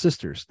 My little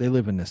sisters, they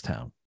live in this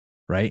town,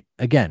 right?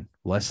 Again,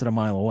 less than a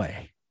mile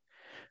away.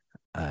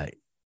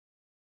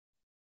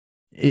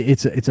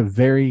 It's a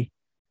very,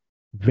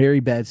 very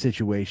bad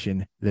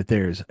situation that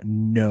there's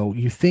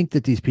you think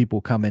that these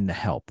people come in to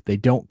help. They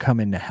don't come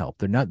in to help.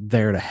 They're not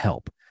there to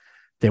help.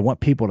 They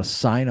want people to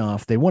sign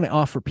off. They want to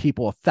offer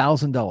people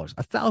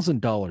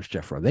 $1,000,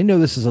 Jeffrey. They know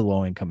this is a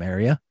low income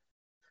area.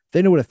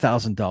 They know what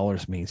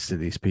 $1,000 means to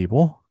these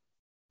people.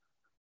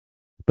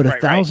 But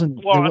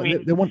 $1,000, well,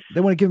 they want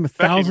to give them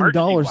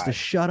 $1,000 to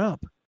shut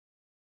up.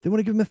 They want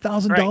to give them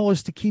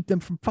 $1,000 to keep them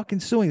from fucking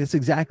suing. That's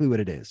exactly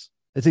what it is.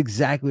 That's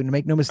exactly, to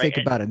make no mistake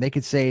about it. And they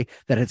could say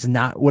that it's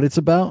not what it's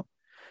about.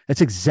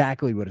 That's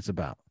exactly what it's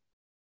about.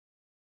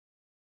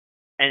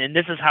 And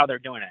this is how they're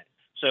doing it.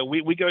 So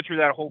we go through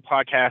that whole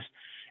podcast,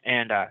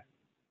 and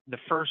the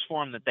first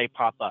form that they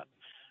pop up,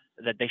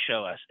 that they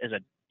show us, is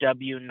a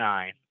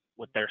W-9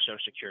 with their social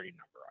security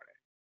number on it.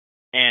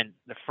 And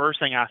the first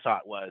thing I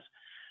thought was,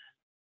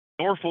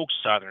 Norfolk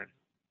Southern,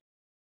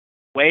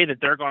 way that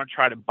they're going to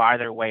try to buy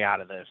their way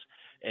out of this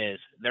is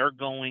they're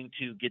going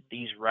to get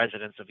these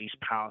residents of East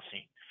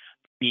Palestine,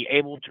 be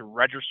able to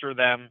register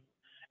them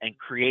and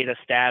create a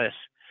status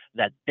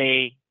that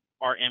they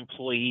are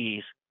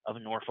employees of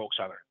Norfolk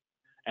Southern.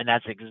 And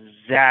that's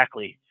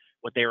exactly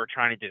what they were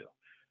trying to do.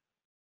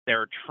 They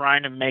were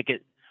trying to make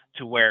it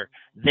to where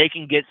they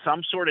can get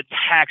some sort of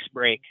tax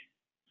break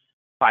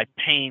by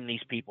paying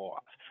these people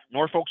off.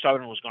 Norfolk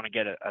Southern was going to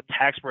get a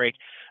tax break.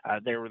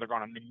 They're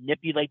going to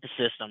manipulate the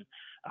system.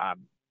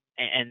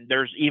 And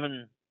there's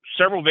even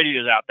several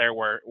videos out there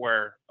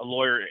where a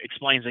lawyer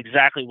explains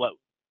exactly what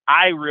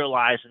I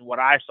realized and what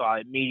I saw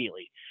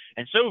immediately.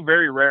 And so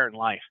very rare in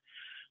life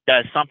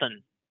does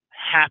something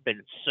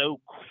happen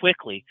so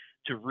quickly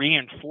to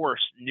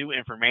reinforce new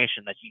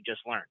information that you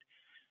just learned.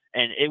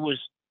 And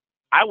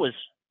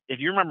if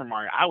you remember,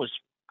 Mario,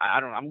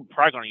 I'm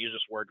probably going to use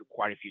this word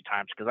quite a few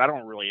times because I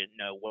don't really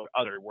know what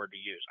other word to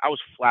use. I was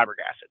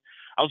flabbergasted.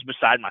 I was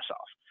beside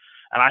myself.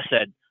 And I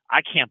said,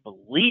 I can't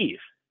believe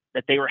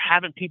that they were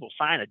having people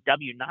sign a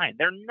W-9.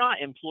 They're not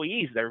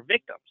employees, they're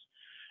victims.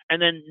 And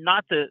then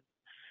not to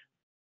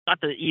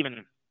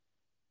even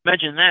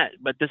mention that,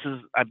 but this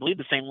is, I believe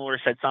the same lawyer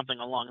said something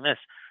along this.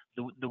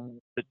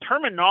 The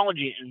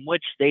terminology in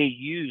which they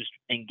used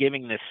in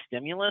giving this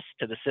stimulus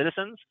to the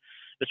citizens,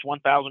 this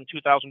 $1,000,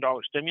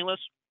 $2,000 stimulus,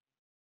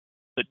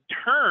 the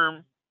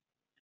term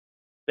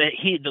that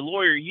the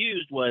lawyer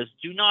used was,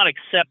 do not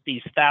accept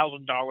these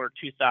 $1,000,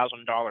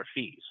 $2,000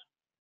 fees.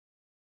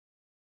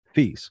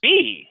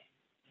 Fee.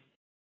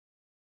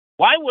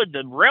 Why would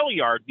the rail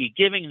yard be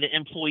giving the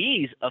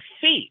employees a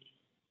fee?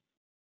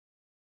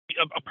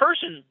 A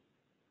person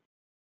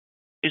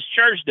is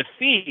charged a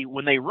fee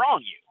when they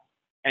wrong you,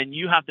 and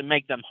you have to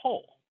make them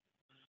whole.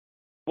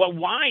 Well,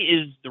 why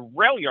is the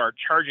rail yard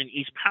charging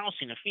East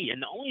Palestine a fee?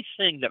 And the only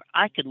thing that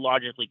I could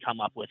logically come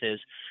up with is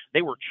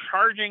they were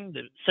charging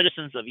the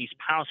citizens of East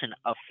Palestine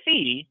a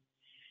fee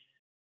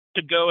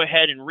to go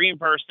ahead and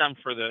reimburse them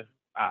for the,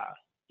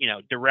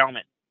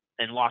 derailment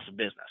and loss of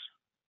business.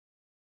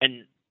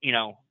 And,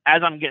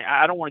 as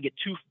I don't want to get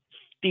too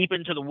deep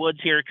into the woods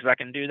here because I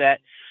can do that,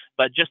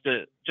 but just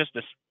to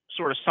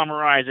sort of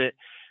summarize it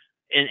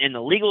in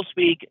the legal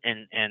speak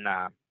and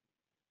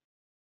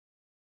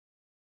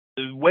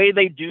the way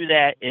they do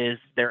that is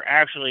they're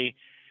actually,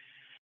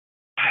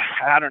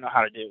 I don't know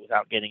how to do it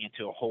without getting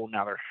into a whole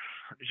nother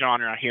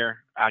genre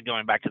here,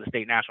 going back to the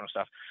state national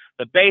stuff.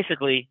 But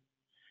basically,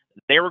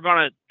 they were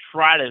going to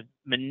try to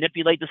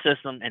manipulate the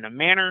system in a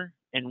manner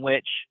in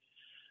which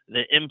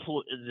the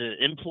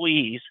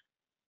employees,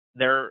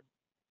 their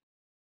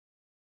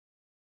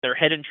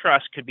hidden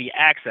trust could be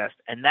accessed.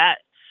 And that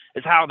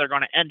is how they're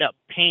going to end up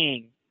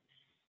paying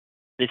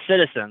the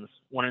citizens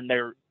when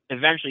there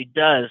eventually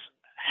does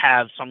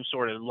have some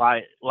sort of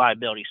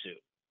liability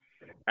suit,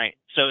 right?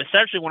 So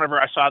essentially,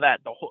 whenever I saw that,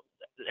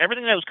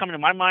 everything that was coming to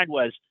my mind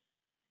was,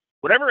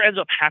 whatever ends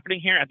up happening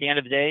here at the end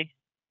of the day,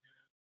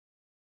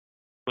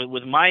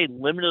 with my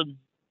limited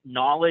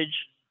knowledge,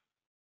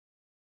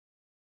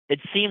 it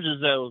seems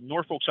as though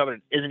Norfolk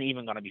Southern isn't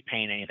even going to be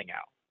paying anything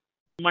out.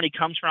 Money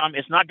comes from,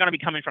 it's not going to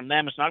be coming from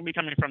them. It's not going to be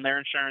coming from their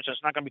insurance.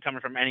 It's not going to be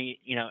coming from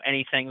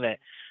anything that,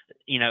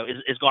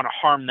 is going to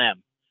harm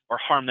them or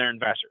harm their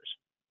investors.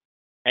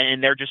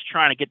 And they're just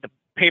trying to get the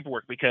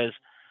paperwork, because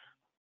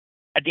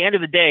at the end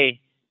of the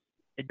day,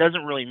 it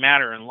doesn't really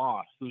matter in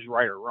law who's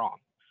right or wrong.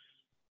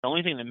 The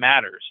only thing that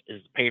matters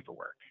is the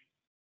paperwork.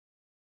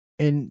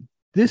 And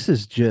this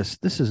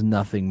is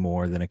nothing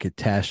more than a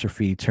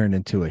catastrophe turned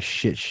into a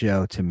shit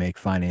show to make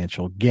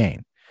financial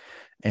gain.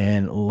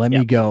 And let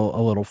me go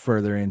a little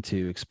further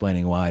into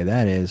explaining why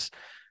that is.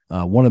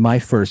 One of my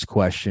first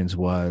questions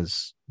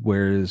was,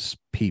 where's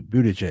Pete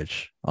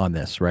Buttigieg on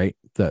this, right?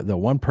 The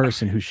one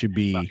person who should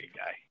be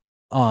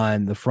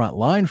on the front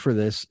line for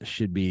this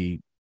should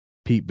be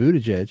Pete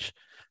Buttigieg,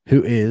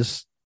 who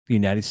is the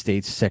United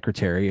States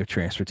Secretary of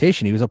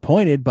Transportation. He was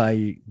appointed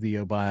by the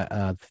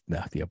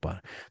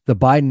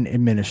Biden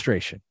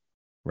administration,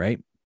 right?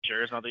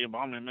 Sure, it's not the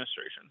Obama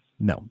administration.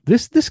 No,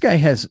 this guy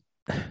has,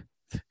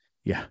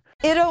 yeah.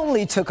 It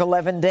only took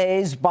 11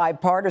 days,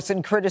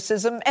 bipartisan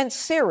criticism, and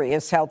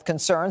serious health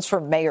concerns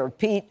from Mayor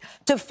Pete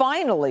to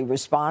finally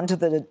respond to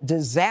the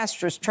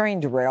disastrous train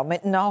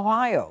derailment in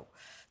Ohio.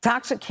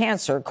 Toxic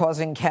cancer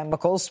causing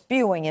chemicals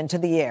spewing into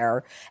the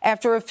air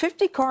after a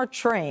 50-car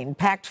train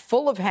packed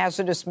full of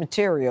hazardous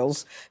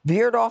materials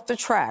veered off the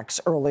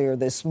tracks earlier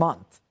this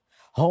month.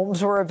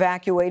 Homes were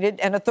evacuated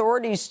and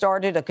authorities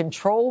started a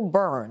controlled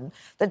burn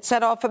that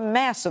set off a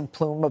massive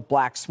plume of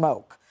black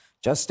smoke.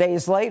 Just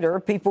days later,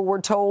 people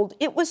were told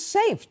it was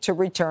safe to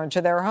return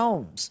to their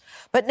homes.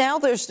 But now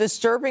there's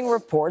disturbing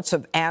reports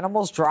of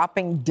animals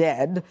dropping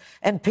dead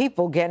and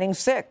people getting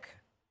sick.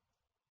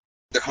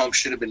 Their homes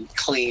should have been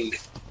cleaned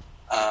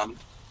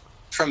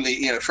from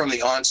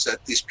the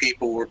onset. These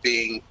people were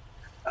being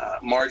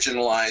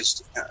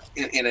marginalized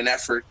in an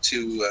effort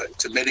to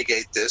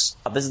mitigate this.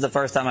 This is the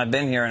first time I've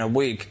been here in a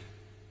week,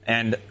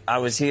 and I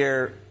was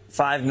here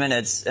 5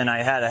 minutes, and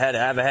I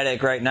have a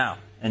headache right now,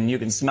 and you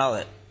can smell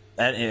it.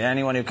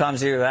 Anyone who comes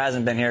here who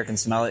hasn't been here can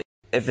smell it.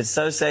 If it's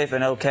so safe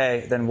and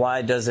okay, then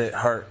why does it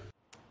hurt?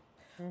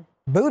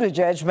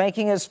 Buttigieg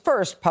making his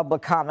first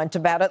public comment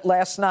about it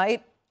last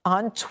night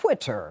on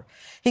Twitter.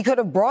 He could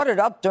have brought it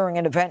up during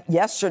an event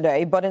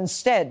yesterday, but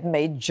instead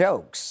made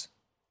jokes.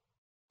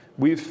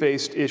 We've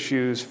faced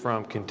issues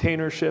from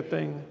container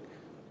shipping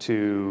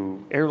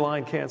to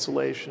airline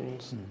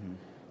cancellations. Mm-hmm.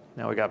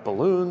 Now we got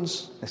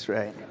balloons. That's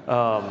right.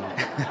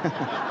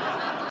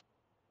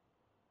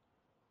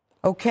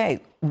 Okay,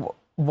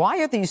 why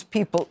are these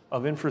people...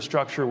 Of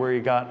infrastructure where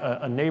you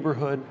got a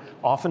neighborhood,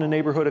 often a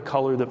neighborhood of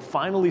color, that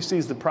finally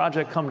sees the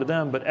project come to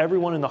them, but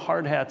everyone in the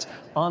hard hats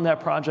on that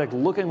project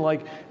looking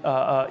like,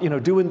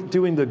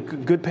 doing the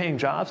good paying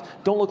jobs,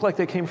 don't look like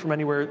they came from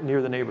anywhere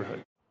near the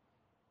neighborhood.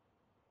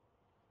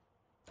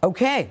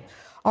 Okay.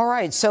 All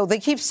right. So they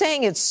keep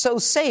saying it's so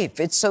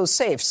safe. It's so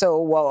safe.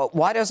 So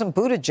why doesn't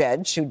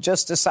Buttigieg, who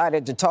just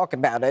decided to talk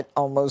about it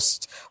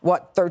almost,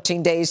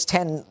 13 days,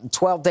 10,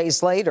 12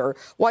 days later,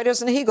 why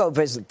doesn't he go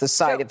visit the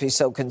site if he's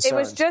so concerned? It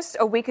was just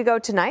a week ago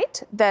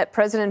tonight that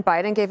President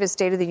Biden gave his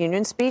State of the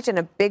Union speech, and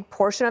a big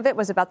portion of it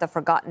was about the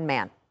forgotten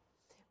man,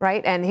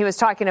 right? And he was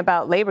talking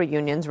about labor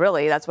unions,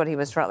 really. That's what he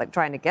was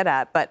trying to get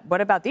at. But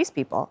what about these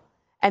people?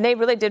 And they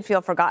really did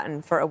feel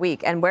forgotten for a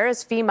week. And where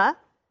is FEMA?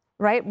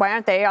 Right? Why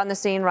aren't they on the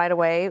scene right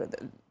away?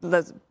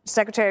 The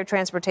Secretary of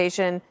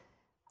Transportation,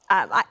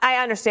 I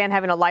understand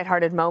having a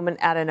lighthearted moment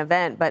at an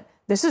event, but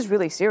this is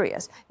really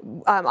serious.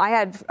 I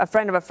had a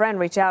friend of a friend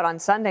reach out on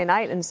Sunday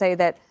night and say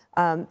that,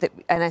 and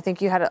I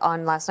think you had it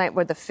on last night,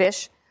 where the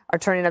fish are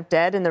turning up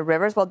dead in the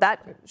rivers. Well,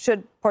 that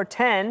should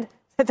portend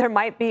that there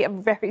might be a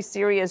very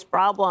serious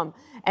problem.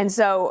 And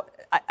so,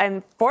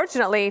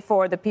 unfortunately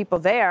for the people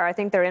there, I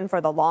think they're in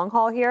for the long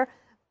haul here.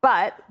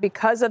 But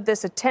because of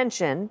this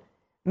attention,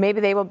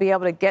 maybe they will be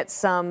able to get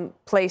some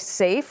place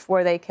safe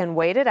where they can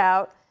wait it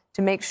out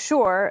to make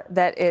sure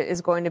that it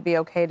is going to be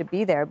okay to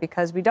be there,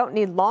 because we don't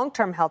need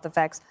long-term health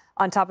effects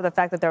on top of the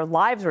fact that their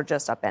lives were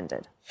just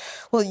upended.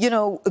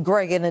 Well,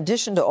 Greg, in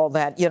addition to all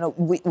that,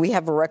 we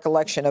have a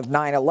recollection of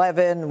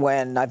 9/11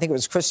 when I think it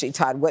was Christy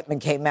Todd Whitman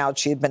came out.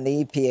 She had been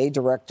the EPA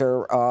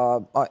director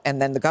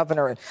and then the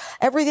governor. And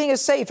everything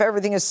is safe.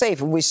 Everything is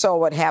safe. And we saw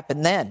what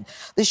happened then.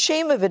 The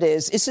shame of it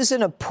is this is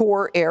in a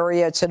poor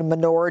area. It's in a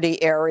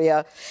minority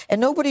area. And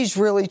nobody's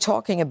really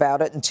talking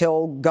about it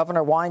until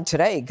Governor Wine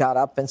today got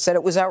up and said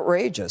it was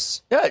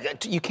outrageous. Yeah,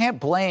 you can't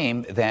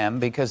blame them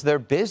because they're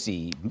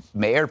busy.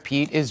 Mayor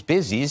Pete is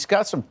busy. He's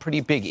got some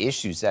pretty big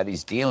issues that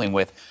he's dealing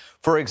with.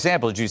 For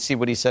example, did you see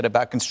what he said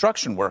about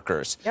construction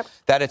workers? Yep.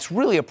 That it's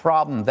really a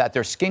problem that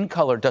their skin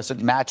color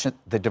doesn't match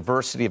the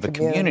diversity of a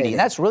community. And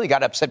that's really got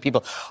to upset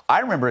people.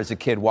 I remember as a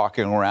kid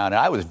walking around, and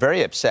I was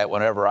very upset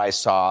whenever I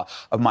saw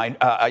a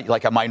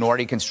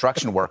minority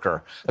construction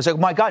worker. I was like, oh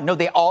my God, no,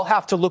 they all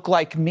have to look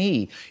like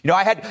me.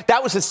 That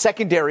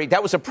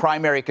was a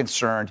primary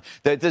concern.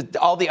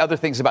 All the other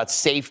things about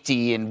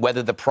safety and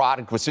whether the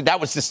product was, that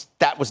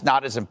was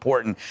not as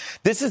important.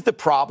 This is the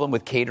problem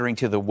with catering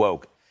to the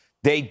woke.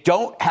 They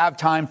don't have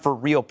time for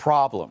real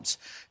problems.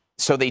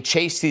 So they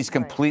chase these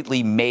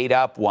completely made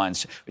up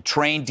ones. A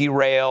train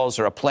derails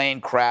or a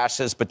plane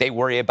crashes, but they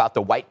worry about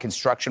the white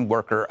construction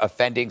worker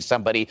offending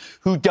somebody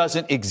who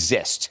doesn't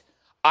exist.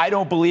 I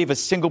don't believe a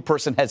single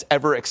person has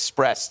ever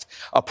expressed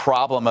a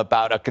problem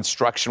about a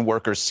construction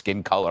worker's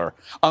skin color,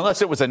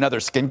 unless it was another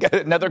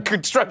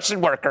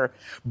construction worker.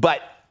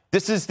 But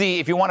this is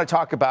if you want to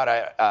talk about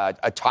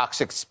a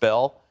toxic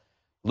spill,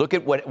 look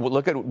at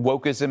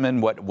wokeism and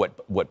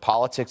what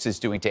politics is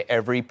doing to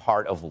every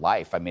part of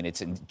life. I mean, it's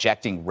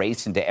injecting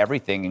race into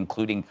everything,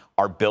 including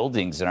our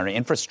buildings and our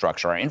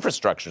infrastructure. Our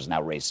infrastructure is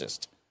now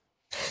racist.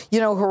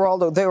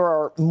 Geraldo, there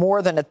are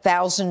more than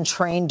 1,000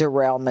 train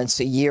derailments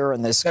a year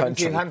in this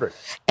country. 1,700.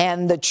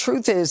 And the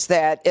truth is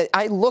that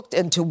I looked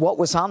into what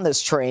was on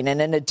this train,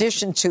 and in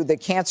addition to the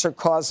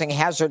cancer-causing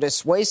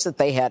hazardous waste that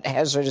they had,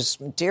 hazardous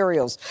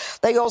materials,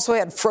 they also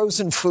had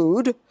frozen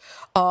food.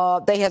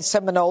 They had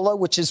salmonella,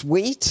 which is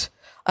wheat.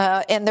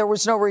 And there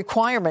was no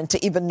requirement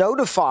to even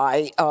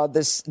notify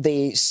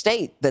the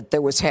state that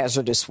there was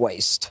hazardous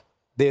waste.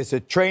 There's a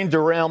train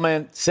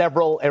derailment,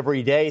 several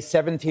every day,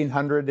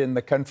 1,700 in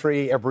the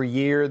country every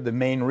year. The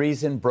main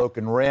reason,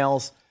 broken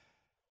rails.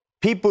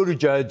 Pete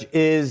Buttigieg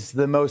is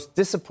the most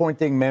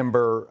disappointing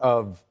member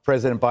of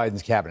President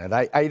Biden's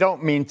cabinet. I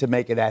don't mean to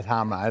make it ad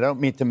hominem. I don't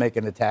mean to make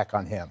an attack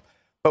on him.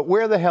 But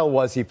where the hell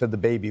was he for the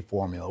baby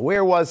formula?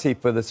 Where was he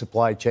for the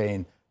supply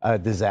chain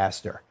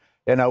disaster?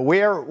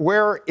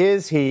 Where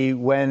is he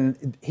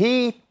when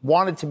he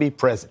wanted to be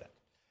president?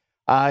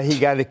 He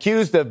got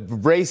accused of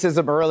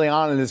racism early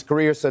on in his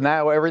career, so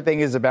now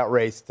everything is about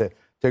race,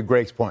 to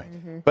Greg's point.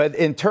 Mm-hmm. But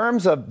in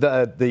terms of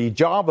the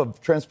job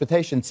of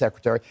transportation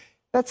secretary,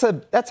 that's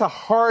a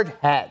hard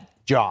hat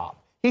job.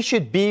 He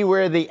should be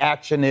where the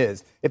action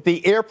is. If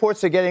the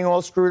airports are getting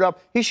all screwed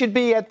up, he should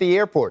be at the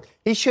airport.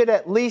 He should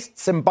at least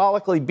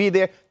symbolically be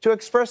there to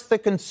express the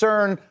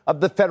concern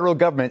of the federal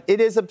government. It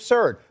is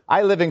absurd.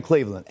 I live in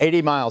Cleveland,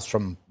 80 miles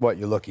from what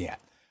you're looking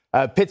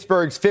at.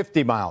 Pittsburgh's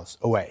 50 miles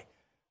away.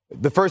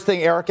 The first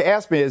thing Erica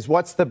asked me is,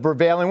 what's the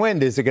prevailing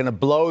wind? Is it going to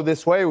blow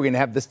this way? We're going to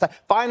have this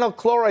vinyl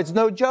chloride's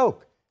no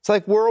joke. It's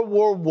like World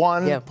War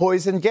I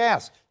poison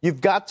gas.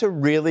 You've got to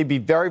really be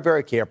very,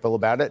 very careful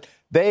about it.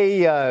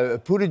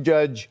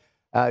 Buttigieg,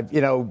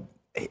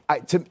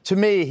 to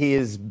me, he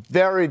is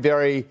very,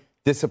 very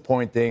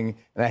disappointing,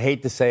 and I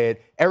hate to say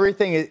it.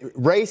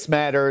 Race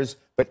matters,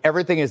 but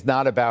everything is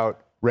not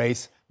about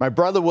race. My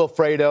brother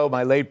Wilfredo,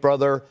 my late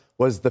brother,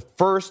 was the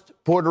first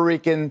Puerto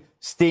Rican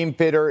steam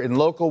fitter in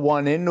Local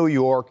 1 in New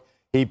York.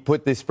 He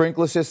put the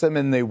sprinkler system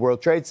in the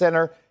World Trade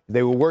Center.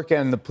 They were working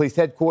in the police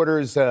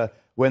headquarters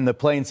when the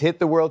planes hit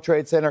the World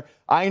Trade Center.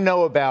 I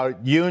know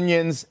about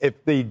unions.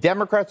 If the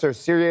Democrats are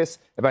serious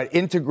about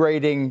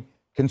integrating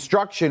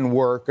construction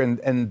work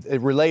and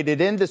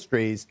related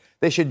industries,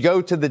 they should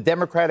go to the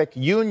Democratic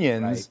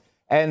unions,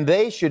 and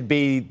they should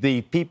be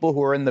the people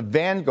who are in the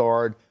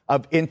vanguard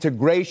of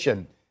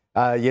integration.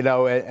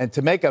 And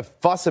to make a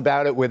fuss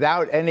about it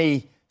without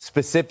any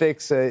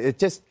specifics,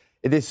 it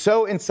is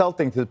so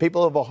insulting to the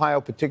people of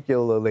Ohio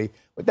particularly.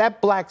 But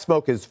that black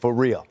smoke is for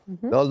real.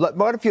 Mm-hmm.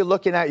 What if you're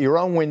looking out your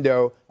own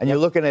window and you're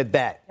looking at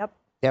that? Yep.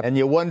 And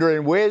you're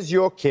wondering, where's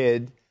your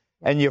kid?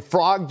 And your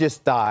frog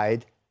just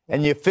died,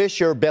 and your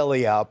fish are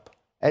belly up,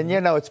 And,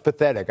 it's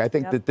pathetic. I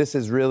think that this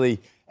is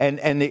really, and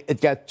it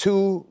got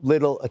too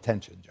little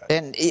attention, Judge.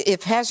 And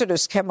if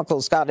hazardous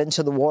chemicals got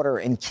into the water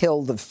and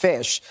killed the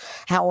fish,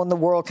 how in the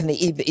world can the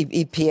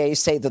EPA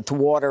say that the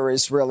water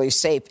is really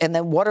safe? And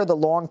then what are the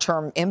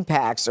long-term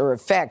impacts or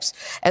effects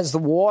as the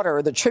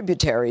water, the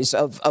tributaries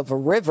of a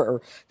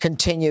river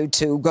continue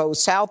to go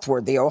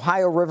southward? The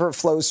Ohio River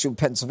flows through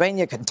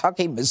Pennsylvania,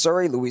 Kentucky,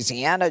 Missouri,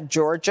 Louisiana,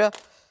 Georgia.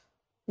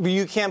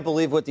 You can't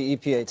believe what the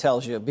EPA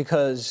tells you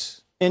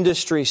because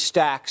industry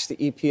stacks the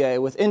EPA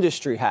with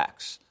industry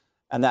hacks.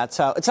 And that's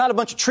how it's not a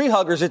bunch of tree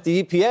huggers at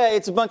the EPA.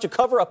 It's a bunch of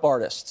cover-up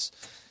artists.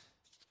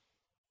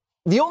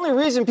 The only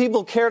reason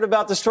people cared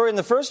about the story in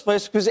the first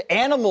place was because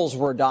animals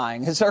were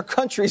dying. It's our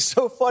country's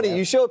so funny. Yeah.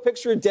 You show a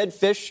picture of dead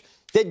fish,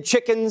 dead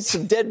chickens,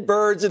 dead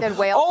birds. And, dead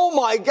whales. Oh,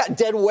 my God.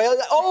 Dead whales.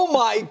 Oh,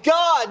 my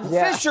God.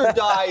 Yeah. Fish are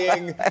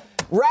dying.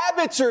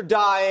 Rabbits are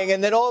dying.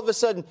 And then all of a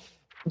sudden,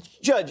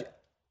 Judge,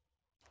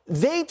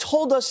 they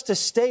told us to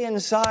stay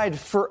inside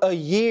for a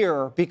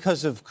year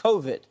because of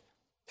COVID,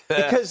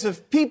 because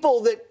of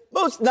people that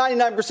most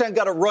 99%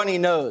 got a runny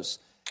nose.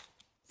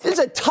 There's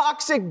a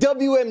toxic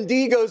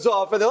WMD goes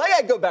off, and they're like,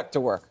 I go back to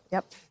work.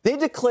 Yep. They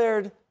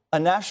declared a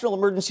national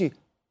emergency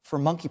for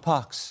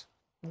monkeypox.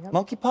 Yep.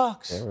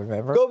 Monkeypox. Yeah,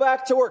 remember? Go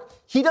back to work.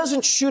 He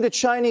doesn't shoot a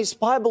Chinese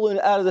spy balloon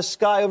out of the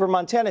sky over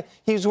Montana.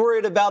 He's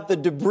worried about the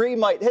debris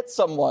might hit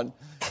someone.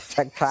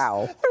 A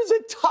cow. There's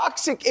a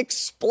toxic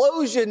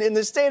explosion in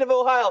the state of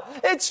Ohio.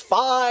 It's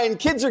fine.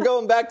 Kids are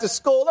going back to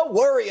school. Don't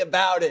worry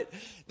about it.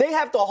 They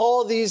have to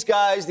haul these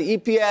guys, the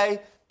EPA,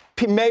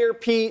 Mayor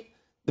Pete,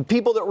 the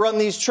people that run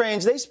these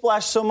trains. They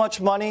splash so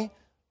much money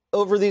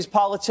over these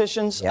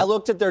politicians. Yep. I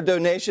looked at their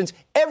donations.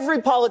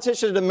 Every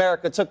politician in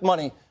America took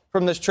money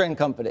from this train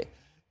company.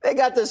 They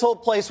got this whole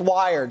place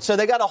wired. So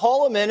they got to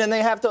haul them in, and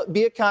they have to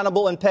be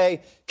accountable and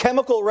pay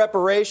chemical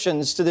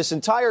reparations to this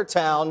entire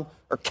town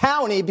or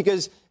county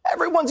because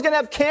everyone's going to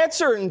have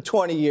cancer in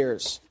 20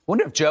 years. I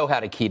wonder if Joe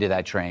had a key to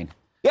that train.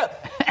 Yeah.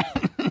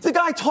 The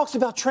guy talks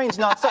about trains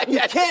nonstop. You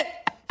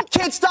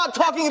can't stop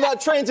talking about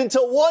trains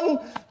until one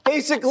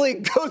basically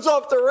goes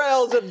off the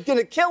rails and going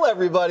to kill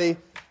everybody.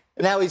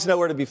 And now he's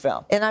nowhere to be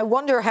found. And I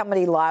wonder how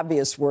many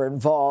lobbyists were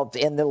involved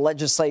in the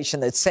legislation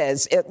that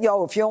says, if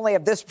you only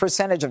have this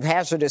percentage of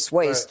hazardous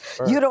waste,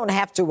 you don't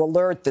have to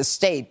alert the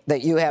state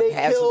that you have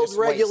hazardous waste. They killed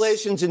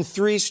regulations in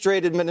 3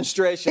 straight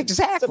administrations.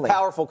 Exactly. It's a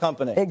powerful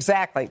company.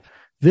 Exactly.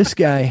 This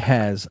guy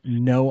has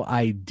no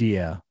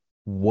idea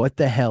what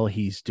the hell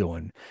he's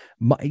doing.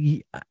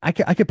 I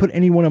could put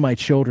any one of my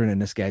children in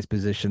this guy's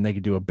position. They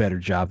could do a better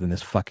job than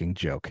this fucking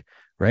joke,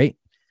 right?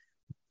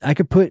 I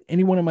could put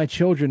any one of my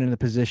children in the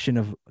position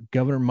of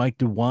Governor Mike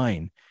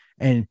DeWine,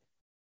 and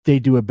they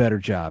do a better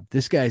job.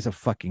 This guy's a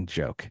fucking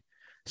joke.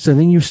 So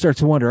then you start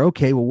to wonder,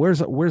 okay, well,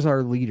 where's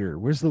our leader?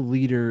 Where's the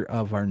leader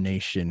of our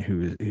nation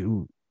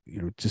who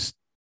just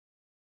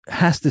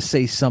has to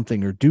say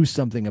something or do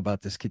something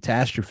about this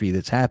catastrophe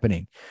that's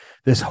happening,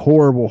 this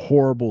horrible,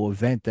 horrible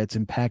event that's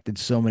impacted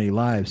so many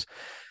lives?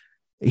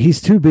 He's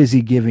too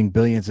busy giving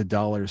billions of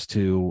dollars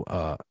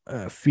to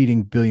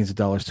feeding billions of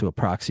dollars to a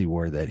proxy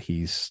war that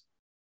he's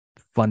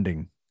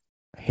funding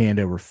hand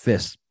over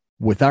fist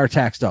with our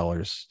tax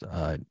dollars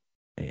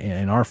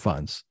and our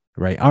funds,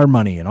 right? Our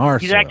money and our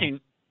he's soil, acting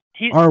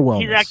our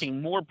wellness. He's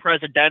acting more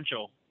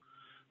presidential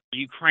for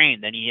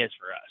Ukraine than he is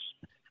for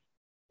us.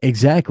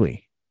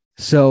 Exactly.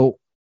 So,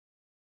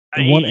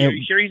 are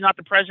you sure he's not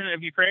the president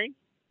of Ukraine?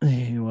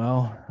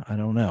 Well, I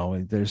don't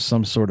know. There's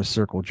some sort of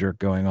circle jerk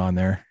going on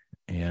there,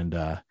 and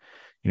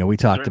we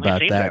talked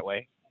about that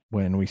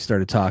when we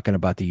started talking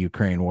about the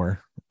Ukraine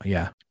war.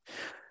 Yeah.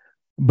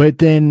 But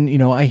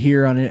then, I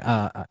hear on it,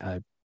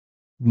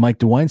 Mike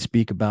DeWine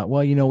speak about,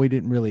 well, we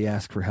didn't really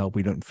ask for help.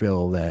 We don't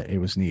feel that it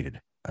was needed.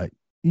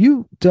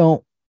 You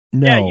don't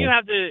know.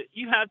 Yeah,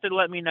 you have to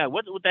let me know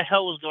what the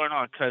hell was going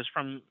on, because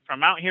from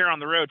out here on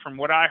the road, from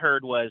what I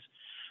heard was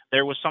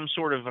there was some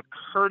sort of a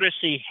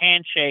courtesy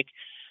handshake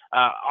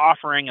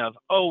offering of,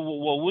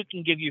 we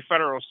can give you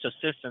federal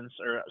assistance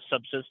or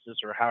subsistence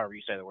or however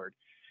you say the word,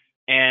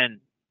 and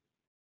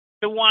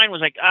DeWine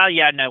was like,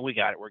 yeah, no, we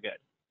got it, we're good.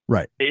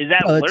 Right. Is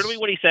that literally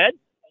what he said?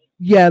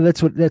 Yeah,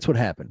 that's what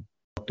happened.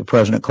 The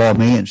president called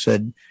me and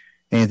said,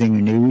 anything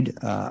you need.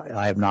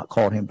 I have not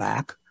called him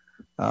back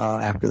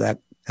after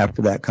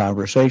that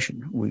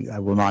conversation. I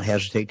will not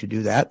hesitate to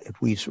do that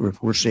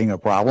if we're seeing a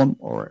problem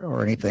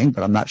or anything,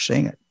 but I'm not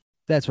seeing it.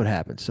 That's what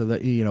happened. So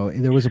that,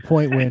 there was a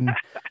point when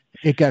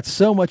it got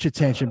so much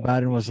attention,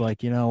 Biden was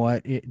like, you know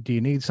what, do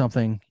you need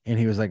something? And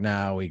he was like,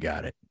 no, we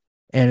got it.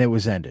 And it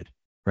was ended.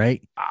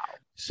 Right. Wow.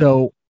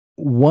 So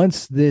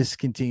once this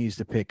continues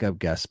to pick up,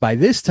 Gus, by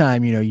this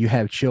time, you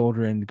have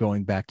children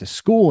going back to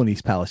school in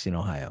East Palestine,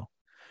 Ohio.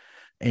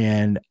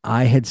 And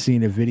I had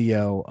seen a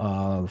video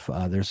of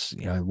there's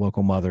a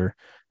local mother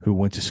who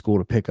went to school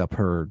to pick up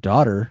her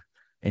daughter,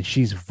 and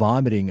she's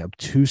vomiting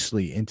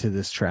obtusely into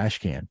this trash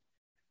can.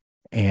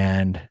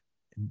 And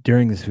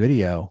during this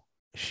video,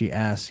 she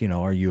asks,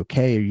 are you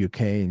okay? Are you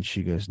okay? And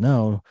she goes,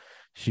 no.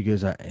 She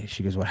goes,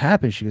 what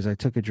happened? She goes, I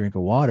took a drink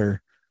of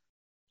water.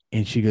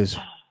 And she goes,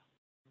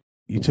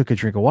 you took a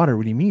drink of water.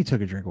 What do you mean you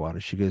took a drink of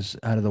water? She goes,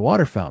 out of the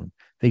water fountain.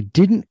 They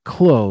didn't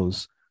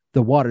close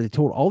the water. They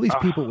told all these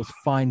people it was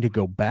fine to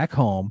go back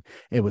home.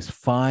 It was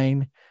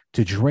fine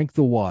to drink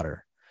the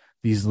water.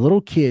 These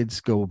little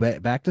kids go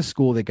back to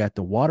school. They got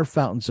the water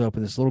fountains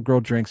open. This little girl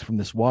drinks from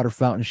this water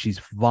fountain. She's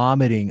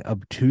vomiting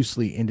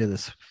obtusely into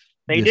this.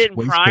 They didn't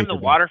prime the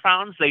water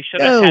fountains. They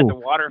should have had the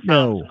water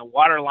fountains and the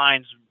water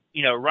lines,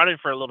 running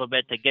for a little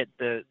bit to get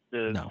the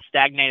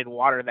stagnated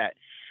water that.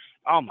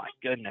 Oh my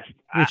goodness!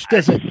 Which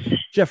doesn't,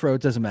 Jeffro?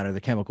 It doesn't matter.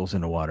 The chemicals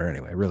in the water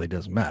anyway. It really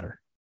doesn't matter,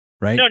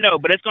 right? No,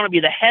 but it's going to be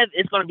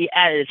It's going to be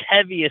at its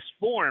heaviest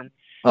form.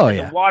 Oh,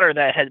 the water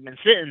that had been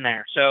sitting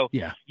there. So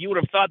yeah, you would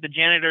have thought the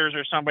janitors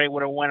or somebody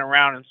would have went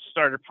around and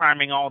started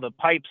priming all the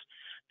pipes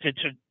to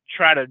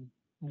try to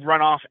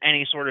run off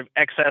any sort of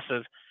excess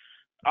of.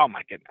 Oh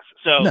my goodness!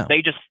 So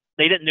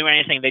they didn't do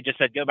anything. They just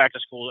said go back to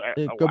school.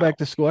 Go back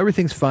to school.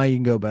 Everything's fine. You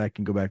can go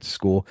back to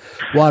school.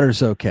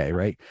 Water's okay,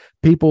 right?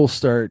 People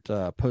start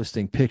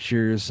posting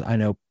pictures. I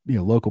know,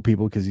 local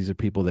people, because these are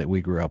people that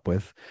we grew up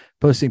with,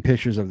 posting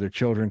pictures of their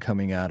children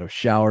coming out of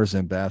showers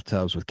and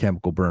bathtubs with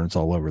chemical burns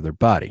all over their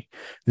body.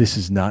 This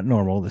is not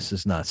normal. This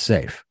is not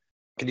safe.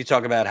 Can you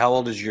talk about how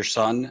old is your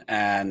son?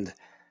 And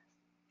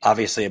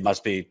obviously it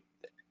must be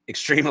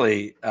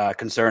extremely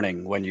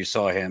concerning when you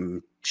saw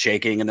him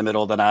shaking in the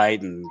middle of the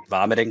night and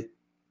vomiting.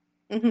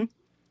 Mm-hmm.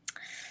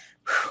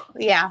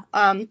 Yeah.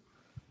 I'm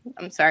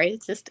sorry.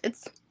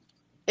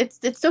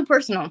 It's so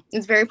personal.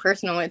 It's very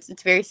personal.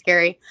 It's very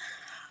scary.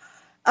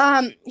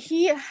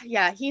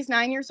 He's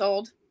 9 years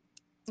old.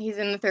 He's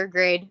in the 3rd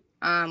grade.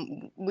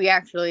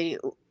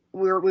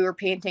 We were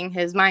painting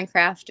his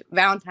Minecraft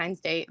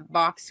Valentine's Day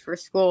box for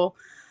school,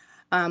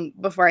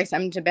 before I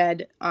sent him to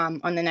bed,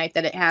 on the night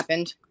that it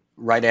happened.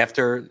 Right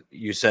after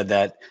you said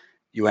that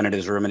you entered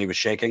his room and he was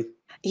shaking?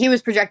 He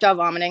was projectile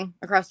vomiting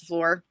across the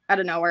floor out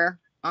of nowhere.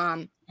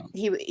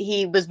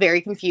 He was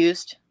very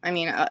confused. I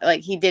mean,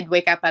 he did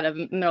wake up out of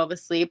the middle of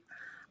his sleep,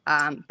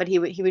 but he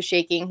was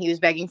shaking. He was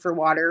begging for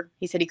water.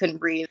 He said he couldn't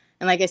breathe.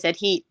 And like I said,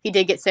 he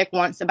did get sick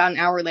once about an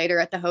hour later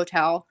at the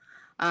hotel.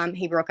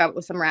 He broke out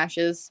with some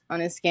rashes on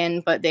his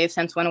skin, but they've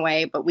since went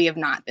away. But we have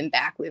not been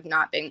back. We have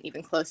not been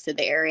even close to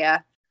the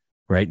area.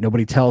 Right.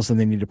 Nobody tells them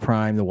they need to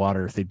prime the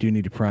water. If they do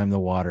need to prime the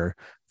water,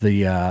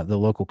 the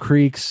local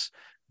creeks,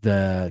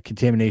 the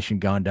contamination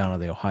gone down to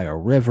the Ohio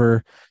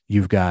River.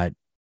 You've got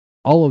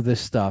all of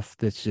this stuff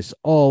that's just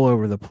all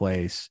over the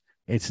place.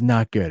 It's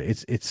not good.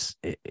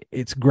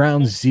 It's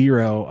ground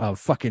zero of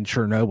fucking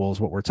Chernobyl is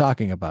what we're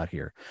talking about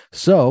here.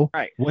 So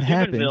what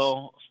happens?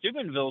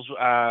 Steubenville's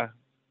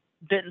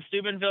didn't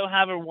Steubenville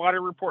have a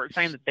water report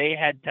saying that they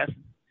had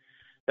tested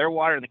their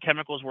water and the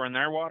chemicals were in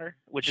their water,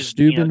 which is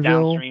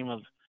downstream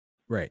of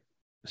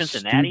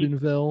Cincinnati.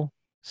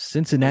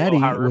 Cincinnati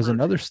was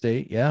another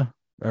state,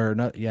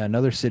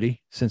 another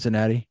city,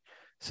 Cincinnati.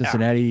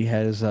 Cincinnati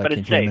has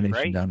contamination safe,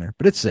 right? Down there,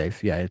 but it's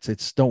safe. Yeah,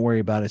 it's don't worry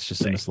about it. It's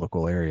just in this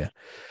local area.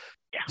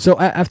 Yeah. So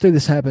after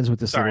this happens with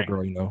this little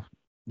girl,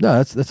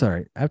 no, that's all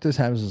right. After this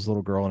happens with this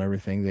little girl and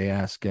everything, they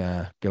ask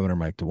Governor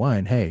Mike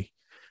DeWine, hey,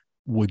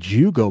 would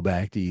you go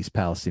back to East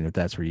Palestine if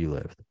that's where you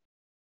lived?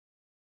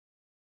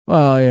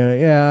 Well,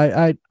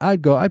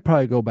 I'd go. I'd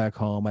probably go back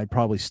home. I'd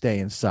probably stay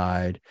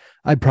inside.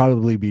 I'd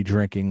probably be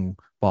drinking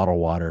bottled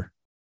water.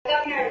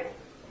 Governor,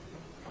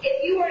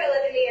 if you were to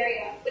live in the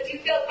area, would you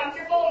feel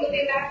comfortable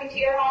moving back into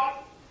your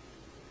home?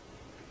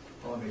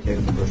 Let me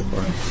take the first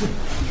part.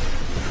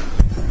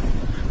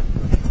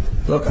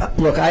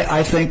 Look.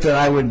 I think that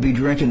I would be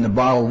drinking the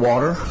bottled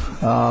water,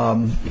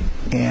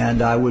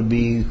 and I would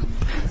be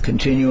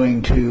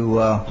continuing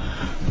to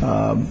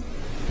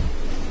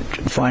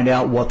find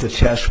out what the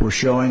tests were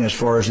showing as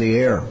far as the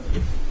air.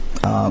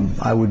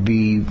 I would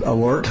be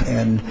alert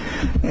and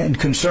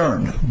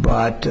concerned,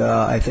 but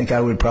I think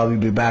I would probably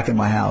be back in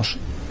my house.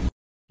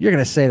 You're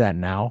going to say that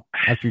now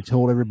after you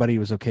told everybody it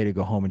was okay to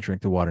go home and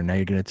drink the water. Now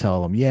you're going to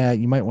tell them, yeah,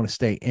 you might want to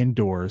stay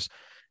indoors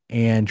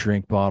and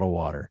drink bottled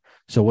water.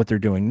 So what they're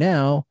doing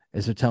now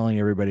is they're telling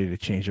everybody to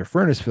change their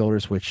furnace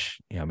filters, which,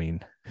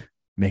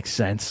 makes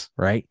sense,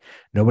 right?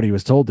 Nobody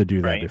was told to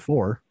do that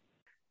before.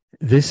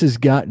 This has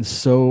gotten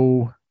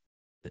so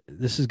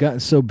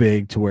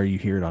big to where you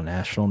hear it on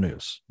national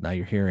news. Now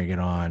you're hearing it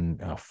on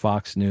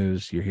Fox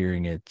News. You're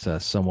hearing it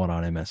somewhat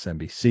on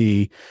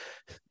MSNBC,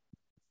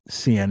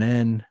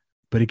 CNN.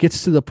 But it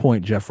gets to the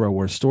point, Jeffro,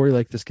 where a story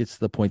like this gets to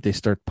the point they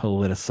start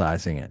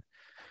politicizing it.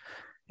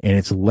 And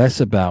it's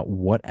less about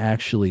what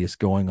actually is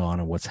going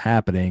on and what's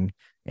happening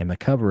in the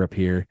cover-up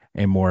here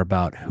and more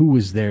about who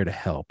is there to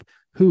help,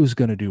 who's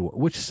going to do what,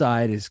 which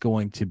side is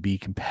going to be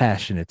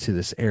compassionate to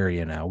this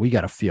area now. We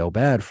got to feel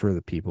bad for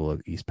the people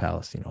of East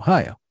Palestine,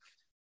 Ohio.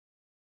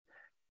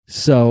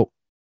 So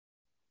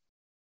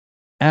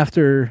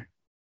after,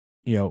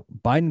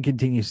 Biden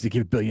continues to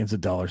give billions of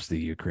dollars to the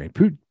Ukraine,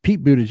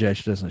 Pete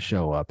Buttigieg doesn't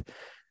show up.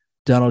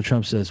 Donald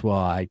Trump says, well,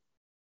 I'm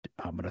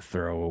going to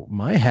throw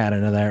my hat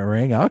into that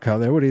ring. I'll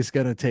come there. He's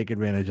going to take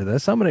advantage of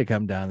this. I'm going to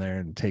come down there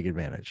and take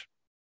advantage.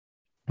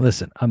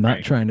 Listen, I'm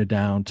not trying to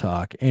down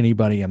talk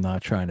anybody. I'm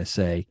not trying to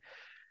say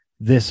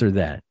this or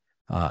that.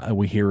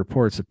 We hear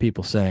reports of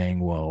people saying,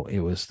 well, it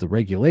was the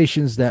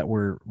regulations that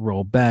were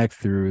rolled back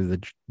through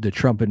the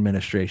Trump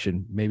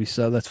administration. Maybe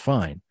so. That's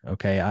fine.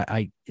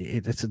 Okay.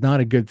 It's not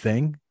a good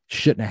thing.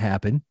 Shouldn't have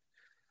happened.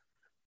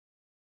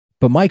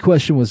 But my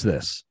question was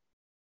this.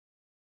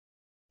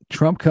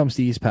 Trump comes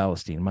to East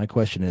Palestine. My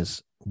question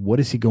is, what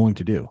is he going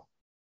to do?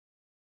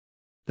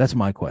 That's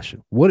my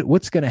question.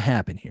 What's going to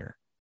happen here?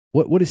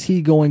 What is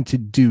he going to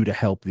do to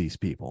help these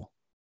people?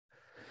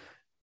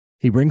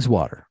 He brings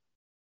water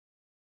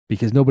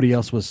because nobody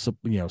else was,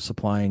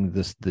 supplying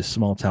this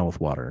small town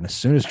with water. And as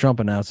soon as Trump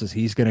announces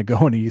he's going to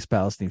go into East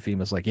Palestine,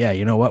 FEMA's like, yeah,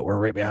 you know what? We're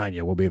right behind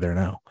you. We'll be there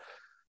now.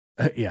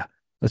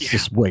 Let's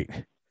just wait.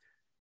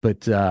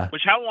 But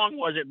which, how long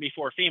was it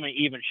before FEMA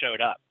even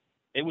showed up?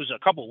 It was a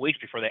couple of weeks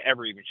before they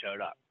ever even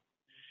showed up.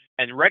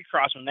 And Red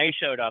Cross, when they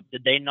showed up,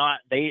 did they not?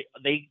 They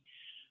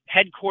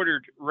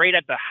headquartered right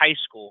at the high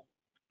school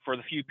for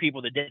the few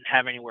people that didn't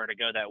have anywhere to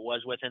go that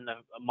was within the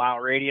mile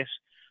radius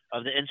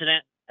of the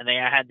incident, and they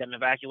had them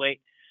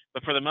evacuate.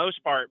 But for the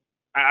most part,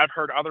 I've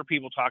heard other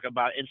people talk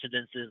about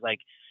incidences like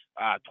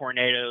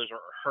tornadoes or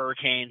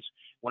hurricanes.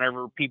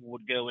 Whenever people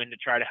would go in to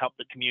try to help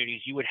the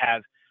communities, you would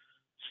have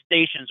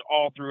stations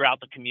all throughout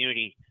the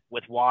community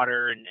with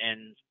water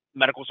and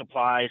medical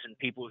supplies, and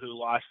people who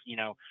lost,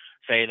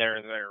 say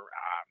their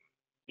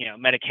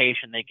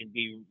medication, they can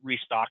be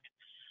restocked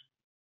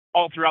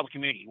all throughout the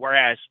community.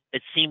 Whereas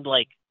it seemed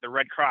like the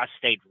Red Cross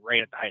stayed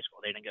right at the high school.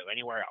 They didn't go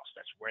anywhere else.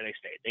 That's where they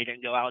stayed. They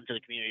didn't go out into the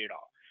community at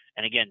all.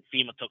 And again,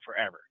 FEMA took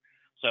forever.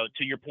 So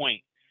to your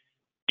point,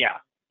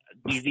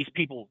 these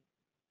people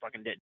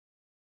fucking did.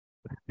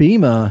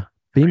 FEMA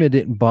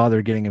didn't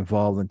bother getting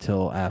involved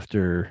until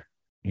after,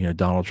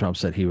 Donald Trump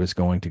said he was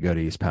going to go to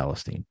East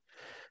Palestine.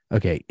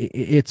 Okay,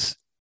 it's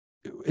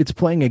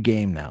playing a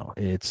game now.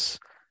 It's,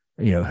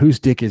 whose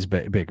dick is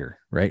bigger,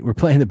 right? We're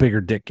playing the bigger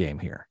dick game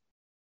here.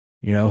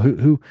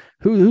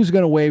 Who's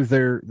going to wave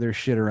their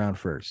shit around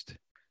first,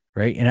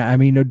 right? And I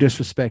mean, no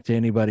disrespect to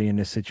anybody in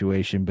this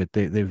situation, but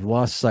they've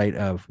lost sight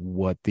of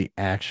what the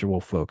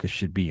actual focus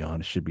should be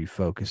on. It should be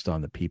focused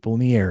on the people in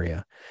the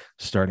area,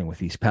 starting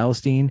with East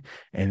Palestine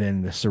and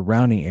then the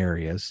surrounding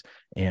areas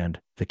and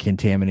the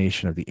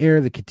contamination of the air,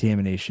 the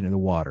contamination of the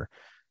water.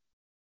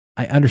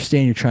 I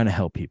understand you're trying to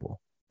help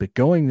people, but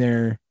going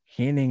there,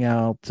 handing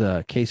out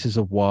cases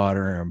of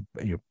water,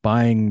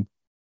 buying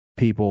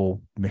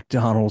people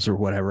McDonald's or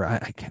whatever.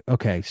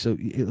 Okay, so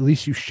at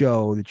least you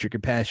show that you're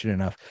compassionate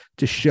enough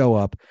to show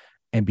up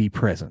and be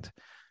present.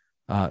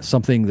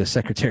 Something the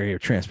Secretary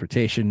of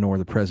Transportation nor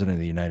the President of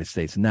the United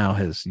States now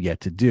has yet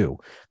to do.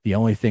 The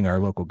only thing our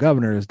local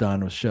governor has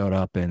done was showed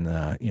up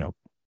and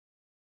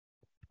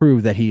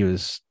proved that he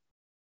was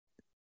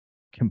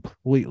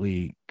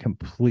completely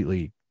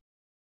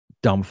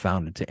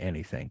dumbfounded to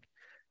anything.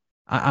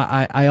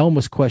 I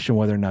almost question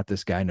whether or not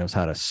this guy knows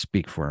how to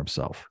speak for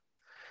himself.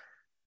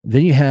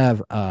 Then you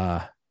have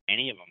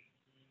any of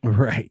them,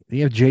 right?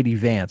 You have JD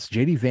Vance.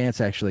 JD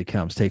Vance actually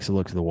comes, takes a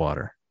look at the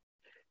water.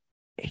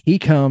 He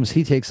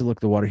takes a look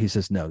at the water. He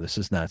says, "No, this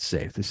is not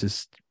safe. This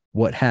is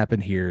what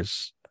happened here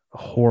is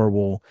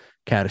horrible,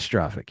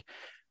 catastrophic."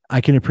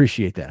 I can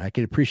appreciate that. I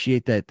can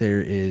appreciate that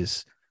there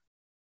is,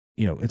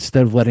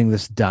 instead of letting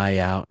this die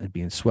out and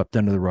being swept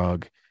under the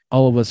rug,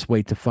 all of us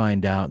wait to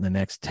find out in the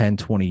next 10,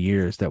 20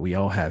 years that we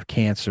all have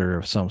cancer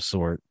of some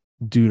sort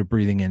due to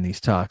breathing in these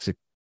toxic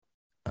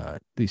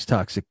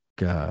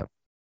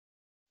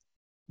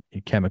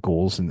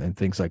chemicals and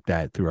things like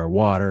that through our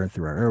water and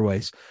through our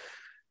airways.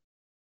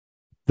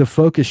 The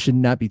focus should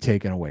not be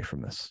taken away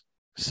from this.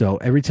 So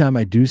every time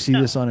I do see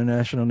this on the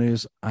national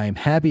news, I'm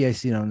happy I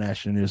see it on the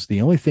national news.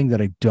 The only thing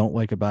that I don't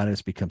like about it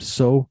is become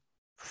so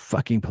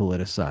fucking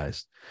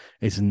politicized.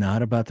 It's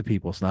not about the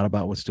people. It's not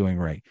about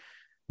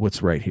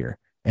what's right here.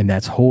 And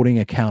that's holding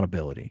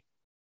accountability.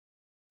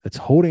 That's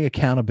holding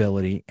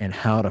accountability and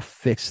how to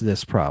fix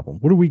this problem.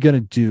 What are we going to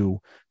do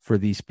for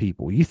these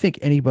people? You think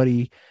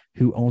anybody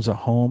who owns a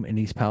home in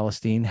East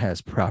Palestine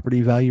has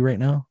property value right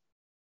now?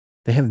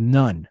 They have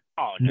none.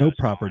 No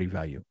property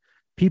value.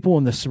 People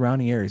in the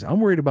surrounding areas. I'm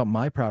worried about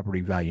my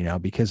property value now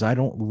because I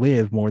don't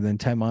live more than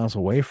 10 miles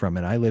away from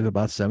it. I live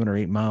about 7 or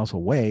 8 miles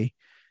away.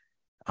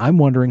 I'm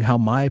wondering how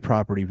my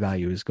property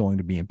value is going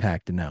to be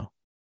impacted now.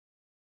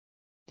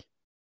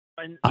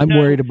 And, I'm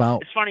worried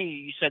about. It's funny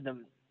you said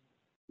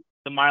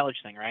the mileage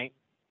thing, right?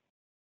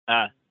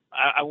 I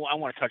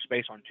want to touch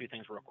base on two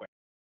things real quick.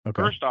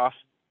 Okay. First off,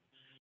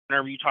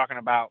 whenever you're talking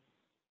about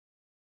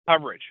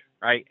coverage,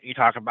 right? You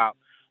talk about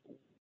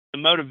the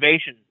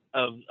motivation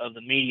of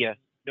the media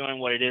doing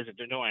what it is that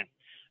they're doing.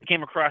 I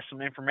came across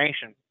some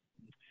information.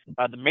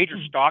 The major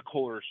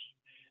stockholders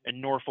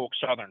in Norfolk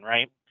Southern,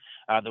 right?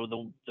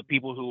 The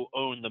people who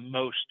own the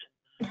most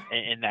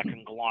in that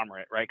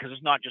conglomerate, right? Because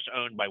it's not just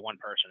owned by one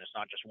person. It's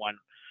not just one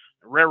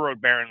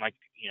railroad baron like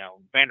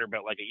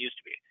Vanderbilt like it used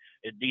to be.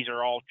 These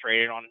are all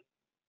traded on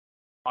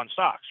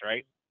stocks,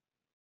 right?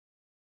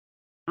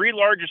 3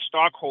 largest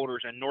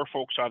stockholders in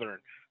Norfolk Southern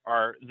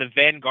are the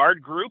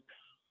Vanguard Group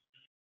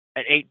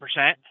at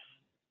 8%,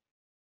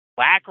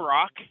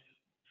 BlackRock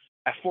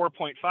at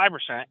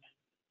 4.5%,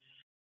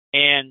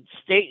 and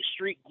State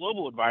Street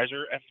Global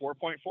Advisor at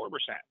 4.4%.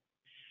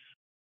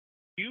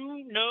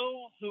 You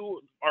know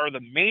who are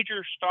the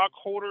major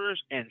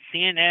stockholders in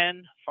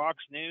CNN, Fox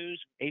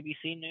News,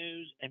 ABC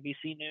News,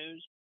 NBC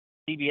News,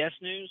 CBS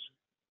News?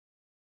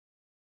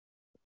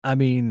 I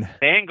mean,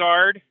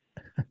 Vanguard,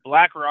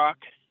 BlackRock,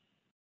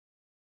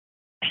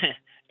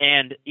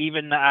 and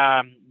even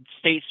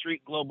State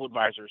Street Global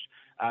Advisors.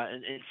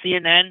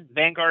 CNN,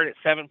 Vanguard at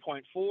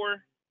 7.4,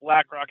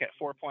 BlackRock at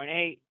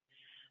 4.8,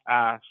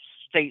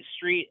 State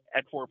Street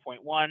at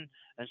 4.1,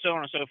 and so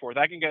on and so forth.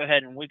 I can go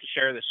ahead and we can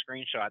share this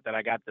screenshot that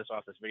I got this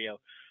off this video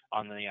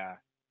on the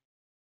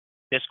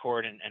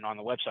Discord and on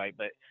the website.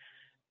 But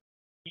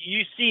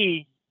you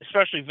see,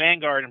 especially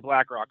Vanguard and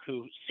BlackRock,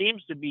 who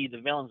seems to be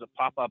the villains that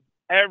pop up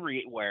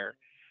everywhere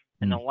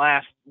in the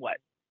last,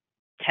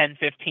 10,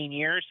 15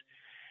 years.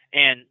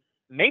 And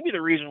maybe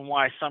the reason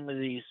why some of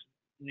these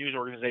news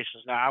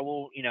organizations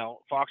now,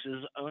 Fox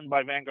is owned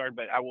by Vanguard,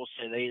 but I will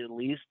say they at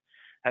least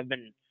have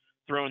been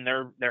throwing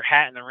their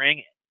hat in the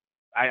ring.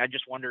 I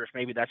just wonder if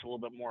maybe that's a little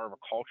bit more of a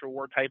culture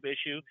war type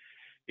issue,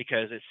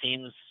 because it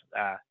seems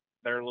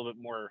they're a little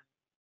bit more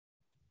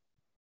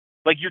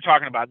like you're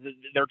talking about.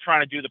 They're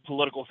trying to do the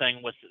political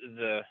thing with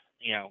the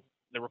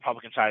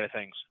Republican side of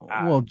things.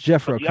 Well,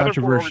 Jeffro,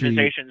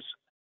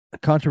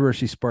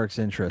 controversy sparks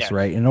interest, Yeah.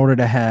 right? In order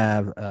to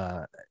have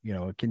a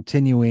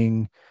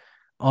continuing,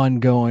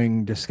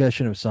 ongoing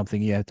discussion of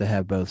something, you have to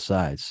have both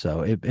sides.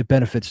 So it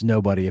benefits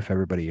nobody if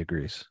everybody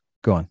agrees.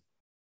 Go on.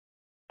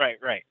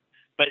 Right.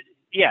 But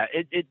yeah,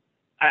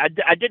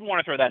 I did want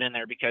to throw that in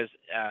there because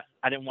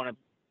I didn't want to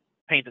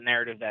paint the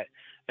narrative that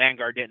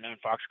Vanguard didn't own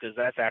Fox, because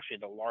that's actually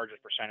the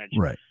largest percentage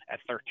Right. at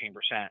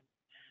 13%.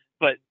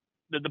 But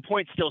the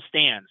point still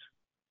stands.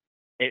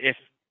 If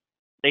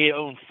they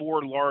own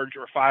 4 large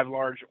or 5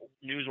 large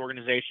news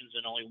organizations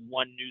and only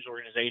one news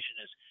organization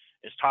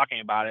is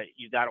talking about it,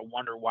 you got to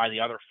wonder why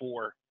the other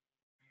 4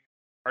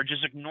 are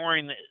just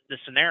ignoring the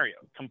scenario,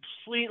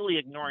 completely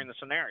ignoring the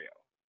scenario.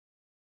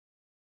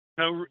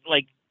 No,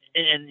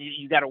 and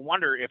you got to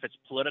wonder if it's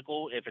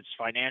political, if it's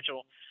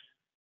financial,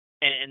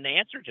 and the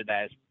answer to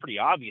that is pretty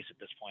obvious at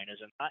this point, is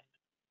it not?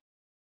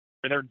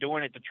 They're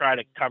doing it to try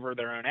to cover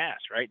their own ass,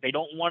 right? They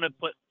don't want to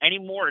put any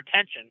more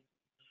attention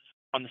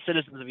on the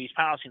citizens of East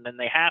Palestine than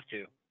they have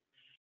to,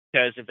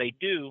 because if they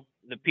do,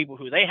 the people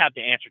who they have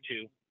to answer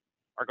to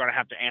are going to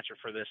have to answer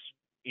for this,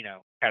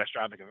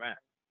 catastrophic event.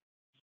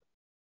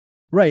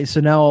 Right. So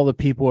now all the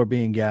people are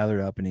being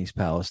gathered up in East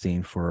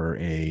Palestine for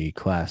a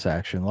class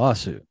action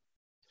lawsuit.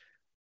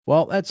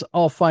 Well, that's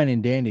all fine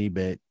and dandy,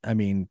 but I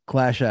mean,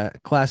 class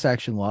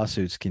action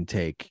lawsuits can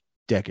take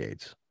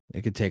decades.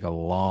 It could take a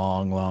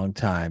long, long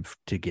time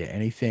to get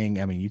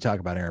anything. I mean, you talk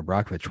about Erin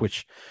Brockovich,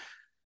 which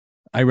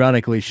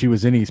ironically, she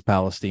was in East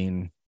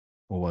Palestine.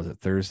 What was it,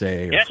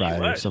 Thursday or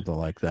Friday or something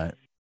like that?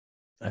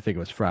 I think it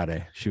was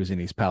Friday. She was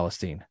in East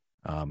Palestine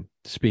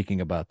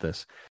speaking about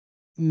this.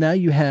 Now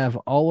you have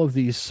all of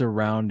these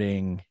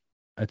surrounding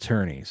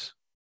attorneys,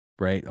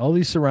 right? All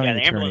these surrounding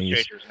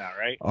attorneys now,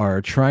 right?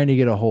 are trying to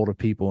get a hold of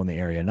people in the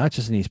area, not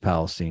just in East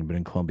Palestine, but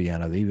in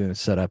Columbiana. They even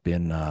set up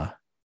in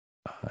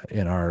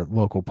our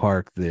local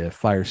park, the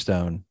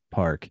Firestone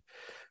Park,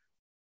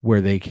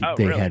 where they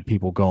really? had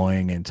people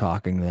going and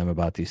talking to them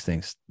about these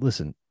things.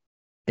 Listen,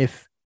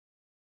 if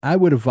I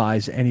would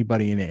advise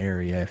anybody in the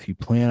area, if you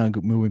plan on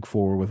moving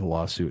forward with a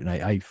lawsuit, and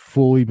I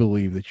fully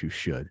believe that you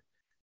should,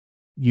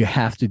 you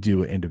have to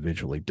do it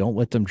individually. Don't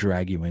let them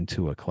drag you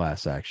into a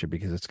class action,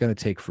 because it's going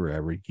to take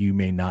forever. You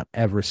may not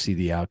ever see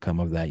the outcome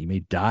of that. You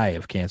may die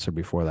of cancer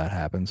before that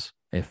happens,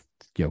 if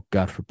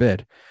God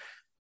forbid.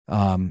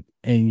 And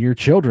your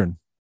children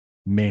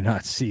may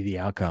not see the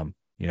outcome.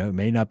 It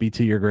may not be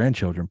to your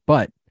grandchildren,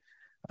 but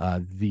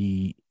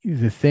the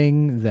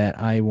thing that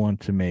I want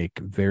to make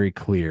very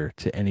clear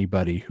to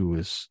anybody who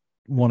is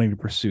wanting to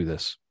pursue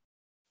this,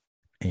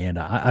 and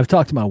I've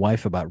talked to my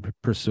wife about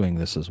pursuing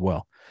this as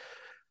well.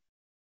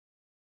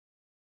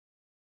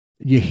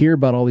 You hear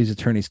about all these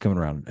attorneys coming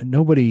around.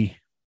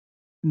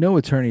 No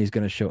attorney is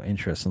going to show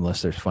interest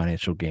unless there's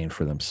financial gain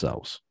for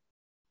themselves.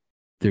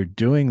 They're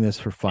doing this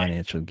for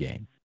financial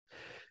gain.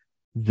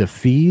 The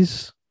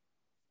fees,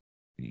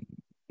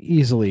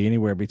 easily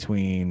anywhere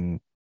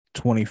between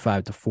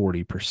 25 to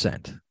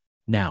 40%.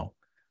 Now,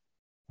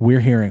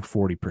 we're hearing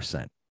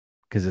 40%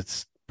 because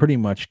it's pretty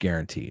much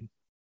guaranteed.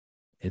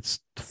 It's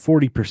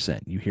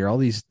 40%. You hear all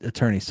these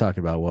attorneys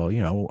talking about,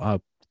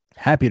 well,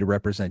 happy to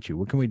represent you.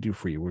 What can we do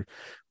for you?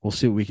 We'll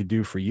see what we can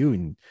do for you.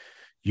 And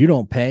you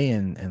don't pay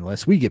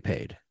unless we get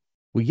paid.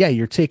 Well, yeah,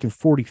 you're taking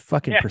 40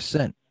 fucking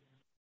percent.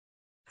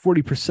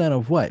 40%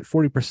 of what?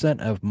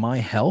 40% of my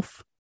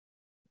health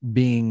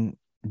being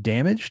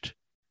damaged?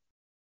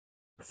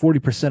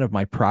 40% of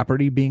my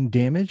property being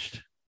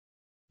damaged?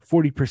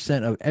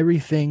 40% of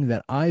everything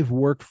that I've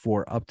worked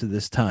for up to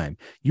this time.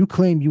 You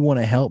claim you want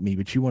to help me,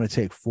 but you want to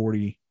take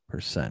 40%.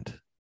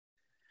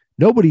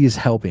 Nobody is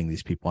helping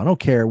these people. I don't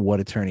care what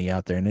attorney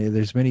out there. And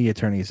there's many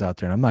attorneys out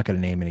there, and I'm not going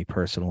to name any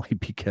personally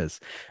because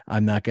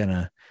I'm not going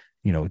to,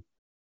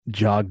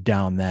 jog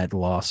down that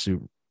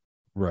lawsuit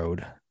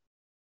road.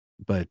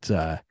 But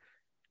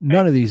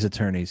None of these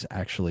attorneys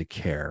actually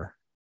care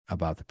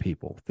about the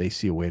people. They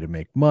see a way to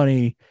make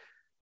money.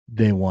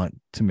 They want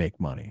to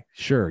make money.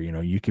 Sure,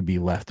 you could be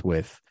left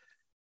with,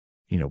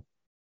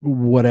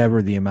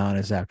 whatever the amount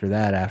is after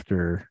that,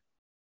 after,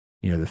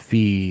 the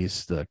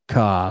fees, the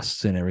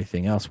costs, and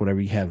everything else,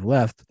 whatever you have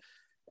left.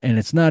 And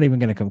it's not even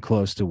going to come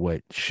close to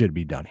what should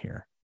be done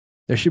here.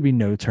 There should be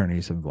no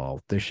attorneys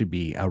involved. There should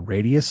be a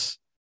radius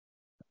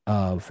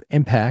of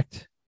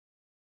impact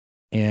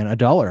and a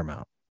dollar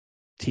amount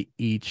to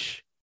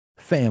each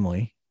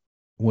family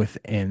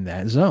within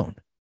that zone.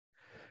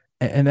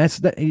 And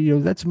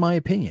that's my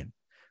opinion,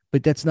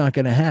 but that's not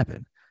going to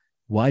happen.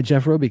 Why,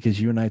 Jeffro? Because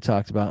you and I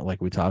talked about,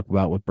 like we talked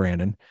about with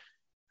Brandon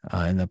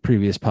in the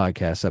previous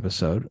podcast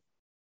episode,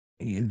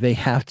 they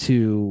have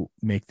to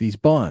make these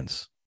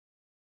bonds.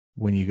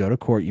 When you go to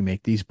court, you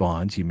make these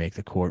bonds, you make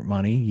the court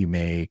money, you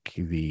make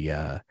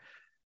the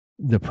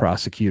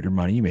prosecutor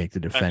money, you make the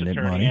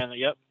defendant money.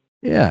 Yep.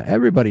 Yeah,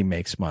 everybody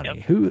makes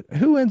money. Yep.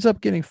 Who ends up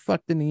getting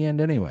fucked in the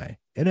end anyway?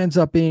 It ends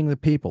up being the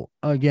people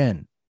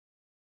again.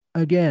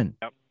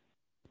 Yep.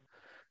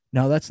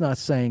 Now, that's not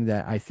saying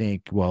that I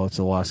think, well, it's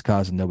a lost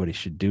cause and nobody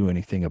should do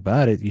anything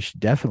about it. You should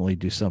definitely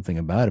do something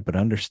about it, but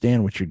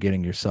understand what you're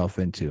getting yourself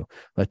into.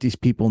 Let these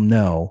people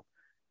know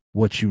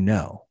what you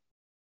know.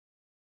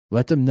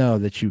 Let them know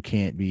that you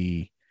can't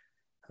be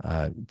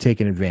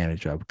taken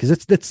advantage of,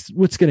 because that's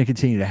what's going to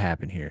continue to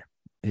happen here.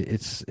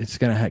 It's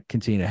going to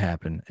continue to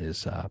happen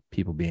is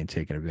people being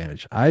taken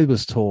advantage. I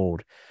was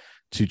told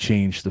to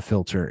change the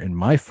filter in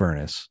my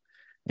furnace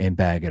and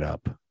bag it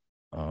up,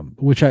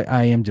 which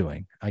I am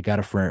doing. I got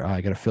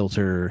a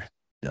filter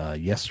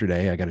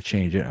yesterday. I got to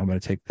change it. I'm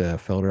going to take the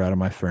filter out of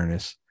my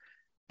furnace,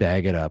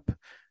 bag it up.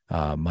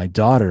 My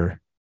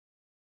daughter,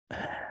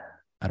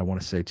 I don't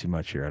want to say too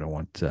much here. I don't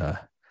want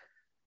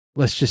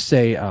let's just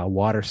say a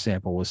water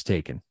sample was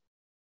taken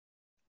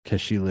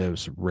because she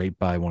lives right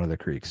by one of the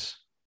creeks.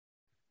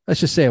 Let's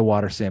just say a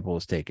water sample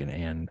was taken,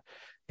 and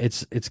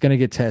it's going to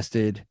get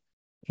tested,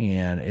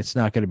 and it's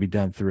not going to be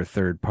done through a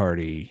third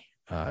party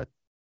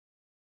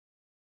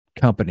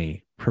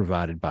company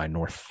provided by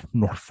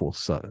Norfolk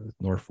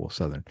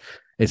Southern.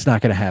 It's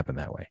not going to happen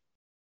that way.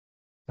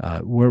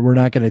 We're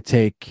not going to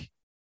take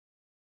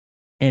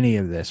any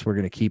of this. We're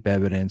going to keep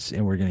evidence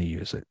and we're going to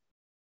use it.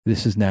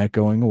 This is not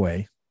going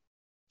away.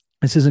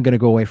 This isn't going to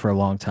go away for a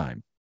long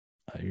time.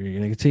 You're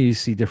going to continue to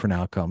see different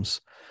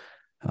outcomes.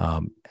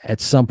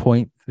 At some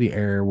point, the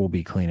air will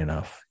be clean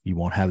enough. You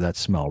won't have that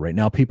smell. Right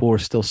now, people are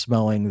still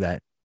smelling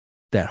that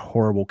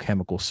horrible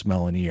chemical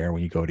smell in the air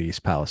when you go to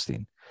East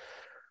Palestine.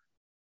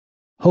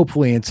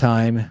 Hopefully, in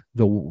time,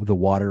 the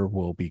water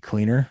will be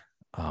cleaner.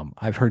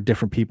 I've heard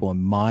different people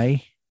in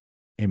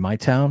my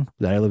town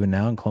that I live in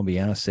now in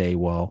Columbiana say,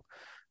 well,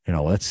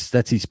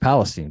 that's East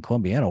Palestine.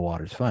 Columbiana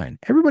water is fine.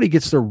 Everybody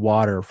gets their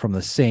water from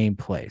the same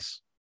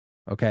place.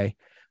 Okay.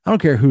 I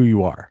don't care who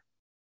you are.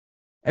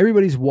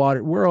 Everybody's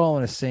water. We're all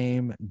in the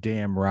same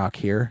damn rock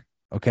here.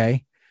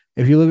 Okay.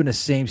 If you live in the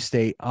same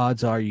state,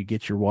 odds are you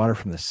get your water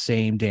from the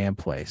same damn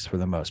place for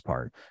the most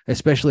part,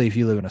 especially if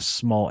you live in a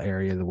small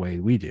area the way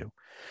we do.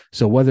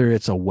 So whether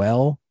it's a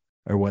well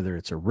or whether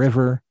it's a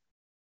river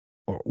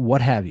or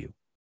what have you.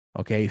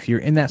 Okay. If you're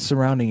in that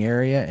surrounding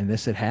area and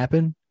this had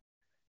happened,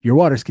 your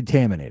water's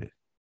contaminated.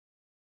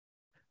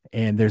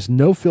 And there's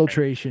no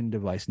filtration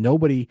device.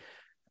 Nobody,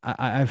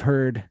 I've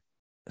heard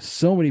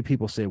so many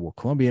people say, well,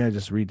 Columbiana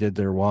just redid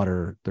their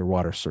water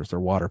source,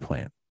 their water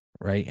plant,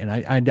 right?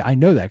 And I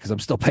know that because I'm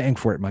still paying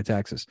for it in my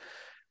taxes.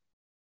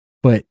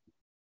 But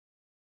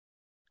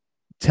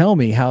tell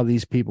me how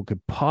these people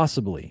could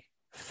possibly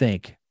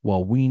think,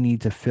 well, we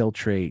need to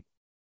filtrate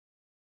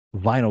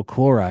vinyl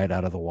chloride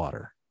out of the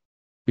water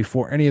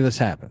before any of this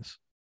happens.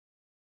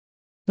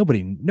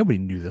 Nobody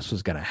knew this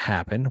was going to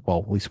happen.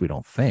 Well, at least we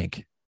don't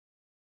think.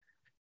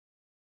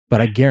 But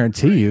I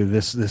guarantee you,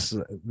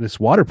 this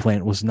water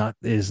plant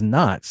is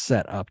not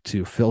set up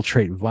to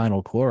filtrate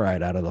vinyl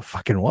chloride out of the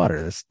fucking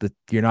water.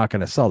 You're not going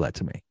to sell that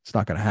to me. It's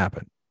not going to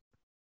happen.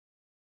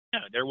 No,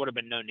 there would have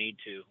been no need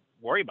to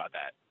worry about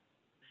that.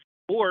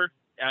 Or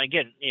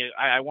again,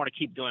 I want to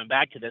keep going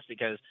back to this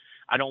because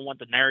I don't want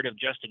the narrative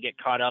just to get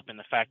caught up in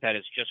the fact that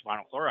it's just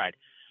vinyl chloride.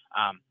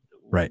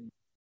 Right.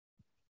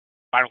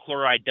 Vinyl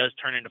chloride does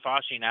turn into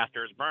phosphine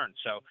after it's burned.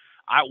 So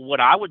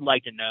what I would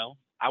like to know,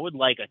 I would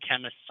like a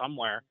chemist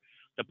somewhere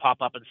to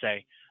pop up and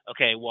say,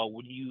 okay, well,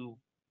 when you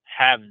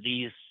have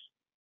these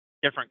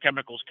different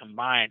chemicals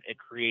combined, it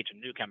creates a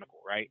new chemical,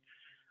 right?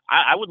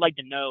 I would like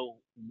to know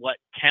what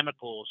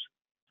chemicals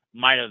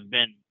might have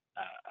been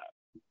a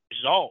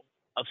result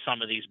of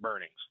some of these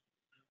burnings,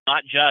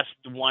 not just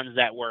the ones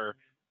that were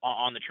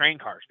on the train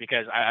cars,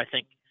 because I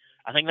think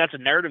that's a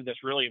narrative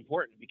that's really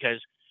important, because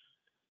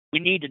we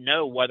need to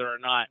know whether or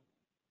not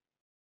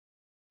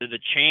the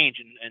change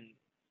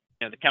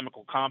in the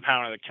chemical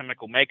compound or the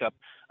chemical makeup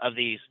of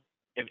these,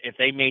 if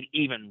they made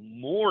even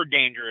more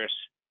dangerous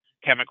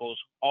chemicals,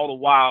 all the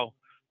while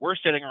we're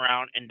sitting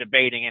around and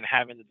debating and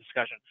having the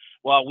discussion.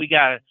 Well, we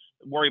got to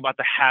worry about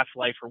the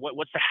half-life, or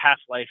what's the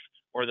half-life,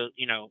 or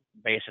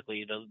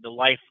basically the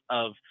life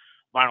of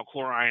vinyl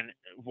chlorine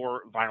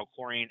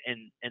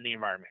in the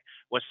environment?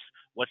 What's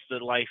the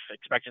life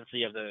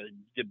expectancy of the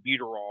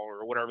butyrol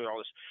or whatever all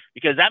this?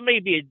 Because that may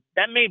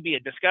be a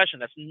discussion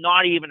that's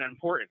not even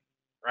important,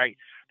 right?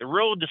 The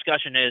real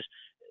discussion is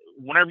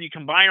whenever you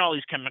combine all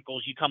these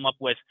chemicals, you come up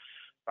with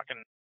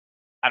fucking,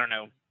 I don't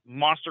know,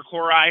 monster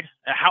chloride.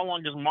 How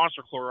long does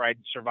monster chloride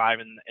survive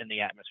in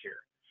the atmosphere?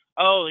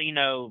 Oh,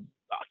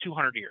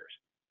 200 years,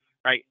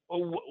 right?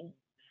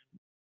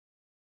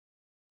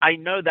 I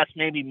know that's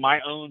maybe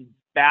my own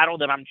battle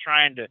that I'm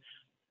trying to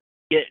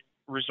get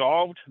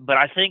resolved, but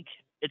I think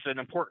it's an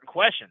important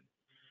question.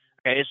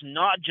 Okay, it's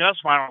not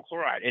just vinyl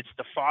chloride; it's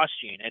the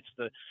phosgene.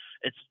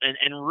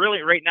 And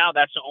really right now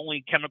that's the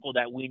only chemical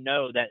that we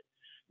know that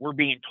we're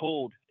being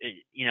told,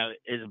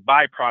 is a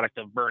byproduct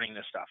of burning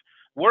this stuff.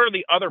 What are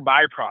the other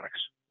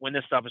byproducts when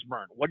this stuff is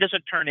burned? What does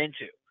it turn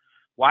into?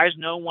 Why is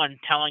no one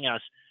telling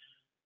us,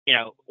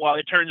 well,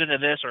 it turns into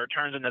this or it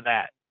turns into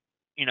that?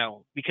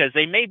 Because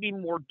they may be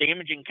more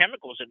damaging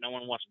chemicals that no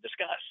one wants to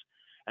discuss.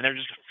 And they're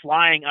just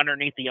flying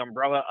underneath the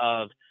umbrella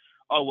of,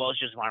 oh, well, it's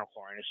just vinyl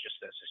chlorine. It's just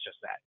this. It's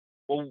just that.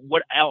 Well,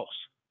 what else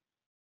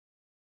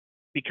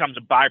becomes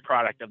a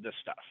byproduct of this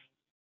stuff?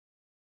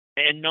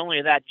 And not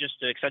only that, just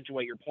to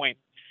accentuate your point,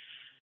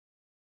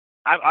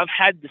 I've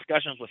had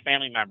discussions with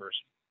family members,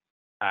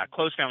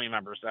 close family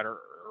members that are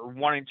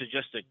wanting to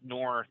just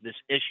ignore this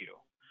issue,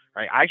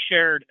 right? I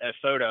shared a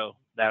photo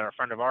that a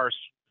friend of ours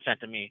sent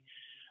to me,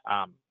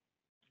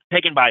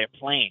 taken by a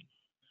plane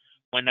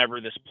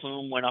whenever this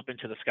plume went up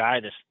into the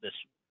sky, this,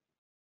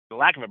 for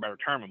lack of a better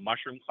term, a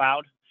mushroom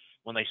cloud,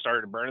 when they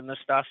started burning this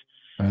stuff.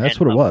 That's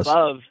what it was.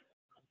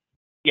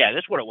 Yeah,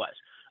 that's what it was.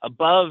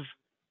 Above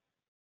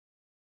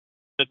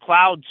the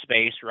cloud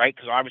space, right?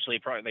 Because obviously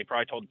they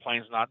probably told the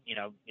planes not,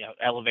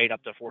 elevate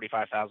up to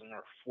 45,000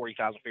 or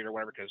 40,000 feet or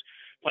whatever, because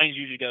planes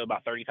usually go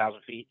about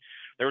 30,000 feet.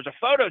 There was a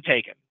photo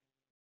taken.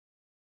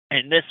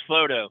 And this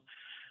photo,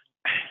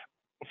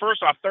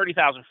 first off,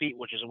 30,000 feet,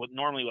 which is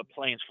normally what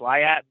planes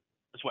fly at,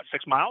 is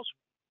 6 miles?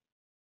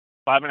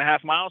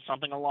 5.5 miles,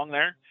 something along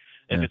there.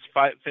 Yeah. If it's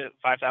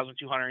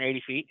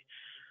 5,280 feet,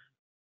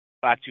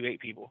 528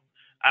 people.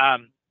 A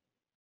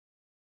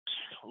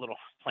little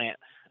plant.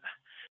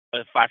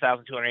 But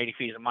 5,280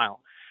 feet is a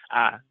mile.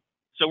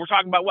 So we're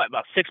talking about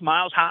about 6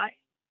 miles high?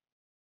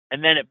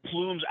 And then it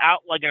plumes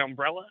out like an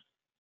umbrella?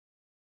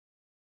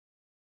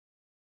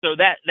 So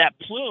that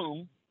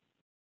plume,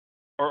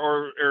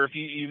 or if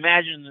you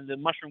imagine the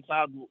mushroom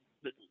cloud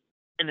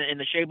in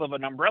the shape of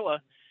an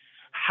umbrella,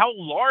 how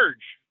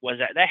large was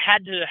that? That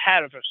had to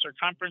have a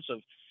circumference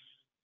of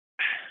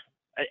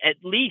at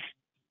least,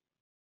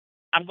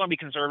 I'm going to be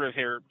conservative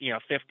here,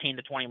 15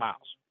 to 20 miles,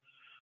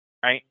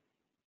 right?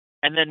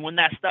 And then when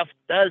that stuff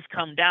does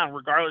come down,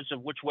 regardless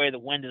of which way the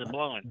wind is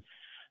blowing,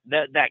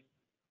 that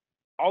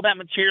all that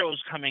material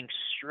is coming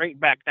straight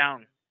back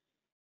down,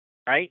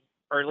 right?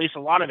 Or at least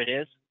a lot of it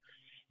is.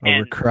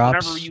 Over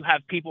crops. Whenever you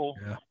have people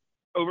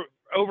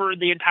over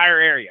the entire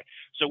area.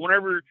 So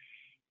whenever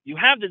you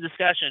have the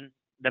discussion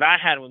that I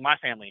had with my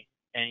family,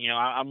 and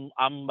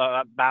I'm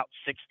about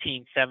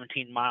 16,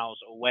 17 miles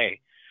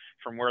away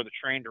from where the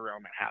train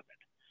derailment happened,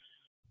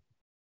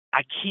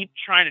 I keep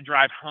trying to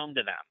drive home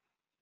to them.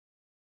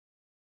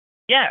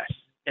 Yes,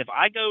 if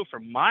I go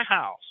from my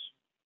house,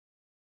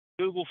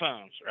 Google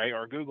Phones, right,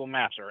 or Google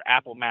Maps or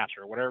Apple Maps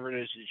or whatever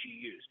it is that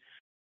you use,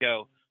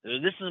 go,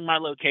 this is my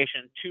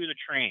location to the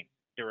train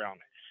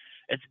derailment.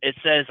 It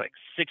says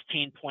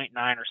 16.9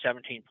 or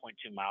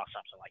 17.2 miles,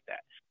 something like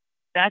that.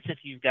 That's if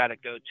you've got to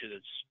go to the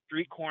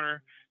street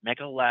corner, make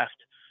a left,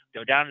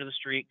 go down to the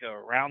street, go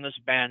around this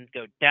bend,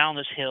 go down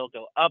this hill,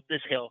 go up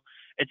this hill.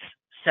 It's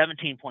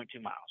 17.2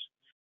 miles.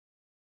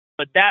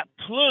 But that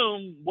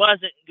plume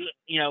wasn't,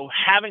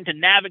 having to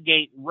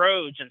navigate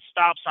roads and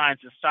stop signs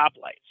and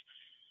stoplights.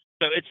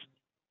 So it's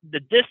the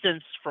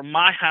distance from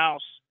my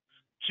house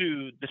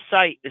to the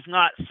site is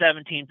not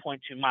 17.2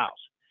 miles.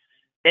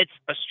 It's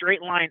a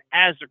straight line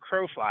as the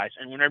crow flies.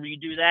 And whenever you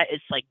do that,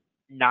 it's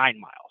 9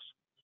 miles.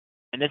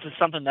 And this is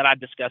something that I've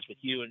discussed with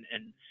you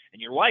and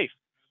your wife.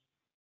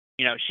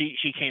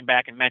 She came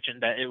back and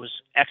mentioned that it was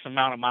X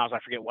amount of miles. I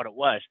forget what it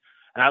was.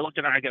 And I looked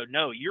at her and I go,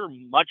 no, you're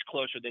much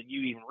closer than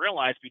you even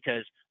realize,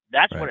 because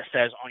that's what it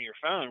says on your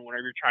phone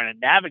whenever you're trying to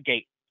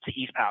navigate to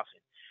East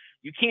Palestine.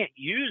 You can't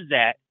use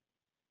that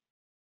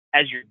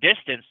as your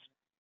distance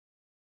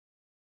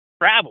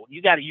traveled.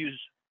 You got to use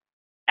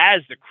as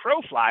the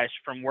crow flies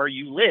from where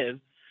you live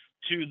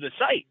to the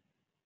site.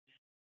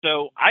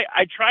 So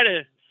I try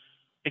to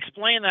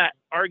explain that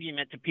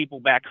argument to people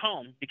back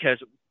home, because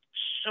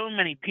so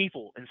many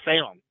people in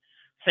Salem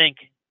think,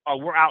 oh,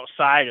 we're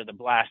outside of the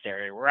blast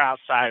area. We're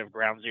outside of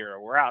ground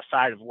zero. We're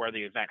outside of where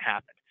the event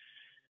happened.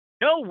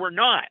 No, we're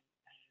not.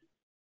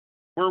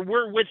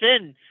 We're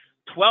within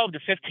 12 to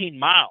 15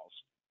 miles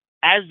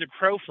as the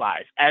crow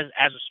flies, as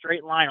a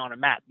straight line on a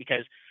map,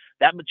 because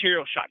that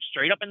material shot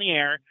straight up in the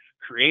air,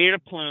 created a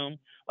plume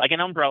like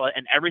an umbrella,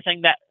 and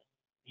everything that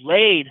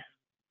laid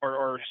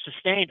or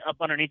sustained up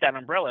underneath that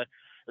umbrella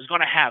is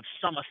going to have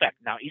some effect.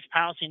 Now, East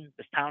Palestine,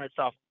 this town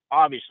itself,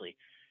 obviously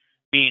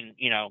being,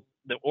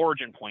 the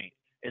origin point,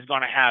 is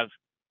going to have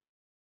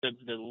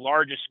the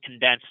largest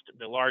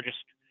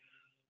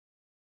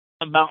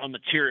amount of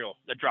material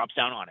that drops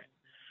down on it.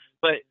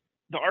 But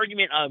the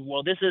argument of,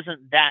 well, this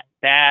isn't that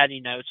bad,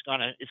 it's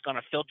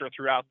gonna filter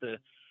throughout the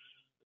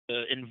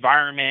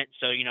environment,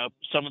 so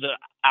some of the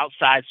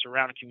outside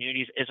surrounding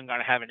communities isn't going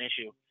to have an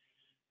issue.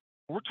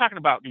 We're talking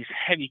about these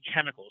heavy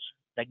chemicals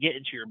that get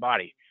into your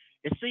body.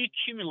 It's the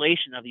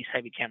accumulation of these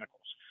heavy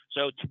chemicals.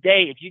 So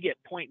today, if you get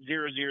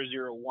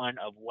 0.0001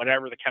 of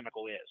whatever the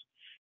chemical is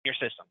in your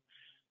system,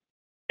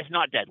 it's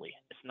not deadly.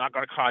 It's not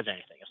going to cause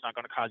anything. It's not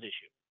going to cause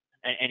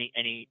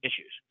any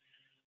issues.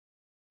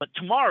 But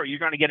tomorrow, you're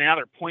going to get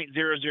another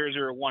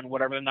 0.0001,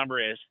 whatever the number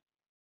is,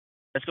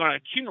 that's going to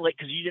accumulate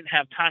because you didn't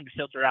have time to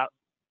filter out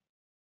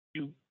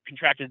you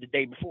contracted the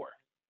day before,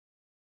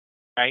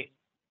 right?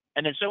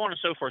 And then so on and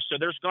so forth. So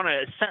there's going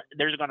to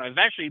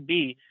eventually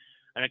be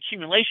an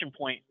accumulation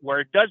point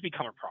where it does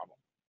become a problem.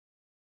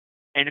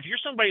 And if you're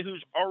somebody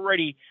who's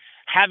already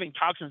having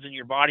toxins in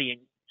your body, and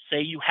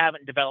say you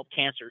haven't developed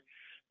cancer,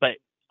 but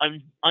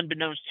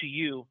unbeknownst to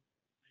you,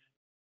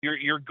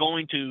 you're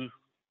going to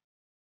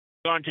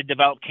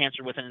develop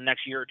cancer within the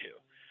next year or two.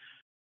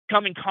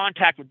 Come in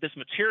contact with this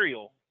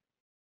material.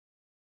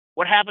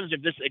 What happens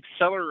if this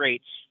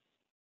accelerates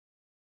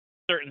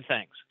certain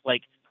things?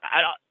 Like,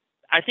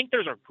 I think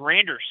there's a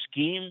grander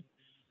scheme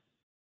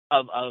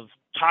of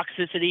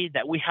toxicity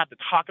that we have to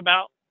talk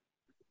about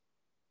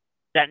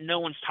that no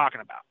one's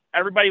talking about.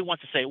 Everybody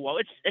wants to say, well,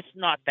 it's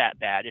not that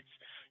bad. It's,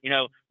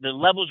 the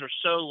levels are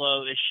so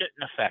low, it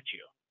shouldn't affect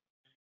you.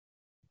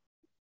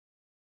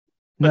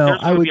 But No,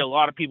 there's going to be a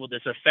lot of people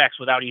this affects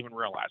without even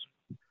realizing.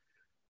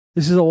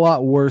 This is a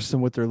lot worse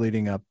than what they're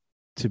leading up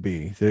to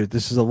be.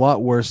 This is a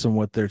lot worse than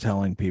what they're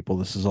telling people.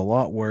 This is a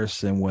lot worse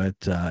than what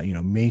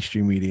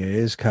mainstream media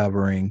is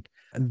covering.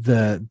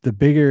 The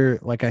bigger,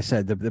 like I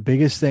said, the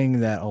biggest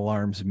thing that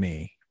alarms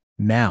me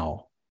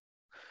now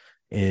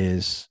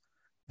is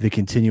the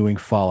continuing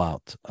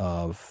fallout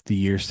of the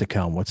years to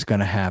come. What's going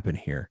to happen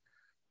here?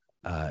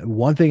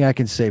 One thing I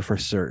can say for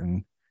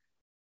certain,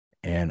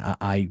 and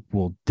I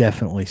will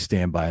definitely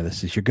stand by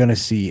this, is you're going to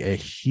see a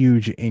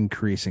huge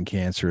increase in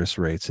cancerous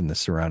rates in the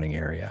surrounding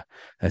area.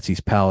 That's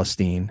East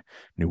Palestine,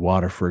 New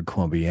Waterford,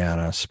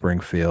 Columbiana,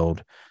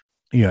 Springfield,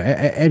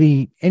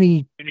 any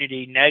Unity,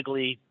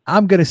 Negley.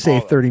 I'm going to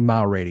say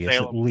 30-mile radius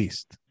Salem. At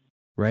least,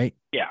 right?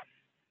 Yeah,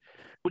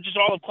 which is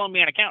all of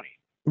Columbiana County.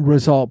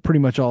 Pretty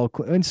much all,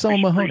 and some of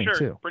Mahoning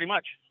too. Pretty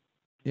much.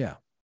 Yeah,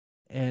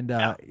 and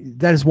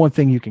that is one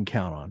thing you can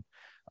count on.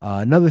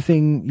 Another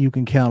thing you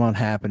can count on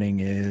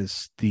happening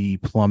is the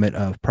plummet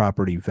of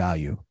property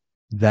value.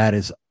 That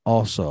is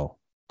also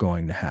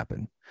going to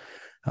happen.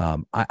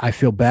 I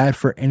feel bad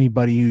for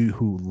anybody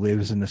who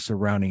lives in the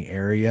surrounding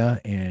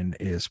area and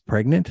is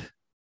pregnant,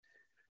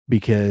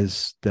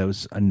 because that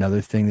was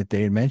another thing that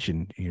they had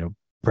mentioned.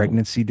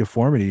 Pregnancy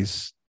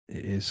deformities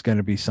is going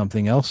to be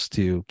something else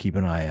to keep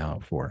an eye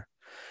out for.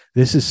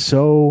 This is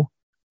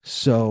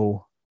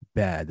so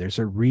bad. There's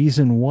a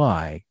reason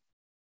why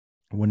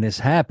when this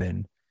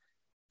happened,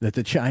 that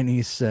the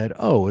Chinese said,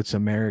 oh, it's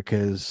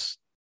America's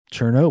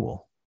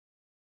Chernobyl.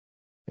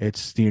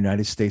 It's the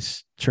United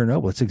States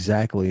Chernobyl. It's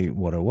exactly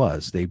what it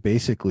was. They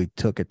basically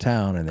took a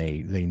town and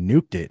they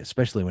nuked it,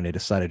 especially when they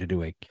decided to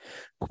do a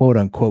quote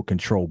unquote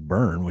controlled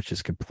burn, which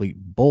is complete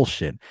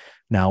bullshit.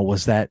 Now,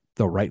 was that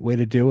the right way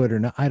to do it or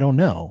not? I don't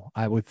know.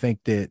 I would think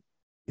that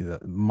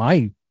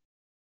my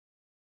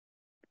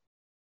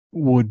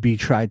would be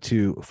try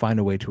to find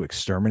a way to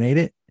exterminate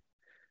it,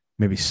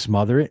 maybe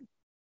smother it.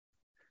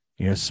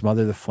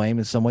 Smother the flame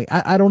in some way.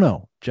 I don't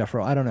know,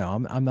 Jeffro. I don't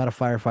know. I'm not a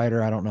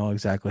firefighter. I don't know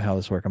exactly how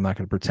this works. I'm not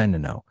going to pretend to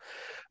know.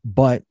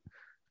 But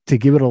to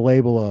give it a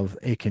label of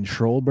a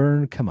control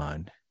burn, come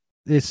on.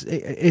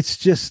 It's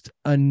just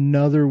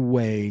another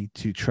way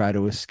to try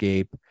to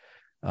escape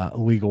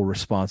legal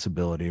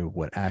responsibility of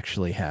what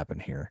actually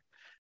happened here.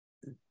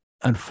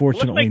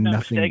 Unfortunately, let's make no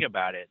nothing. Mistake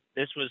about it.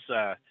 This was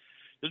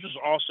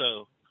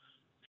also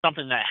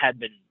something that had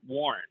been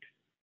warned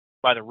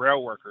by the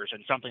rail workers,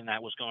 and something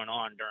that was going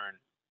on during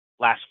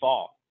last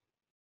fall.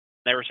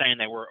 They were saying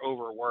they were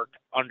overworked,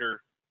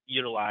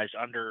 underutilized,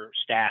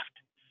 understaffed.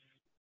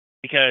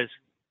 Because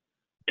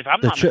if I'm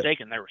not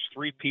mistaken, there was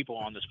 3 people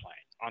on this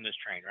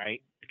train,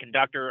 right? The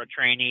conductor, a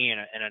trainee,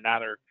 and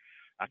another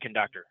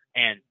conductor.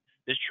 And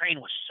this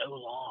train was so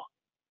long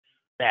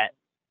that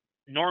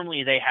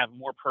normally they have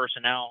more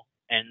personnel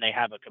and they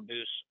have a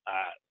caboose.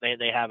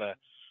 They have an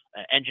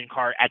engine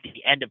car at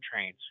the end of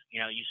trains.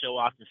 You so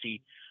often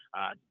see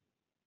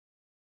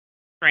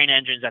train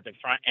engines at the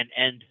front and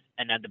end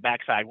and at the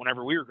backside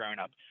whenever we were growing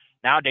up.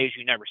 Nowadays,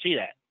 you never see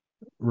that.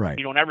 Right.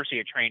 You don't ever see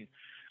a train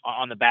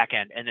on the back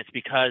end, and it's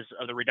because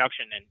of the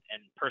reduction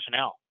in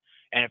personnel.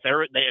 And if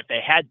they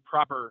had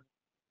proper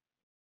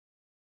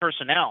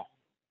personnel,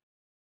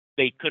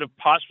 they could have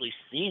possibly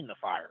seen the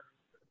fire.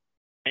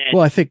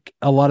 Well, I think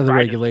a lot of the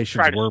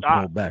regulations were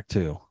pulled back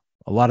too.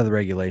 A lot of the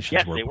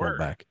regulations were pulled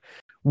back.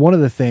 One of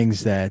the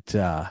things that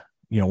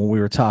when we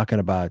were talking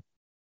about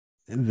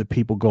the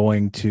people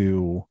going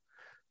to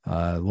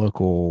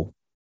local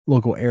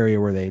local area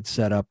where they had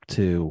set up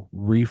to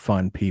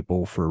refund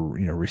people for,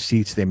 you know,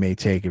 receipts they may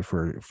take it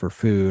for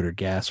food or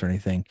gas or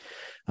anything,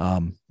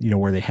 you know,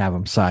 where they have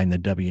them sign the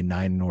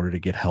W-9 in order to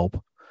get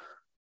help.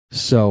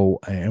 So,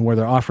 and where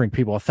they're offering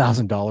people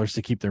 $1,000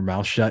 to keep their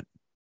mouth shut.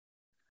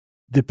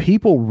 The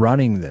people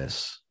running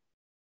this,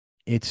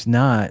 it's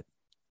not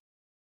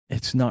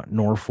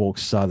Norfolk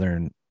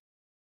Southern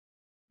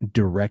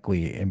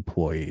directly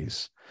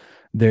employees.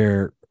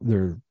 They're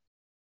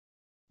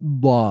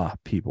law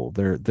people.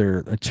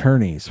 They're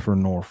attorneys for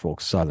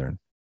Norfolk Southern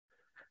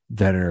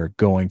that are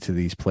going to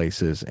these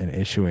places and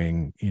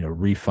issuing, you know,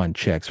 refund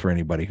checks for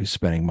anybody who's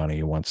spending money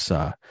who wants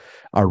a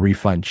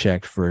refund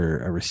check for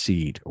a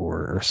receipt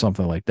or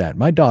something like that.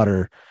 My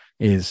daughter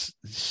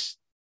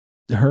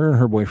her and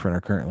her boyfriend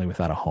are currently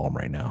without a home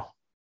right now.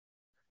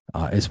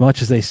 As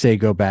much as they say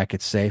go back,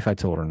 it's safe, I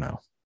told her no.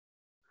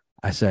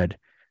 I said,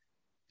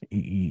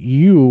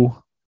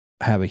 you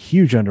have a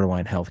huge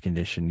underlying health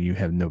condition. You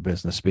have no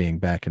business being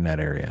back in that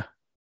area.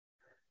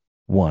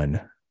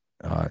 1.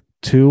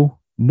 2,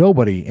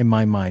 nobody in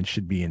my mind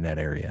should be in that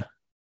area.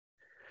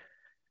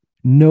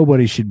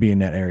 Nobody should be in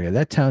that area.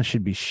 That town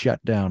should be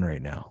shut down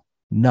right now.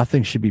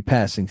 Nothing should be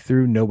passing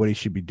through. Nobody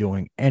should be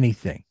doing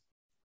anything.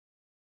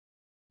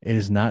 It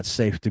is not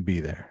safe to be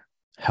there.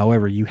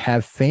 However, you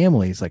have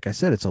families. Like I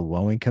said, it's a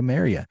low-income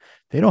area.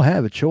 They don't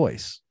have a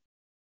choice.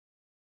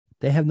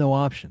 They have no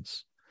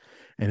options.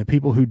 And the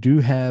people who do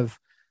have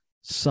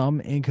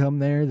some income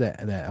there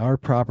that are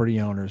property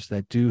owners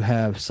that do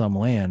have some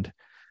land,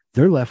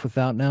 they're left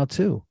without now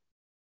too.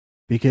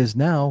 Because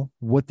now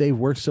what they've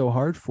worked so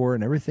hard for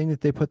and everything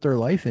that they put their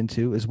life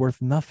into is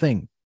worth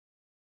nothing.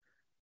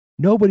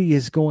 Nobody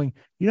is going,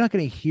 you're not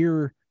going to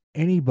hear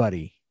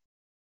anybody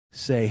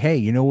say, hey,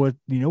 you know what,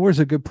 where's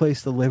a good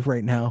place to live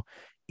right now?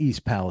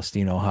 East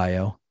Palestine,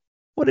 Ohio.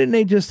 Well, didn't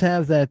they just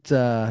have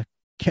that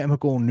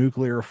chemical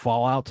nuclear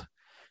fallout?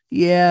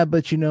 Yeah,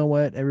 but you know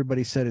what?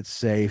 Everybody said it's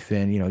safe.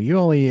 And, you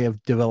only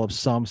have developed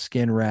some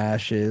skin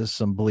rashes,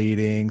 some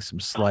bleeding, some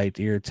slight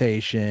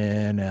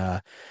irritation.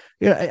 Other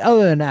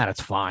than that,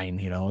 it's fine.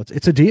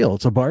 It's a deal.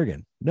 It's a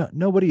bargain. No,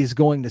 nobody is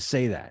going to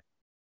say that.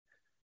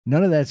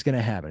 None of that's going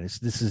to happen.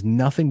 This is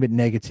nothing but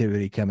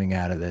negativity coming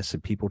out of this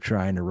and people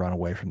trying to run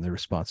away from the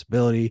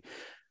responsibility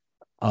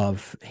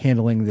of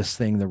handling this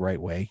thing the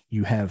right way.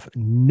 You have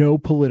no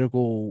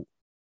political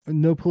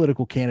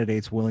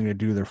candidates willing to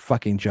do their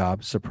fucking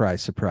job.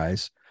 Surprise,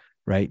 surprise,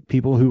 right?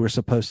 People who are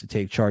supposed to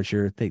take charge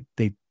here,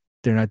 they're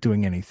not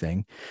doing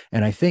anything.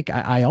 And I think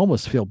I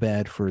almost feel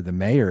bad for the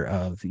mayor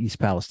of East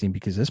Palestine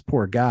because this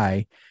poor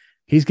guy,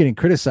 he's getting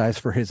criticized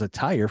for his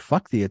attire.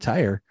 Fuck the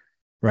attire,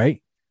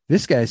 right?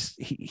 This guy's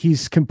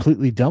he's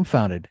completely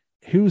dumbfounded.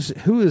 Who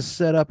is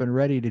set up and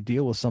ready to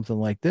deal with something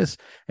like this?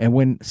 And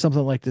when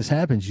something like this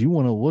happens, you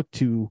want to look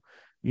to,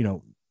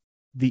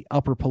 the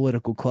upper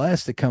political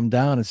class to come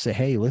down and say,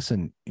 hey,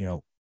 listen, we're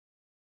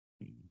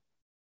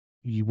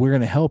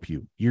going to help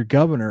you. Your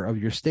governor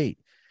of your state,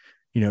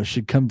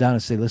 should come down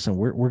and say, listen,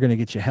 we're going to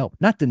get you help,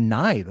 not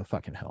deny the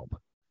fucking help,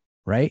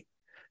 right?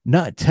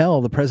 Not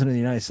tell the president of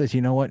the United States,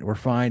 you know what, we're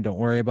fine. Don't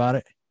worry about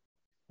it.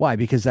 Why?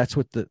 Because that's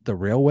what the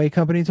railway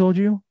company told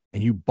you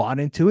and you bought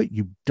into it,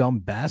 you dumb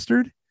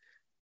bastard.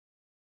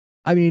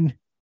 I mean,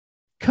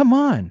 come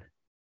on.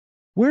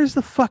 Where's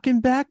the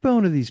fucking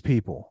backbone of these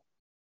people?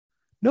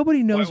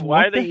 Nobody knows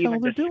what the hell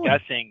they're doing. Why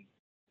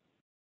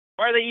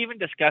are they even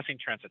discussing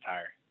Trent's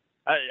attire?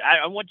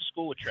 I went to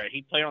school with Trent.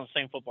 He played on the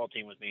same football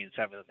team with me in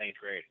 7th and 8th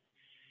grade.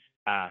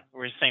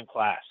 We're in the same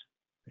class.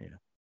 Yeah.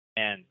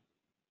 And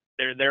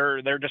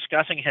they're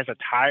discussing his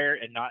attire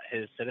and not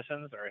his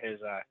citizens or his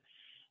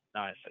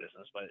not his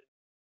citizens, but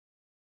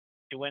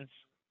constituents.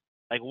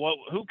 Like, what?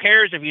 Who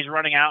cares if he's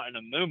running out in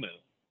a muumuu?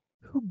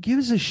 Who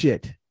gives a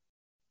shit?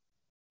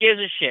 Gives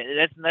a shit.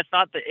 That's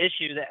not the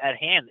issue at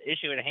hand. The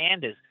issue at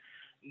hand is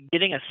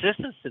getting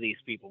assistance to these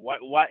people.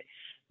 Why?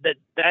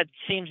 That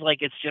seems like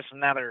it's just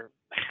another.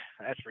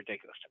 That's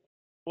ridiculous to me.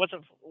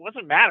 What's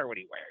it matter what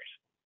he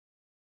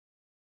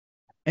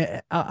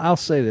wears? I'll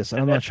say this.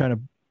 I'm not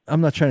trying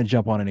to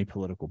jump on any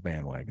political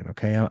bandwagon.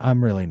 Okay,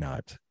 I'm really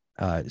not.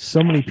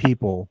 So many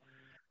people,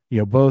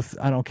 both.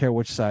 I don't care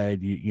which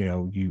side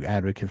you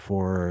advocate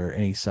for or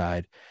any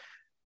side.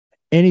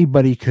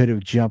 Anybody could have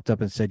jumped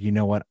up and said, you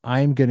know what,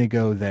 I'm going to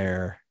go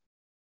there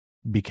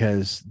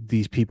because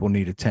these people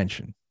need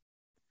attention.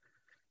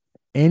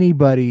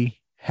 Anybody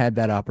had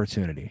that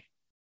opportunity.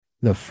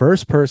 The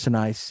first person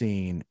I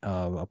seen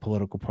of a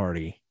political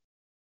party,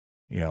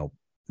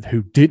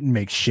 who didn't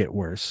make shit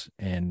worse.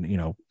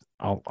 And,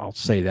 I'll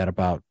say that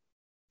about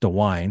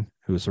DeWine,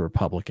 who's a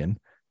Republican,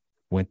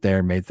 went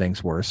there, made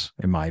things worse,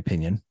 in my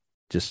opinion,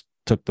 just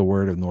took the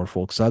word of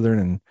Norfolk Southern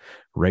and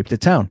raped the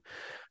town.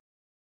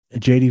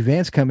 JD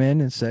Vance come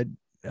in and said,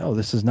 oh,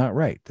 this is not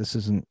right. This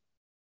is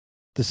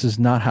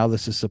not how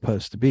this is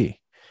supposed to be.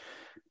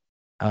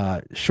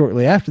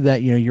 Shortly after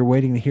that, you're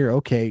waiting to hear,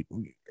 okay,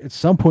 at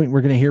some point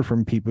we're going to hear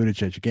from Pete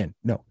Buttigieg again.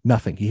 No,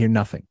 nothing. You hear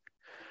nothing.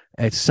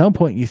 At some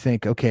point you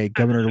think, okay,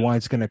 Governor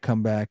DeWine's going to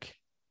come back.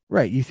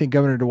 Right. You think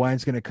Governor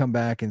DeWine's going to come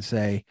back and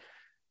say,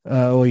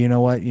 oh, you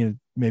know what?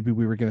 maybe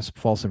we were given some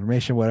false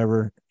information,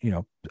 whatever.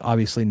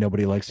 Obviously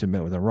nobody likes to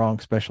admit when they're wrong,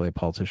 especially a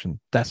politician.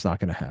 That's not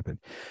going to happen.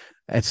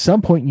 At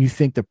some point, you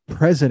think the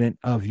president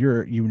of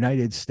your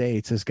United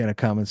States is going to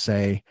come and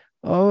say,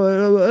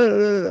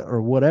 oh,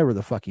 or whatever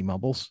the fuck he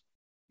mumbles,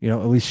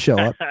 at least show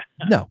up.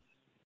 No,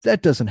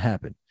 that doesn't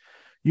happen.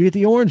 You get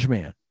the orange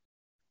man.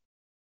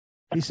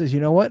 He says, you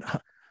know what?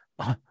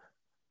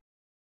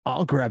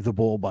 I'll grab the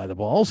bull by the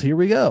balls. Here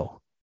we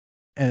go.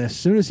 And as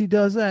soon as he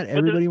does that,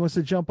 everybody wants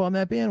to jump on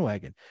that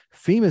bandwagon.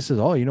 FEMA says,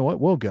 oh, you know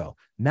what? We'll go.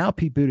 Now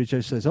Pete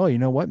Buttigieg says, oh, you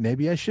know what?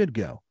 Maybe I should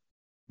go.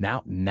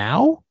 Now,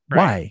 right.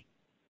 Why?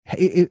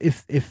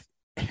 If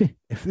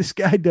this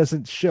guy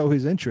doesn't show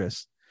his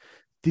interest,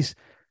 these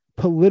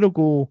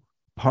political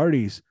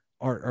parties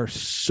are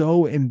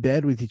so in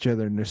bed with each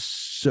other, and they're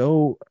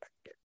so.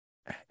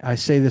 I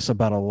say this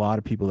about a lot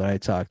of people that I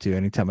talk to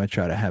anytime I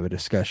try to have a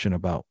discussion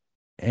about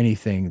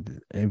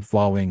anything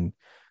involving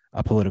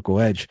a political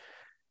edge.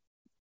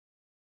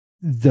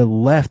 The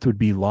left would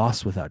be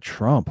lost without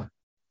Trump.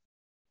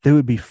 They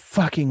would be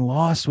fucking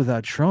lost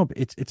without Trump.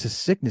 It's a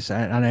sickness.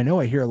 And I know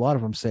I hear a lot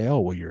of them say, oh,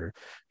 well, you're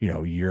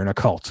in a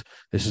cult.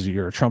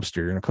 You're a Trumpster.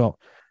 You're in a cult.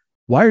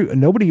 Why?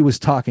 Nobody was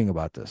talking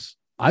about this.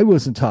 I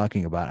wasn't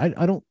talking about it.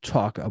 I don't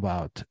talk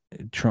about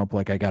Trump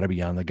like I got to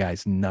be on the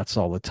guy's nuts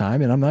all the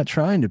time. And I'm not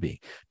trying to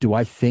be. Do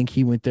I think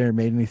he went there and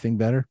made anything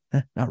better?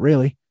 Not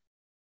really.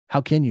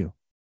 How can you?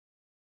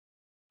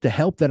 The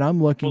help that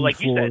I'm looking like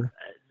for. You said,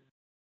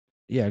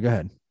 yeah, go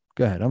ahead.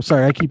 Go ahead. I'm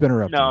sorry. I keep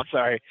interrupting. No,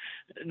 sorry.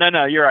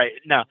 No, you're right.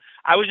 No,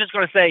 I was just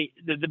going to say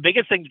the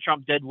biggest thing that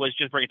Trump did was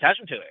just bring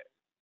attention to it.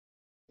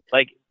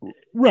 Like,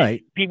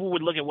 right. People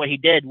would look at what he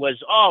did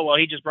was, oh, well,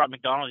 he just brought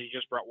McDonald's. He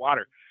just brought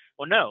water.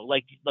 Well, no,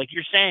 like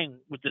you're saying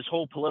with this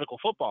whole political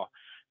football,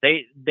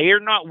 they are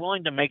not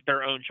willing to make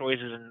their own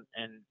choices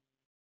and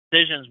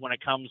decisions when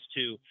it comes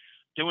to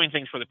doing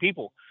things for the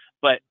people.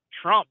 But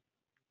Trump,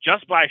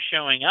 just by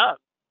showing up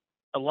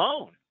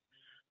alone,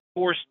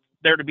 forced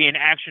there to be an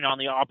action on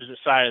the opposite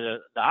side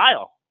of the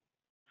aisle.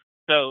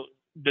 So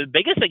the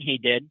biggest thing he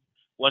did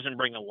wasn't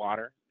bring the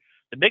water.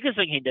 The biggest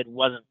thing he did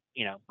wasn't,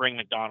 bring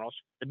McDonald's.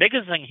 The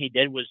biggest thing he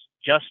did was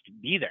just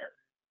be there.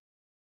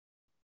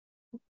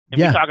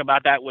 And we talk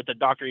about that with the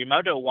Dr.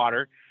 Emoto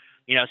water.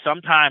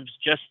 Sometimes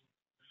just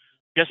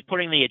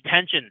putting the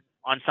attention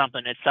on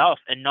something itself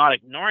and not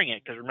ignoring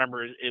it, because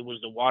remember, it was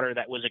the water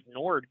that was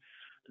ignored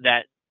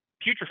that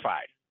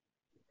putrefied.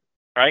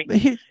 Right?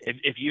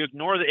 If you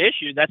ignore the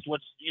issue, that's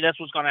what's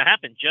going to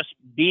happen. Just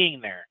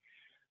being there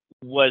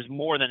was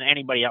more than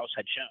anybody else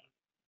had shown.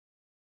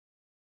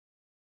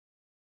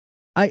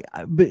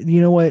 But you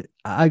know what?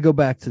 I go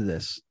back to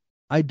this.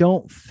 I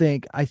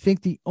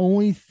think the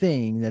only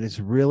thing that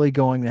is really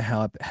going to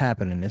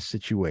happen in this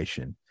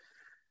situation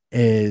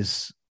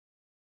is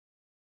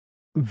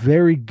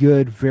very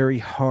good, very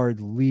hard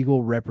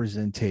legal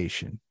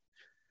representation.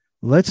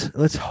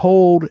 Let's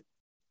hold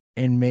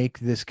and make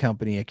this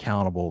company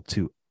accountable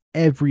to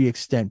every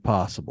extent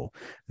possible.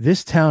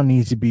 This town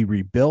needs to be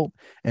rebuilt,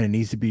 and it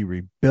needs to be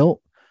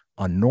rebuilt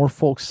on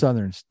Norfolk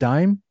Southern's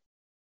dime.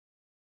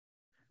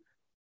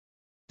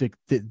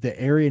 The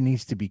area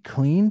needs to be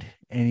cleaned,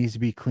 and it needs to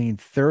be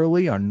cleaned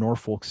thoroughly on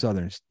Norfolk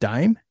Southern's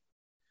dime.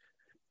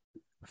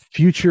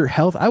 Future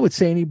health, I would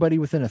say anybody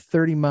within a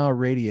 30-mile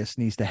radius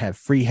needs to have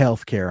free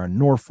health care on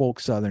Norfolk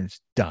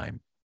Southern's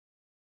dime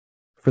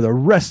for the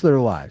rest of their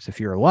lives. If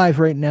you're alive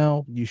right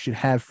now, you should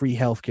have free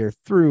health care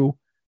through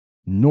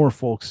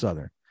Norfolk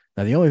Southern.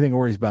 Now, the only thing that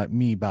worries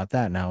me about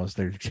that now is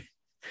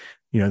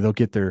they'll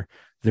get their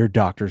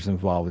doctors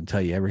involved and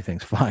tell you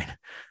everything's fine.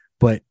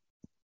 But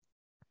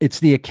it's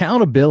the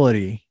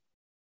accountability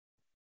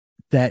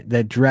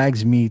that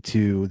drags me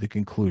to the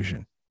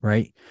conclusion,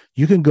 right?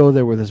 You can go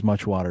there with as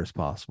much water as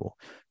possible.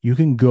 You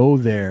can go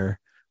there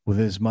with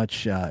as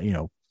much,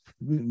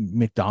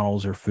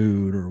 McDonald's or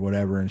food or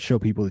whatever, and show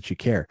people that you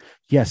care.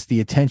 Yes, the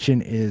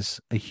attention is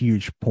a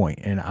huge point,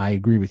 and I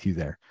agree with you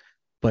there.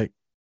 But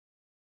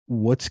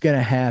what's going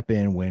to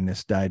happen when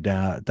this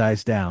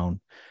dies down?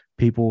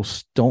 People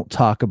don't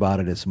talk about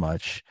it as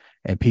much,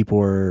 and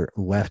people are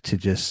left to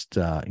just,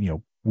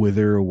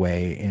 wither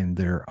away in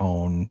their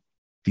own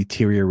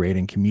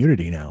deteriorating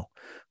community now.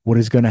 What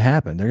is going to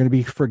happen? They're going to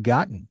be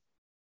forgotten.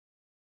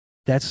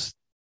 That's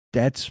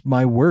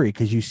my worry,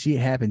 because you see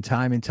it happen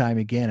time and time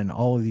again in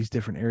all of these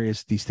different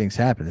areas. These things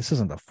happen. This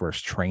isn't the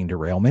first train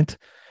derailment.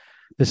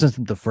 This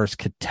isn't the first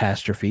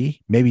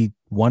catastrophe. Maybe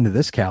one to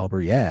this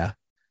caliber, yeah.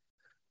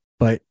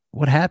 But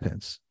what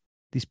happens?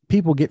 These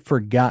people get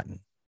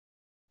forgotten.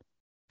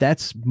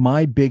 That's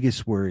my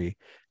biggest worry,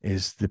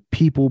 is the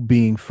people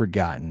being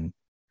forgotten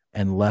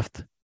and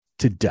left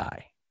to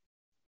die.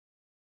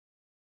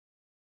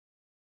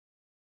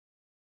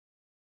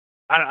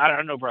 I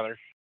don't know, brother.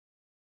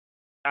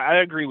 I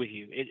agree with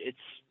you. It's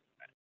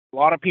a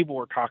lot of people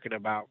were talking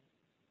about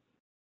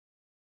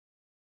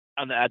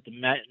at the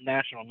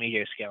national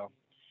media scale.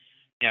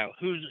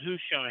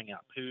 Who's showing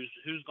up?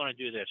 Who's going to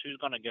do this? Who's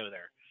going to go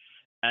there?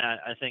 And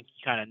I think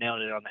you kind of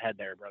nailed it on the head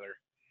there, brother.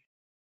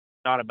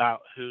 Not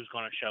about who's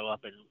going to show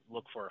up and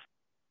look for.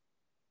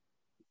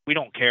 We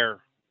don't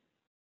care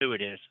who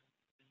it is.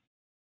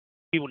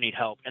 People need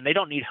help, and they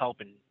don't need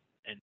help in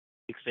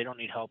weeks. They don't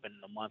need help in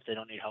a month. They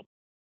don't need help.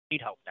 They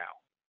need help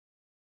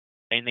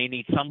now. And they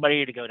need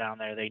somebody to go down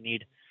there. They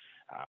need.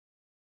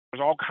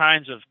 There's all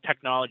kinds of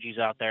technologies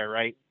out there,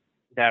 right,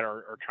 that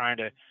are trying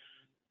to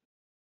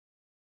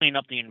clean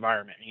up the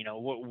environment. You know,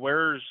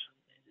 where's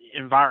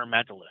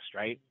environmentalists,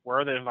 right? Where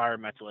are the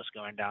environmentalists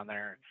going down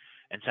there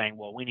and saying,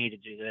 well, we need to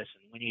do this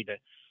and we need to,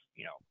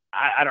 you know,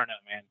 I don't know,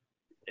 man.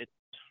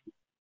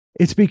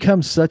 It's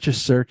become such a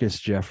circus,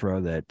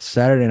 Jeffro, that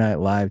Saturday Night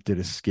Live did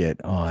a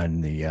skit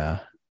on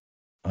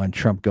on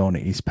Trump going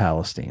to East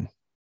Palestine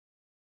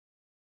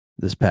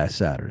this past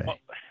Saturday. Well,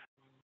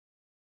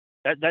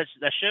 that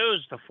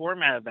shows, the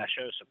format of that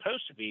show is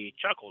supposed to be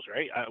chuckles,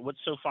 right? What's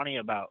so funny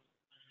about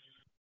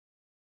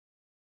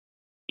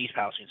East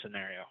Palestine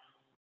scenario?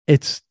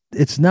 It's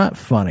not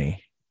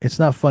funny. It's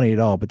not funny at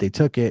all. But they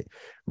took it,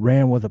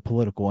 ran with a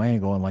political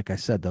angle, and like I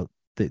said, the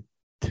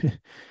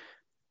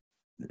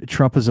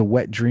Trump is a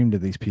wet dream to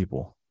these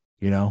people.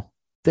 You know,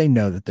 they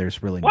know that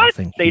there's really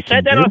nothing. They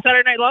said that on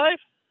Saturday Night Live?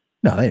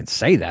 No, they didn't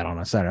say that on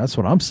a Saturday. That's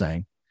what I'm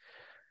saying.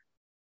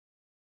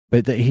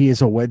 But that he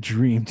is a wet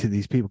dream to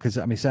these people, because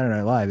I mean, Saturday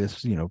Night Live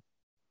is, you know,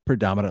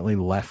 predominantly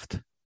left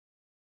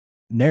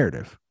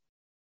narrative.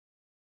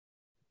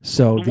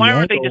 So why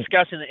aren't they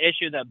discussing the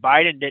issue that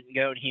Biden didn't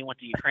go and he went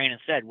to Ukraine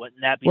instead?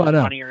 Wouldn't that be a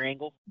funnier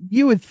angle?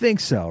 You would think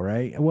so,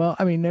 right? Well,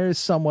 I mean, there is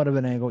somewhat of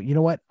an angle. You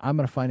know what? I'm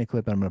going to find a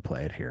clip and I'm going to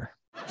play it here.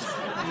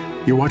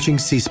 You're watching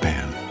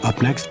C-SPAN.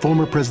 Up next,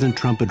 former President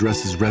Trump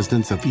addresses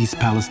residents of East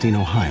Palestine,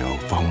 Ohio,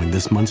 following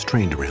this month's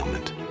train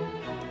derailment.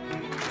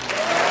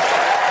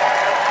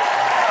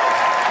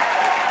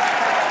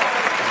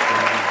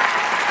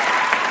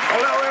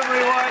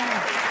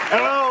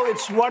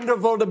 It's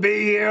wonderful to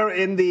be here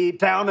in the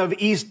town of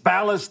East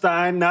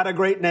Palestine. Not a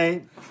great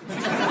name.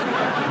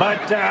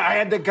 But I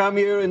had to come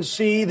here and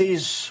see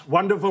these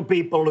wonderful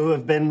people who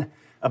have been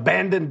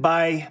abandoned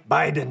by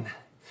Biden.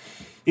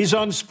 He's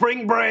on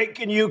spring break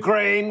in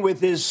Ukraine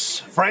with his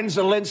friend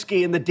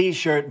Zelensky in the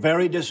T-shirt.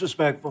 Very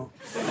disrespectful.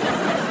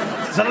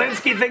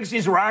 Zelensky thinks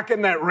he's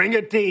rocking that ring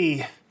of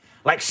tea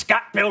like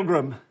Scott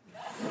Pilgrim.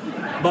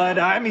 But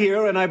I'm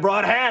here and I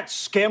brought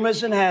hats,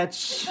 cameras and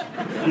hats,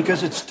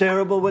 because it's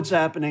terrible what's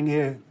happening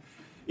here.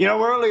 You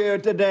know, earlier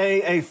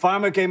today, a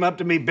farmer came up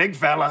to me, big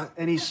fella,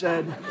 and he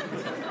said,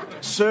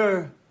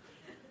 "Sir,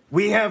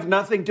 we have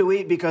nothing to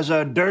eat because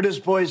our dirt is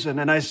poison."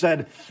 And I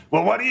said,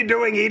 "Well, what are you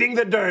doing eating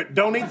the dirt?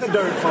 Don't eat the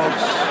dirt,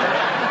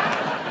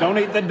 folks. Don't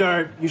eat the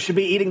dirt. You should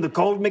be eating the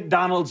cold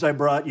McDonald's I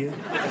brought you.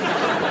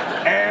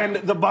 And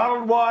the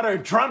bottled water,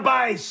 Trump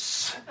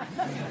Ice.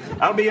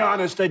 I'll be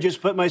honest, I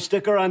just put my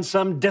sticker on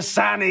some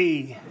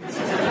Dasani.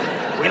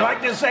 We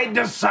like to say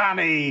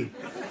Dasani.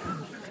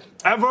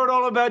 I've heard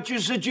all about your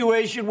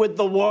situation with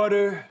the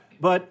water,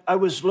 but I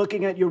was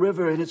looking at your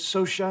river and it's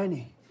so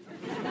shiny.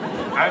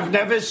 I've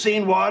never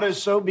seen water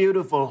so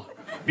beautiful.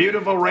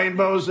 Beautiful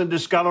rainbows and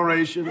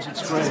discolorations.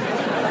 It's great.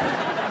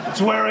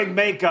 It's wearing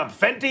makeup.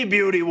 Fenty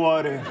Beauty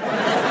water.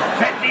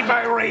 Fenty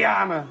by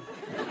Rihanna.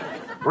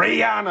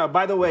 Rihanna,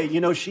 by the way, you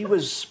know, she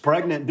was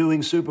pregnant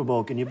doing Super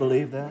Bowl. Can you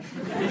believe that?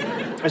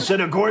 I said,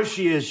 of course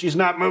she is. She's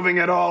not moving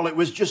at all. It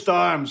was just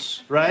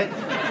arms, right?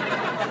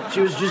 She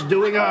was just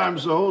doing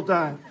arms the whole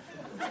time.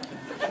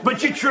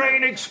 But your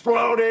train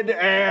exploded,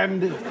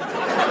 and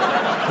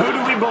who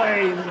do we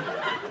blame?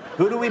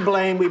 Who do we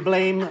blame? We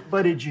blame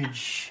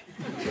Buttigieg.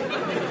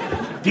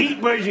 Pete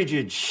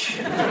Buttigieg.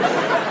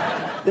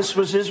 This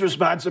was his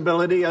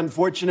responsibility.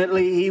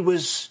 Unfortunately, he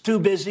was too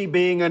busy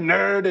being a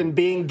nerd and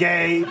being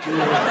gay to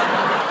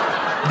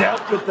have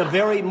dealt with the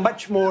very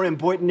much more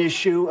important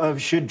issue of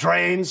should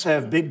trains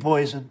have big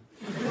poison.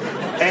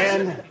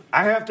 And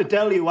I have to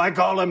tell you, I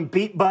call him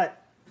Pete Butt.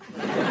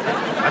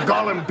 I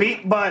call him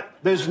Pete Butt.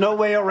 There's no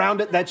way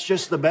around it. That's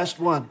just the best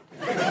one.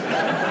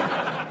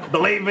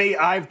 Believe me,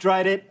 I've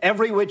tried it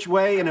every which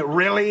way, and it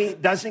really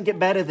doesn't get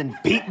better than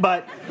Pete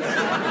Butt.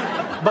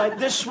 But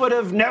this would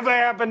have never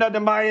happened under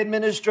my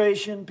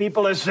administration.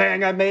 People are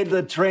saying I made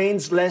the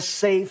trains less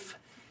safe.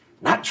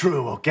 Not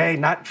true, okay?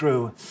 Not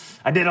true.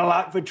 I did a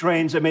lot for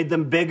trains. I made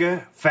them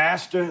bigger,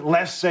 faster,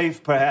 less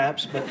safe,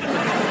 perhaps. But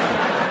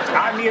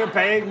I'm here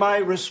paying my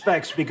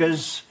respects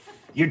because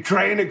your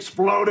train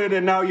exploded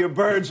and now your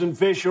birds and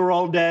fish are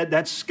all dead.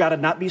 That's got to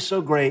not be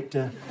so great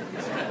to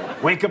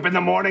wake up in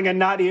the morning and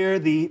not hear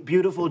the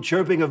beautiful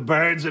chirping of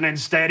birds and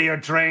instead hear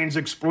trains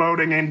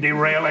exploding and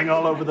derailing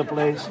all over the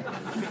place.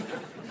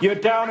 Your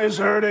town is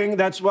hurting.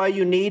 That's why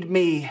you need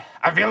me.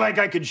 I feel like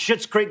I could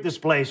Schitt's Creek this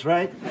place,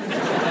 right?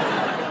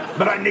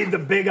 But I need the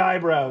big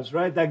eyebrows,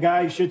 right? That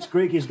guy, Schitt's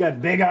Creek, he's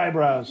got big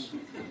eyebrows.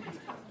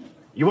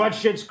 You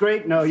watch Schitt's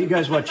Creek? No, you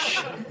guys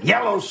watch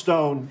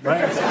Yellowstone,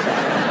 right?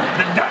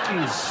 The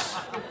Duttons.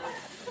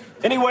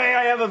 Anyway,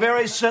 I have a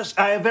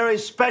very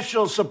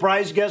special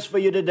surprise guest for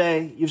you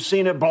today. You've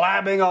seen it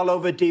blabbing all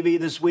over TV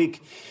this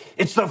week.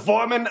 It's the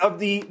foreman of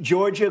the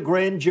Georgia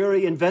grand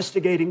jury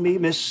investigating me,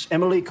 Miss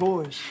Emily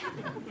Kors.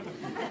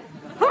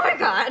 Oh my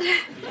God,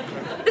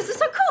 this is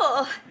so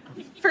cool.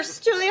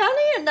 First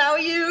Giuliani and now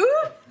you.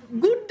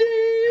 Good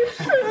day,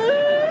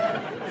 sir.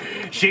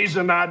 She's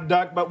an odd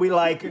duck, but we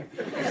like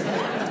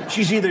her.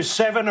 She's either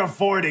 7 or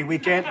 40. We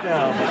can't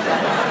tell.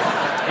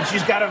 And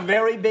she's got a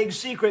very big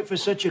secret for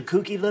such a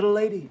kooky little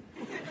lady.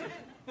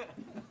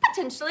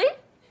 Potentially.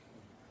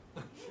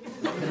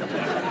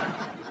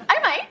 I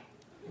might.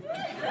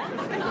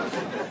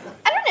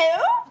 I don't know.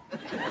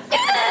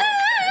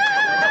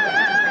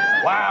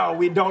 Wow,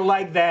 we don't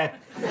like that.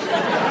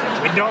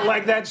 We don't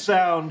like that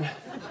sound.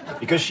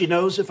 Because she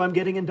knows if I'm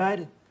getting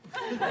indicted.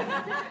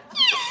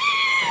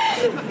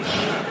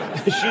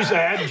 She's a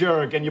head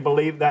jerk, can you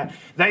believe that?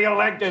 They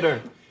elected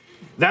her.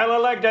 They'll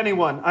elect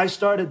anyone. I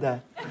started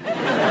that.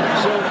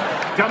 So,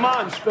 come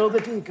on, spill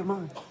the tea, come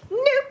on.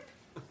 Nope.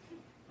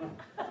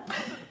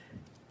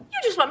 You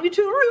just want me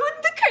to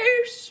ruin the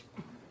case.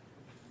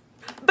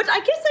 But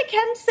I guess I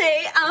can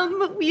say,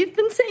 we've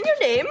been saying your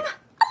name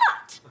a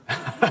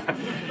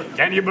lot.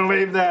 Can you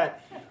believe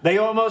that? They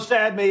almost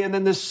had me, and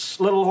then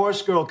this little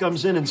horse girl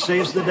comes in and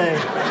saves the day.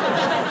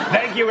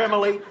 Thank you,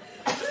 Emily.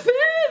 Fare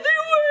thee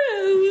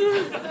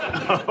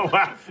well. Oh,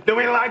 wow. Do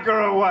we like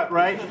her or what,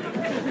 right?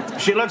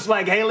 She looks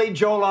like Haley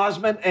Joel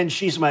Osment, and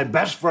she's my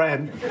best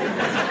friend.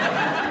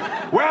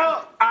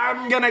 Well,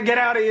 I'm going to get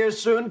out of here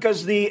soon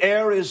because the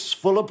air is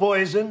full of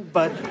poison.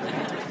 But,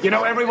 you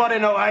know, everyone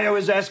in Ohio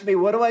is asking me,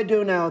 what do I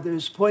do now?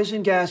 There's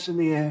poison gas in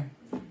the air.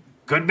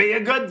 Could be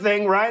a good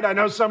thing, right? I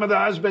know some of the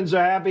husbands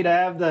are happy to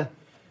have the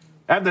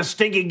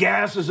stinky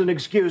gas as an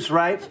excuse,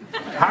 right?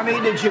 Honey,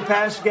 did you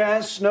pass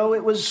gas? No,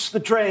 it was the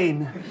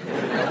train.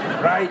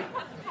 Right?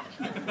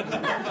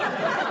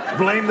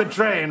 Blame the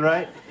train,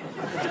 right?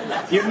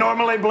 You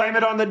normally blame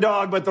it on the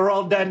dog, but they're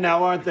all dead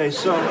now, aren't they?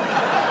 So,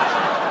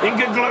 in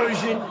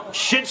conclusion,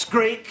 Schitt's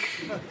Creek,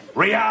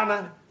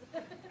 Rihanna,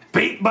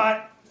 Pete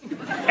Butt,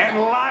 and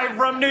live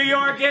from New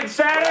York, it's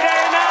Saturday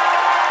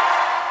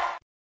night!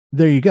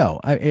 There you go.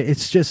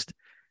 It's just...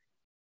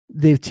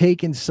 They've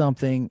taken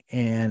something,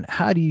 and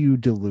how do you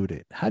dilute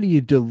it? How do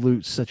you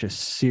dilute such a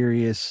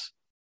serious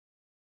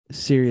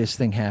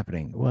thing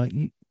happening? Well,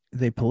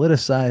 they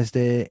politicized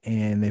it,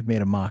 and they've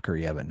made a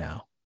mockery of it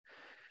now.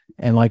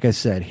 And like I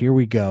said, here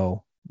we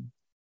go,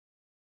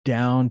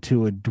 down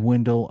to a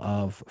dwindle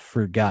of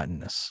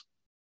forgottenness.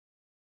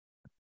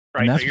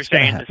 Right. So you're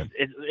saying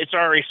it's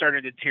already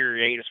starting to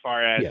deteriorate as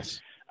far as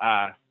yes.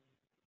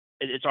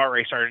 It's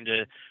already starting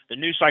to, the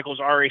news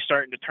cycle's already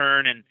starting to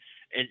turn, and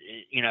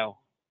you know.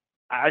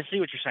 I see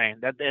what you're saying.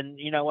 And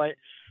you know what?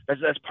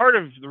 That's part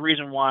of the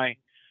reason why.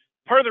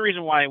 Part of the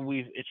reason why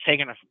it's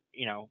taken a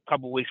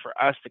couple of weeks for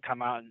us to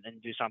come out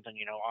and do something.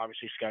 You know,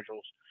 obviously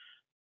schedules,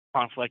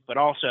 conflict, but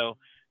also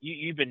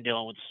you've been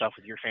dealing with stuff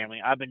with your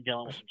family. I've been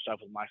dealing with some stuff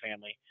with my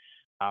family.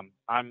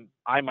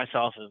 I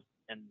myself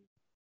am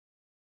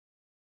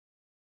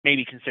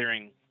maybe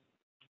considering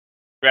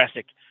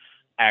drastic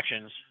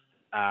actions.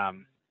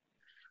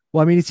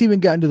 Well, I mean, it's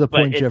even gotten to the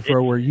point,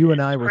 Jeffro, where you and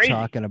I were crazy.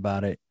 talking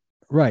about it.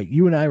 Right.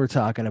 You and I were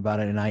talking about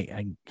it, and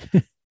I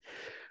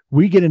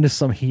we get into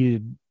some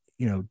heated,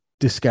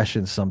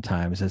 discussions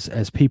sometimes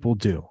as people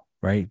do.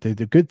 Right.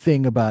 The good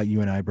thing about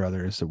you and I,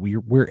 brother, is that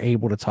we're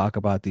able to talk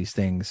about these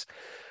things,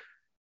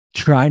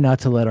 try not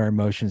to let our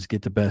emotions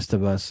get the best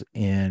of us,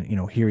 and,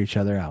 hear each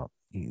other out.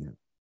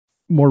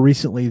 More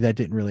recently, that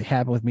didn't really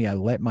happen with me. I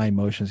let my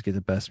emotions get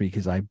the best of me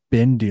because I've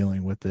been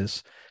dealing with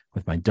this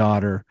with my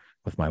daughter,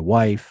 with my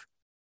wife,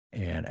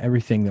 and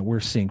everything that we're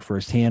seeing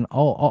firsthand.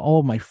 All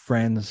of my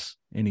friends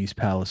in East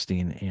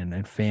Palestine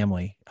and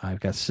family. I've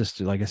got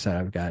sisters, like I said,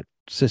 I've got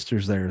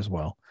sisters there as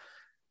well.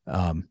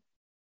 To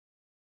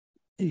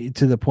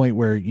the point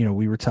where,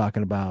 we were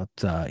talking about,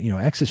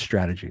 exit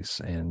strategies.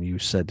 And you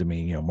said to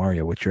me,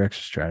 Mario, what's your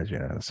exit strategy?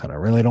 And I said, I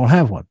really don't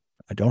have one.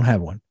 I don't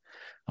have one.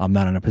 I'm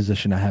not in a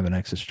position to have an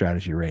exit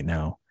strategy right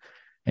now.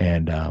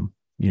 And,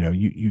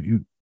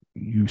 you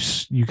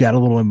got a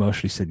little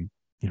emotional. You said,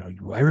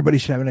 everybody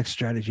should have an exit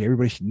strategy.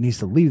 Everybody needs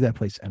to leave that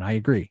place. And I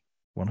agree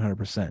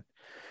 100%.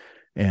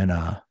 And,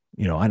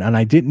 and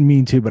I didn't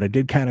mean to, but I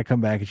did kind of come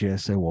back at you and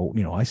say, well,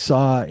 I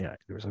saw, there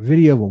was a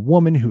video of a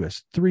woman who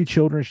has 3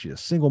 children. She's a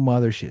single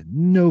mother. She had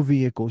no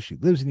vehicle. She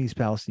lives in East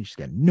Palestine. She's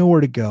got nowhere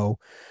to go.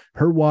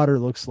 Her water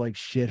looks like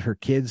shit. Her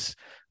kids,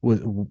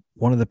 with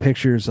one of the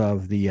pictures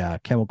of the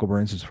chemical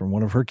burns is from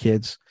one of her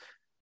kids,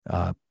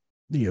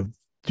 due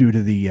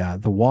to the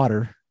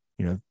water,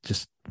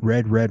 just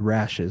red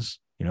rashes.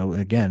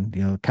 Again,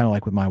 kind of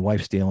like what my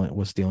wife's dealing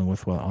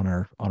with on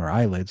her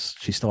eyelids.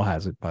 She still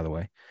has it, by the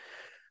way.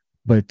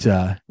 But,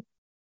 and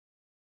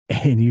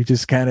you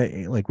just kind of,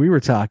 like, we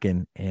were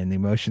talking and the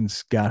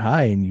emotions got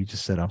high, and you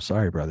just said, I'm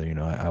sorry, brother.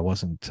 I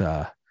wasn't,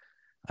 I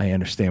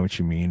understand what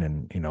you mean.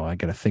 And, I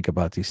got to think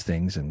about these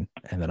things. And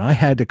then I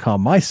had to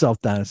calm myself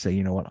down and say,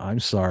 you know what, I'm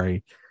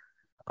sorry.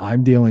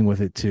 I'm dealing with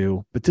it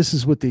too, but this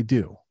is what they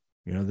do.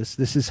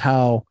 This is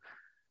how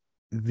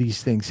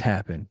these things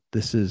happen.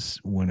 This is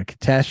when a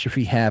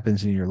catastrophe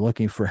happens and you're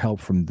looking for help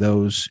from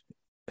those,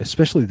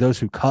 especially those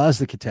who caused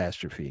the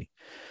catastrophe.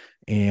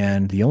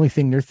 And the only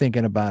thing they're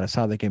thinking about is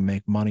how they can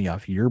make money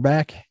off your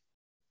back.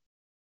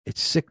 It's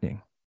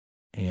sickening.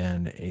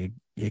 And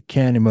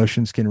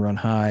emotions can run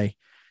high.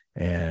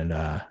 And,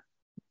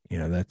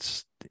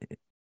 that's,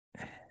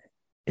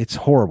 it's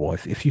horrible.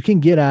 If you can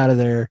get out of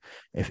there,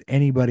 if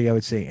anybody, I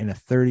would say in at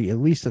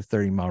least a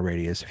 30-mile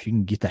radius, if you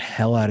can get the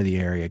hell out of the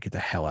area, get the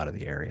hell out of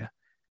the area.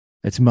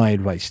 That's my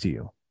advice to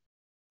you.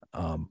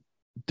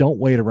 Don't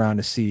wait around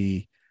to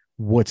see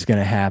what's going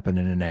to happen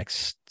in the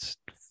next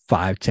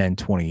 5, 10,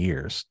 20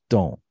 years.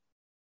 Don't.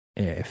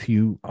 If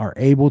you are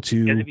able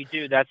to, because if you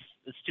do,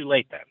 it's too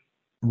late then.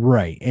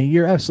 Right. And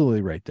you're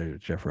absolutely right there,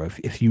 Jeffro.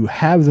 If you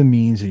have the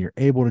means and you're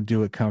able to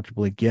do it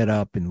comfortably, get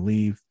up and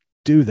leave,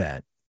 do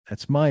that.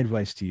 That's my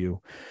advice to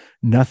you.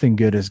 Nothing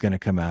good is going to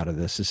come out of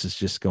this. This is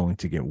just going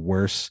to get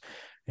worse,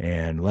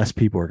 and less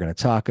people are going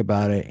to talk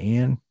about it,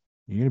 and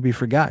you're going to be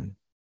forgotten.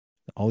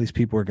 All these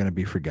people are going to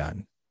be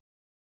forgotten.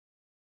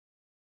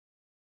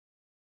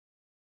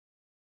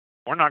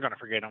 We're not going to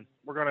forget them.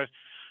 We're going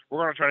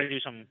to try to do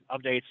some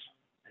updates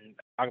and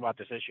talk about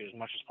this issue as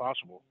much as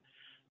possible.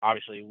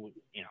 Obviously, we're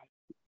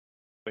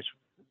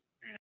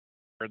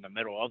in the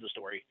middle of the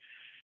story.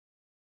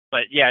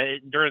 But yeah,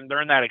 during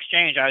that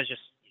exchange,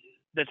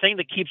 the thing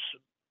that keeps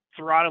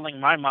throttling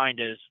my mind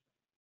is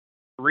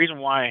the reason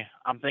why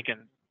I'm thinking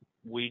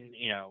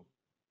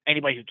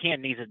anybody who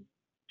can needs to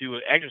do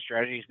an exit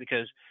strategy is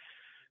because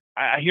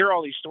I hear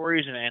all these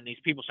stories and these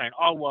people saying,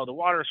 oh, well, the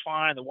water's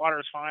fine, the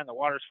water's fine, the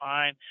water's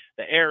fine,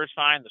 the air is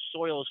fine, the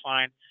soil is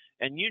fine.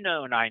 And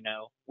and I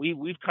know,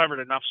 we've covered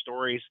enough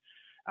stories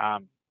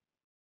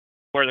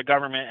where the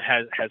government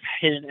has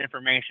hidden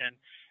information,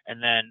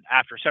 and then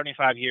after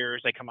 75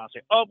 years, they come out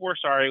and say, oh, we're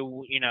sorry,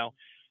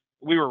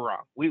 we were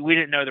wrong. We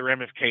didn't know the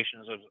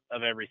ramifications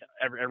of everything,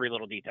 every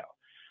little detail.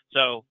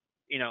 So,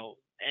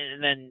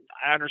 and then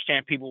I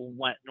understand people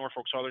want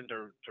Norfolk Southern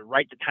to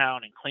right the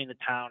town and clean the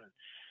town, and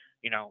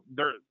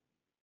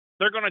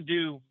they're going to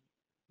do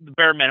the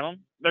bare minimum.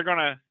 They're going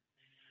to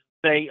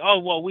say, oh,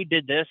 well, we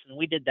did this and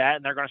we did that,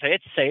 and they're going to say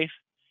it's safe.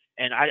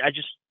 And I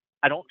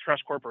don't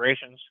trust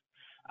corporations.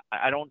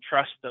 I don't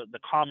trust the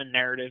common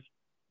narrative,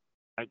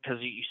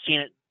 because you've seen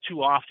it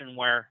too often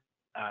where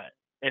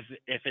if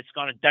it's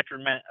going to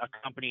detriment a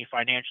company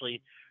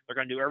financially, they're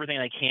going to do everything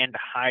they can to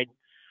hide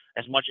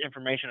as much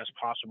information as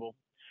possible.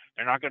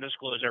 They're not going to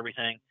disclose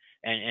everything.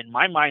 And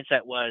my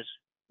mindset was,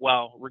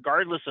 well,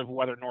 regardless of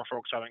whether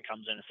Norfolk Southern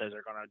comes in and says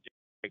they're going to do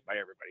right by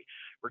everybody,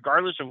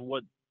 regardless of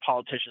what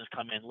politicians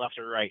come in, left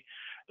or right,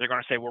 they're going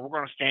to say, well, we're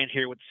going to stand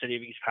here with the city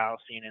of East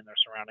Palestine and their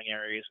surrounding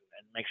areas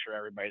and make sure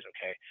everybody's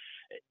okay.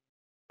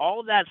 All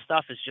of that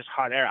stuff is just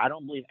hot air. I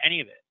don't believe any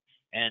of it.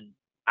 And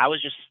I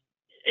was just,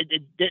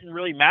 it didn't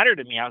really matter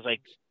to me. I was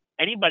like,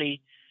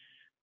 anybody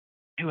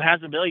who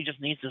has the ability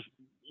just needs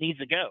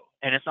to go.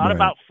 And it's not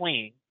about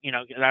fleeing.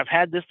 And I've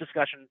had this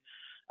discussion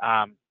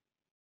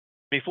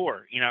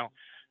before.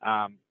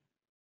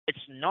 It's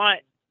not.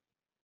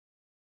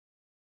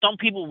 Some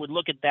people would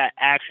look at that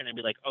action and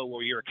be like, "Oh,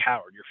 well, you're a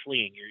coward. You're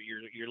fleeing.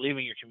 You're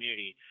leaving your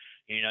community.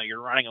 You're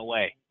running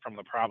away from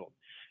the problem."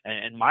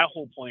 And my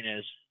whole point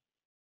is,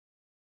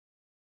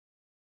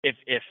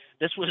 if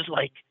this was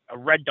like a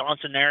Red Dawn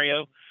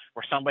scenario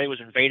where somebody was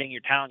invading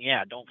your town,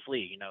 yeah, don't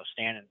flee.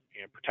 Stand and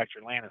protect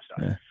your land and stuff.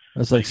 Yeah.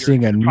 That's like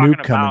seeing a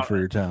nuke coming for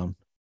your town.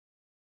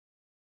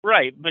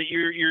 Right, but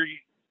you're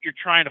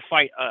trying to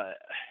fight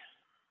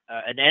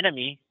an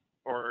enemy,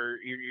 or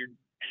you're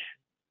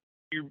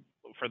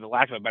for the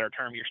lack of a better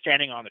term, you're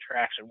standing on the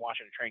tracks and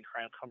watching a train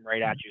come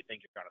right at you,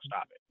 think you're going to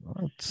stop it.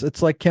 Well,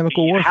 it's like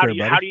chemical warfare,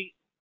 buddy.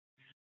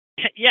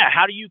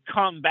 How do you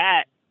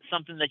combat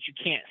something that you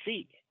can't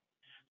see?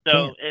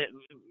 So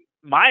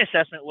my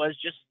assessment was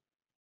just,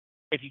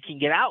 if you can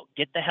get out,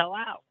 get the hell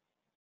out.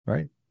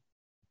 Right.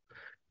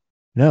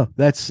 No,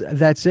 that's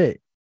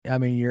it. I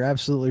mean, you're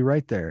absolutely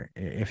right there.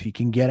 If you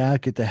can get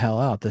out, get the hell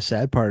out. The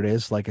sad part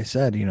is, like I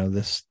said,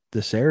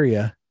 this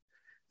area,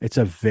 it's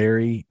a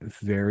very,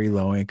 very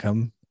low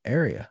income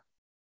area.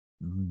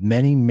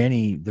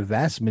 The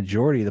vast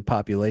majority of the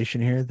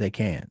population here, they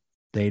can't.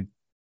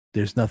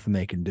 There's nothing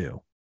they can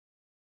do.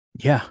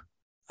 Yeah.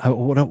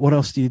 What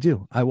else do you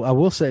do? I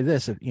will say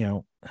this,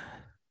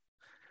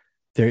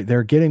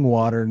 they're getting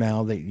water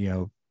now.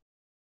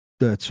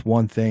 That's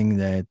one thing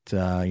that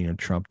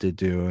Trump did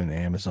do, and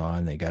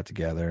Amazon, they got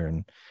together,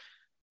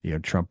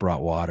 and Trump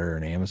brought water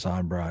and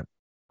Amazon brought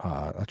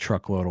a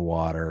truckload of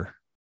water,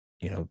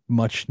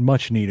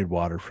 much needed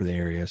water for the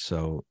area.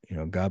 So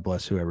God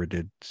bless whoever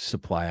did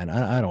supply. And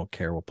I don't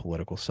care what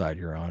political side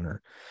you're on,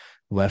 or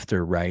left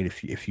or right.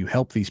 If you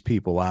help these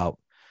people out,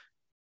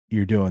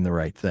 you're doing the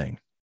right thing.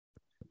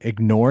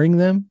 Ignoring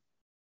them,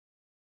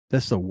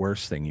 that's the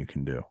worst thing you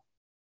can do.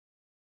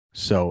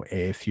 So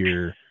if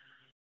you're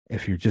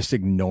just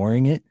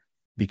ignoring it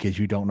because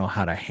you don't know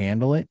how to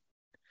handle it,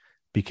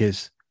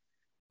 because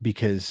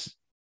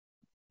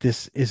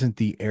this isn't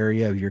the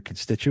area of your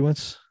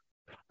constituents,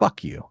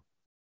 fuck you.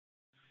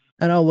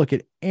 And I'll look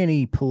at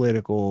any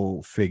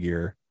political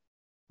figure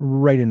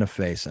right in the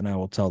face, and I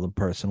will tell them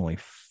personally,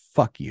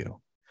 fuck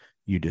you,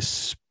 you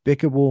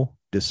despicable,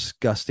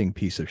 disgusting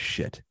piece of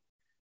shit.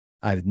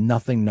 I have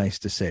nothing nice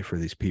to say for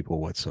these people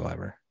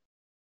whatsoever.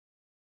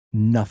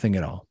 Nothing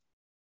at all.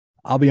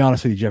 I'll be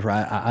honest with you, Jeff.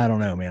 I don't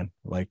know, man.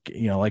 Like,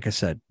 like I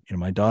said,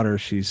 my daughter,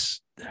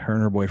 her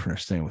and her boyfriend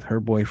are staying with her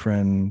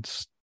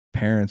boyfriend's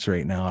parents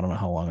right now. I don't know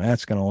how long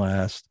that's going to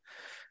last.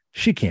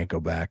 She can't go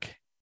back.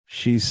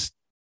 She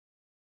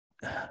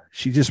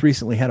just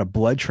recently had a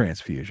blood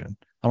transfusion.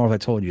 I don't know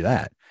if I told you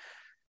that.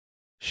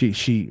 She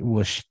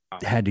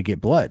had to get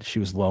blood. She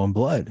was low in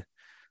blood.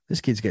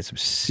 This kid's got some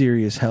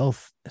serious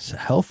health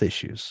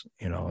issues,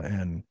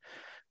 and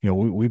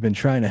we've been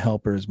trying to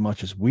help her as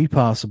much as we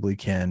possibly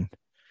can.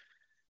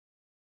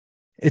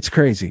 It's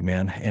crazy,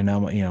 man. And now,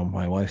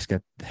 my wife's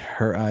got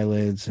her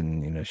eyelids,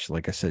 and she,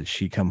 like I said,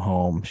 she come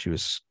home, she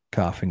was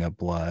coughing up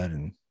blood,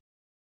 and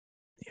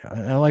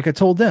and like I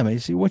told them, I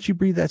see, once you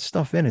breathe that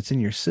stuff in, it's in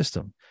your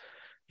system.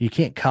 You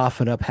can't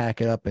cough it up,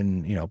 hack it up,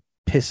 and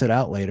piss it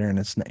out later, and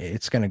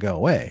it's going to go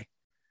away.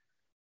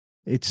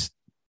 It's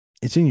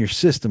in your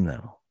system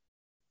now.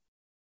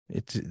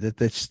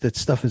 That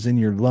stuff is in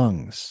your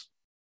lungs.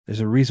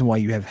 There's a reason why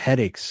you have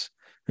headaches.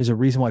 There's a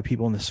reason why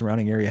people in the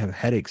surrounding area have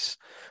headaches,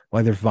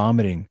 why they're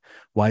vomiting,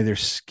 why their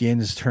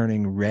skin's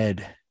turning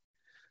red.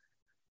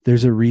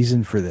 There's a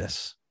reason for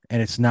this,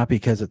 and it's not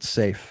because it's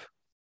safe.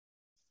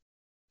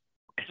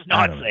 It's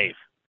not safe.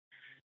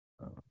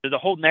 The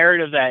whole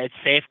narrative that it's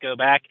safe, go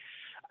back.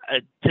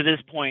 To this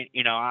point,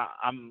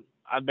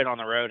 I've been on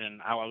the road,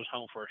 and I was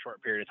home for a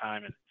short period of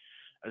time, and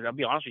I'll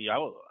be honest with you, I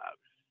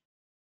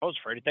was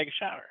afraid to take a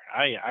shower.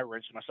 I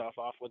rinsed myself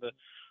off with a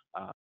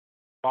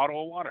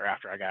bottle of water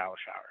after I got out of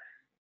the shower.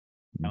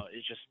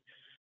 It's just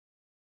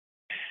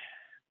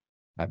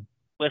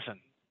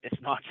listen,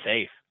 it's not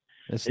safe.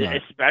 It's not.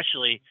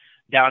 Especially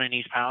down in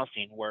East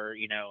Palestine, where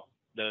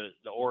the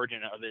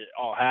origin of it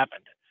all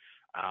happened.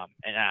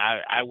 And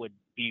I would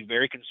be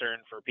very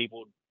concerned for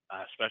people,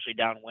 especially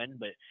downwind.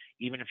 But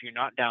even if you're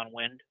not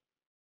downwind,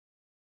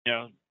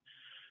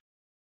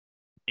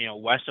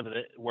 west of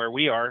where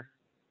we are,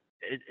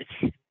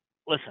 it's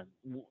listen,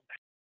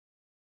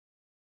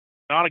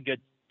 not a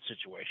good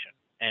situation.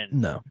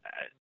 And no,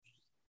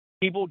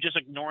 people just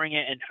ignoring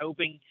it and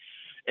hoping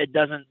it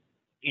doesn't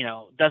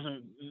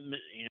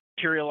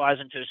materialize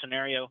into a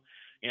scenario.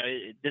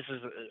 This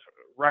is a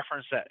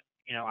reference that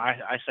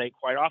I say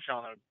quite often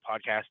on the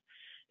podcast.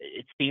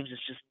 It seems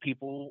it's just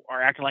people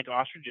are acting like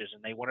ostriches,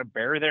 and they want to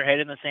bury their head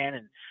in the sand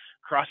and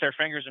cross their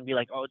fingers and be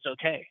like, "Oh, it's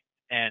okay."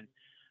 And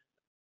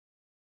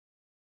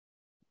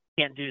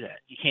you can't do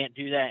that. You can't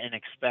do that and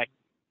expect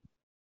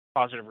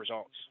positive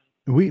results.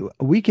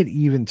 We could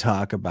even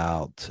talk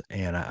about,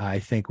 and I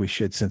think we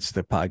should, since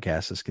the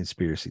podcast is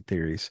conspiracy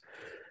theories,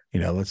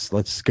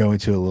 let's go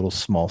into a little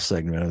small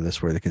segment of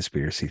this where the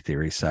conspiracy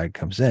theory side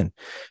comes in.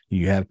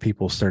 You have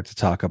people start to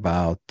talk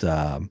about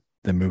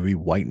the movie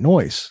White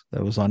Noise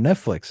that was on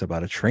Netflix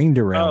about a train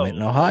derailment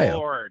in Ohio,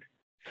 Lord.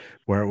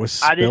 where it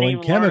was I spilling didn't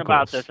even chemicals. learn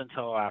about this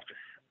until after.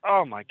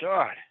 Oh my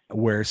God!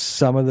 Where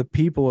some of the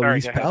people of Sorry,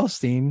 East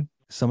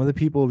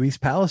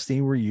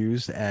Palestine, were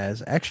used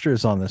as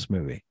extras on this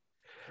movie.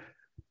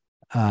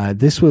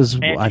 This was,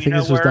 I think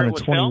this was done in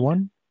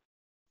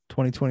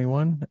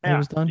 2021. Yeah. It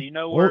was done. Do you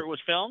know where it was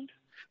filmed?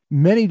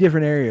 Many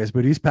different areas,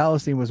 but East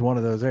Palestine was one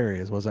of those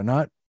areas, was it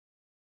not?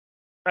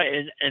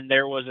 Right, and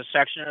there was a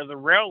section of the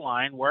rail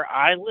line where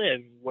I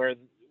live, where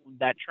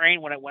that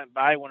train, when it went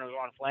by, when it was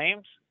on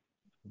flames,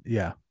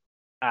 yeah,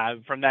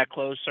 from that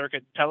closed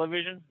circuit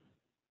television,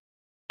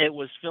 it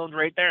was filmed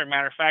right there.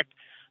 Matter of fact,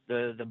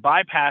 the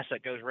bypass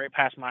that goes right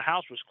past my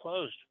house was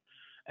closed,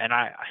 and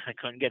I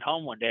couldn't get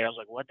home one day. I was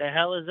like, "What the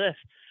hell is this?"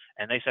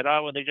 And they said,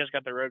 "Oh, well, they just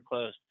got the road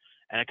closed."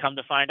 And I come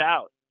to find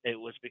out, it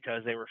was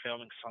because they were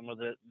filming some of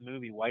the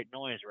movie White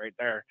Noise right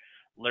there,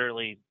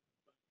 literally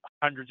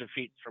hundreds of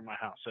feet from my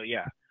house. So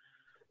yeah,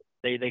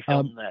 they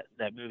filmed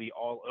that movie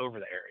all over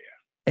the area.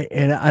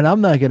 And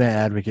I'm not going to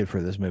advocate for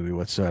this movie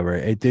whatsoever.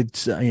 It did,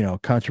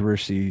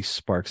 controversy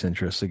sparks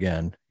interest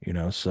again,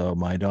 so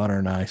my daughter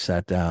and I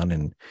sat down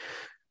and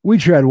we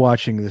tried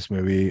watching this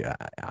movie.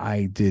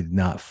 I did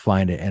not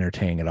find it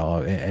entertaining at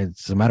all.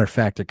 As a matter of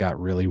fact, it got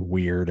really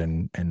weird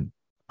and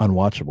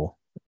unwatchable,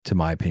 to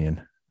my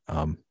opinion.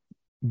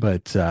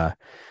 But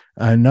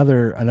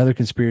another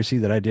conspiracy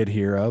that I did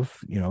hear of,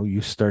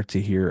 you start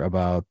to hear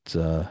about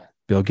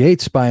Bill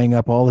Gates buying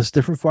up all this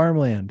different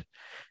farmland.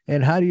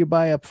 And how do you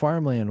buy up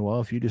farmland? Well,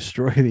 if you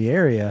destroy the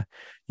area,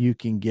 you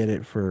can get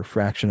it for a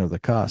fraction of the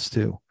cost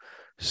too.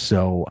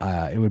 So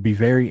it would be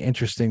very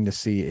interesting to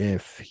see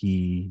if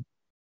he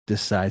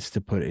decides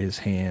to put his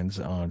hands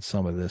on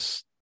some of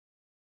this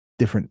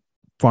different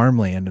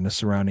farmland in the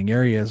surrounding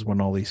areas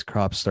when all these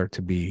crops start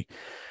to be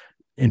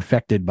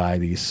infected by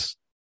these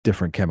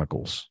different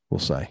chemicals, we'll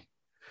say.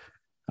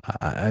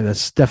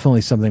 That's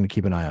definitely something to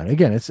keep an eye on.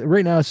 Again, it's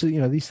right now, so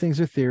these things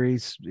are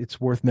theories.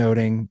 It's worth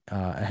noting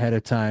ahead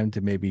of time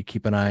to maybe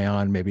keep an eye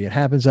on. Maybe it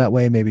happens that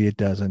way, maybe it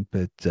doesn't,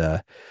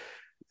 but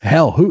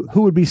hell,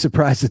 who would be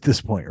surprised at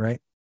this point,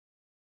 right?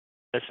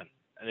 Listen,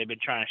 they've been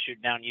trying to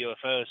shoot down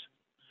UFOs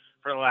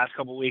for the last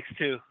couple of weeks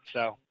too.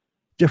 So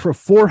Jeff, for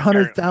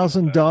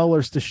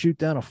 $400,000 to shoot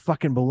down a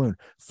fucking balloon,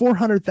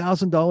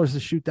 $400,000 to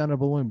shoot down a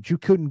balloon, but you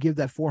couldn't give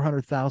that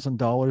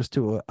 $400,000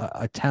 to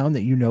a town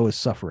that is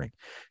suffering.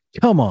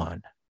 Come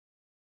on.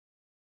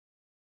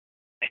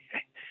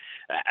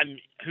 I mean,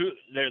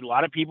 there's a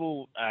lot of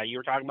people. You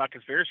were talking about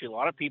conspiracy. A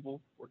lot of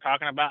people were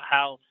talking about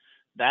how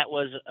that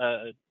was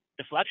a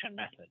deflection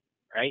method,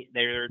 right?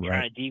 They're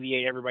trying to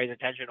deviate everybody's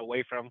attention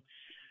away from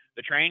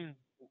the train,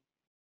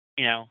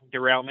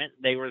 derailment.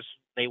 They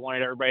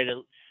wanted everybody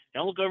to,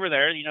 look over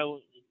there.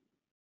 You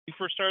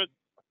first started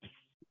the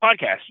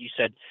podcast. You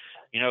said,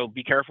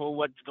 be careful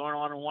what's going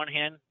on one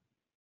hand.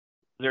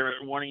 They're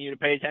wanting you to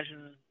pay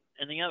attention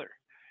in the other.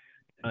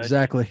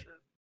 Exactly.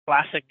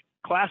 Classic,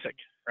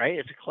 right?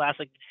 It's a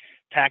classic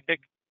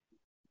tactic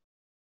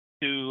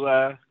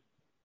to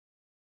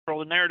control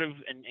the narrative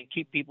and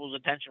keep people's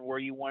attention where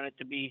you want it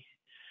to be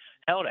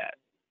held at.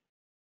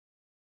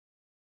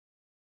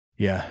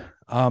 Yeah.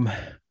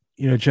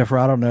 Jeff,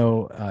 I don't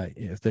know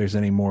if there's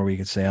any more we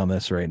could say on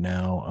this right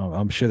now.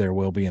 I'm sure there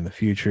will be in the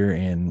future,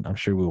 and I'm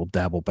sure we will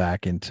dabble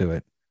back into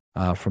it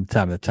from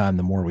time to time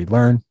the more we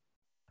learn.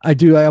 I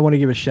want to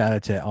give a shout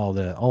out to all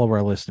of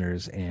our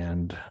listeners.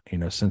 And,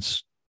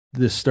 since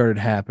this started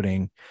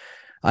happening,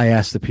 I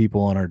asked the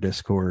people on our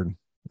Discord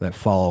that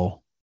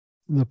follow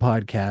the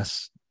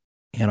podcast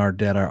and are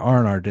in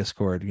our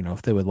Discord,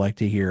 if they would like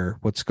to hear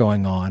what's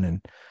going on.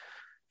 And,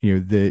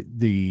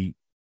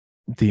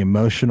 the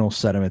emotional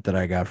sentiment that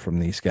I got from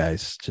these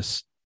guys,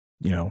 just,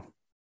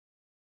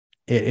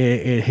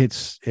 it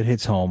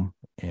hits home.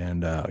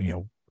 And,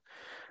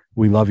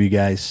 we love you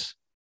guys.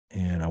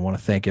 And I want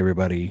to thank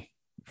everybody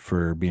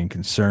for being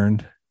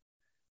concerned.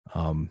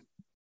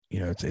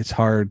 It's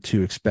hard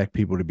to expect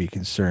people to be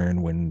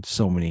concerned when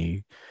so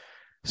many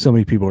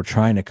people are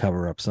trying to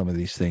cover up some of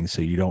these things,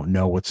 so you don't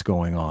know what's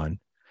going on.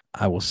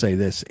 I will say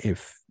this: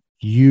 if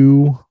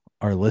you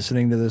are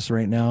listening to this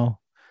right now,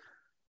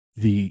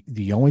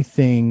 the only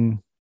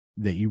thing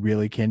that you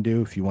really can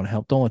do, if you want to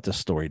help, don't let the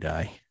story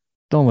die.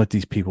 Don't let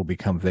these people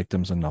become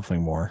victims and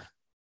nothing more.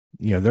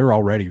 They're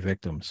already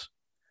victims.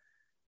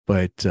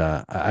 But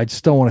I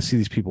just don't want to see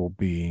these people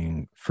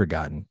being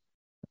forgotten.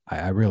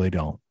 I really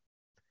don't.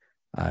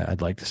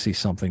 I'd like to see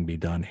something be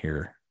done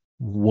here.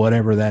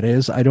 Whatever that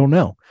is, I don't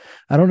know.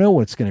 I don't know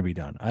what's going to be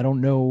done. I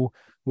don't know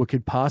what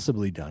could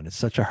possibly be done. It's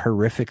such a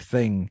horrific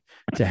thing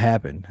to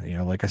happen.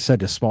 Like I said,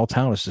 this small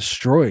town is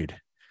destroyed.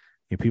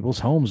 People's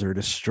homes are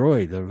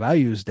destroyed. Their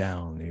values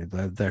down.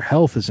 Their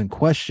health is in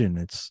question.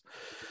 It's,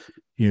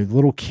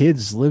 little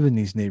kids live in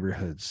these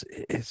neighborhoods.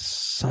 It's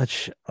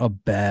such a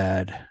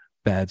bad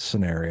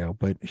scenario,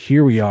 but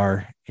here we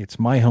are. It's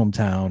my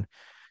hometown,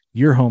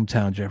 your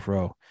hometown, Jeff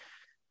Rowe.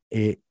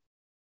 It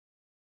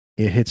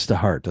hits the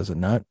heart, does it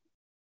not?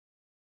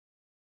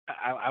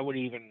 I would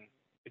even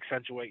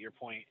accentuate your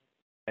point.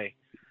 Hey,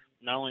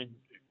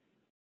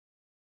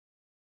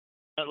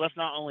 let's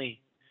not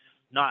only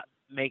not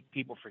make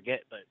people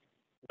forget, but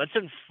let's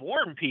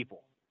inform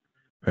people.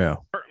 Yeah.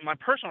 My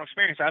personal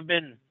experience, I've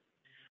been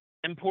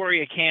in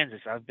Emporia,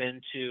 Kansas. I've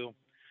been to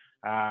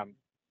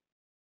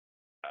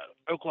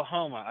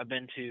Oklahoma. I've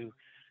been to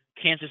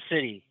Kansas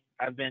City.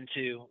 I've been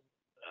to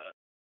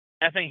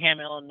Effingham,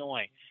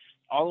 Illinois,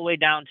 all the way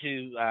down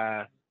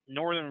to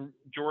northern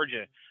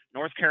Georgia,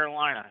 North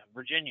Carolina,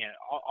 Virginia,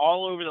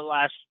 all over the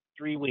last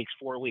 3 weeks,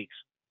 4 weeks.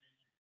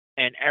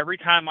 And every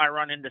time I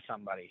run into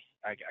somebody,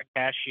 like a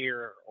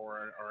cashier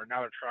or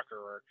another trucker,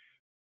 or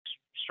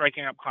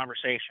striking up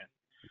conversation,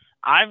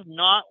 I've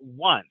not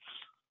once,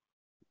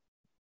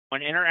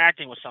 when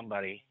interacting with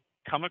somebody,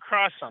 come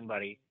across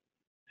somebody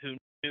who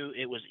knew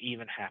it was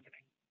even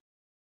happening.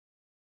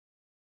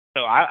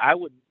 So I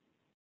would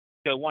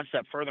go one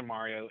step further,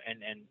 Mario,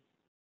 and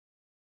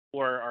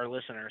for our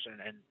listeners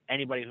and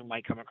anybody who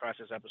might come across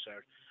this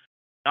episode,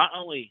 not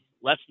only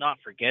let's not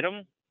forget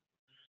them,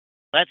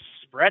 let's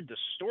spread the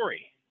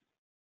story.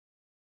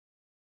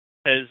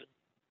 Because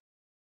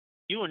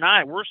you and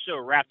I, we're so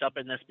wrapped up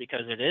in this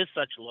because it is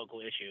such a local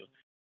issue.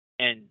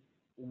 And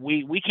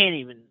we can't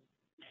even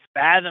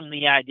fathom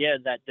the idea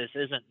that this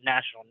isn't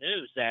national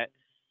news, that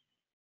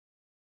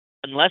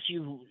unless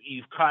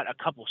you've caught a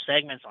couple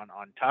segments on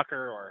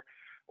Tucker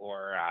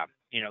or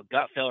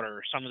Gutfeld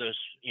or some of those,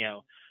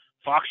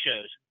 Fox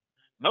shows,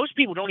 most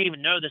people don't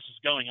even know this is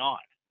going on.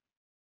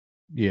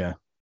 Yeah.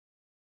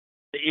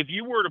 If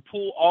you were to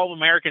poll all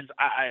Americans,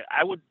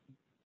 I would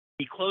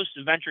be close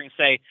to venturing to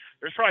say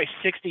there's probably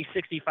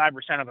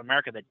 60-65% of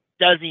America that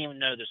doesn't even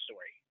know this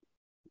story.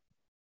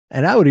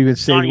 And I would even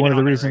say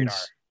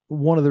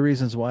one of the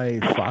reasons why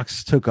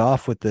Fox took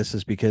off with this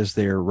is because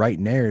they're right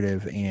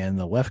narrative and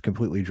the left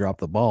completely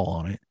dropped the ball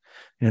on it.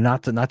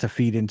 Not to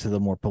feed into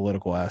the more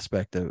political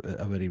aspect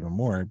of it even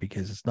more,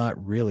 because it's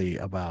not really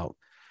about,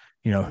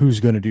 who's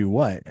going to do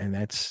what. And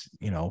that's,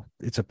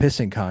 it's a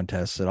pissing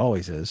contest. It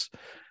always is.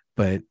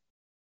 But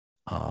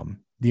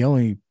the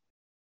only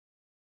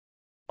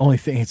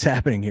thing that's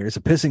happening here is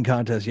a pissing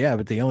contest. Yeah.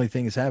 But the only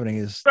thing that's happening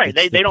is right.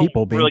 They don't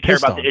really care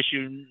about on the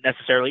issue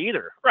necessarily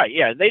either. Right.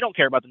 Yeah. They don't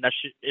care about the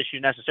issue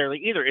necessarily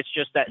either. It's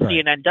just that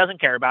right. CNN doesn't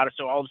care about it.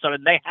 So all of a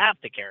sudden they have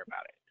to care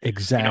about it.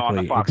 Exactly. On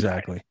the Fox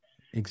exactly. side.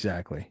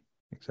 Exactly.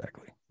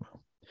 Well,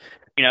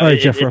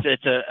 right,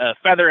 it's a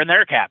feather in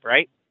their cap,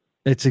 right?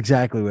 It's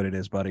exactly what it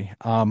is, buddy.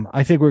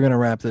 I think we're gonna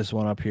wrap this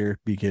one up here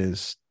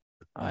because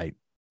All right.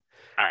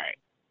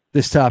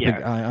 this topic,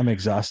 Yeah. I'm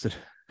exhausted.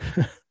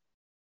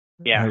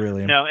 Yeah, I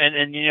really am. No, and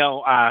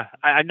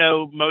I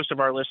know most of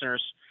our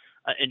listeners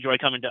enjoy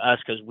coming to us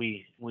because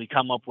we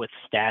come up with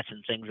stats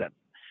and things that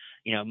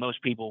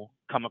most people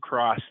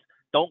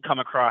don't come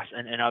across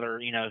in other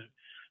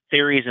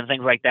theories and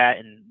things like that.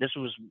 And this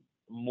was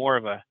more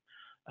of a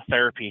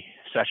therapy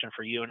session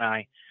for you and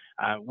I.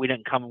 We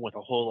didn't come up with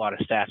a whole lot of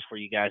stats for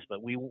you guys,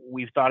 but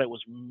we thought it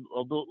was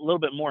a little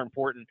bit more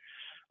important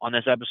on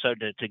this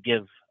episode to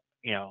give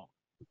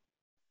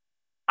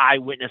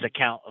eyewitness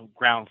account of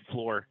ground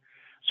floor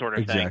sort of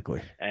Exactly.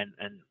 thing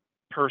and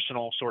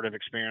personal sort of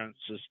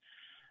experiences,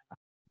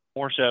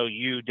 more so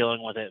you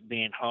dealing with it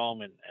being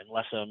home and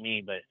less so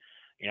me. But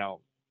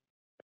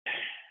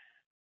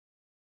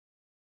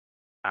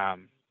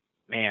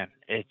man,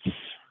 it's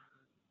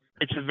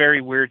a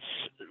very weird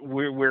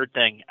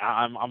thing.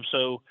 I'm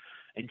so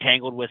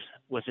entangled with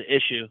the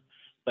issue,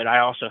 but I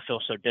also feel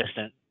so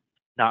distant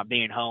not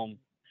being home,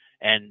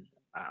 and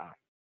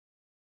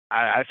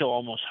I feel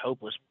almost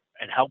hopeless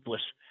and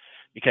helpless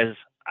because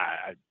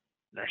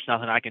there's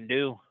nothing I can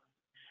do.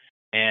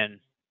 And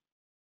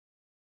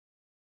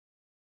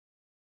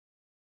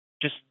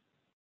just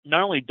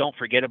not only don't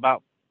forget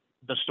about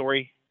the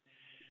story,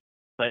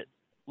 but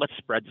let's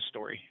spread the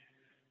story.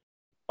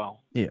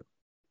 Well, Yeah,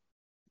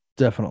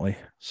 definitely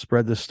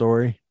spread the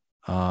story.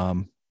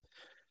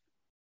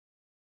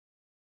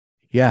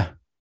 Yeah,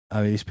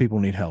 I mean, these people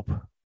need help.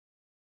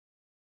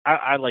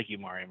 I like you,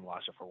 Mario, and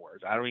lost it for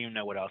words. I don't even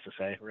know what else to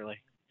say, really.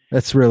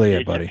 That's really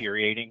it, It's buddy.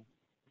 infuriating.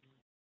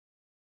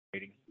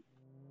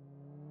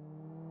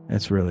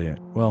 That's really it.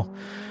 Well,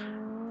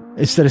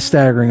 instead of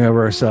staggering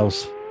over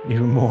ourselves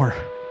even more,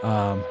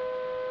 Yeah.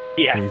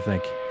 what do you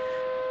think?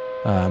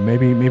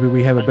 Maybe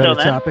we have a better Until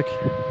then. topic.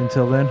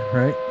 Until then,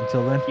 right?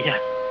 Until then. Yeah.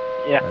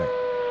 All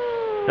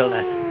right. Until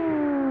then.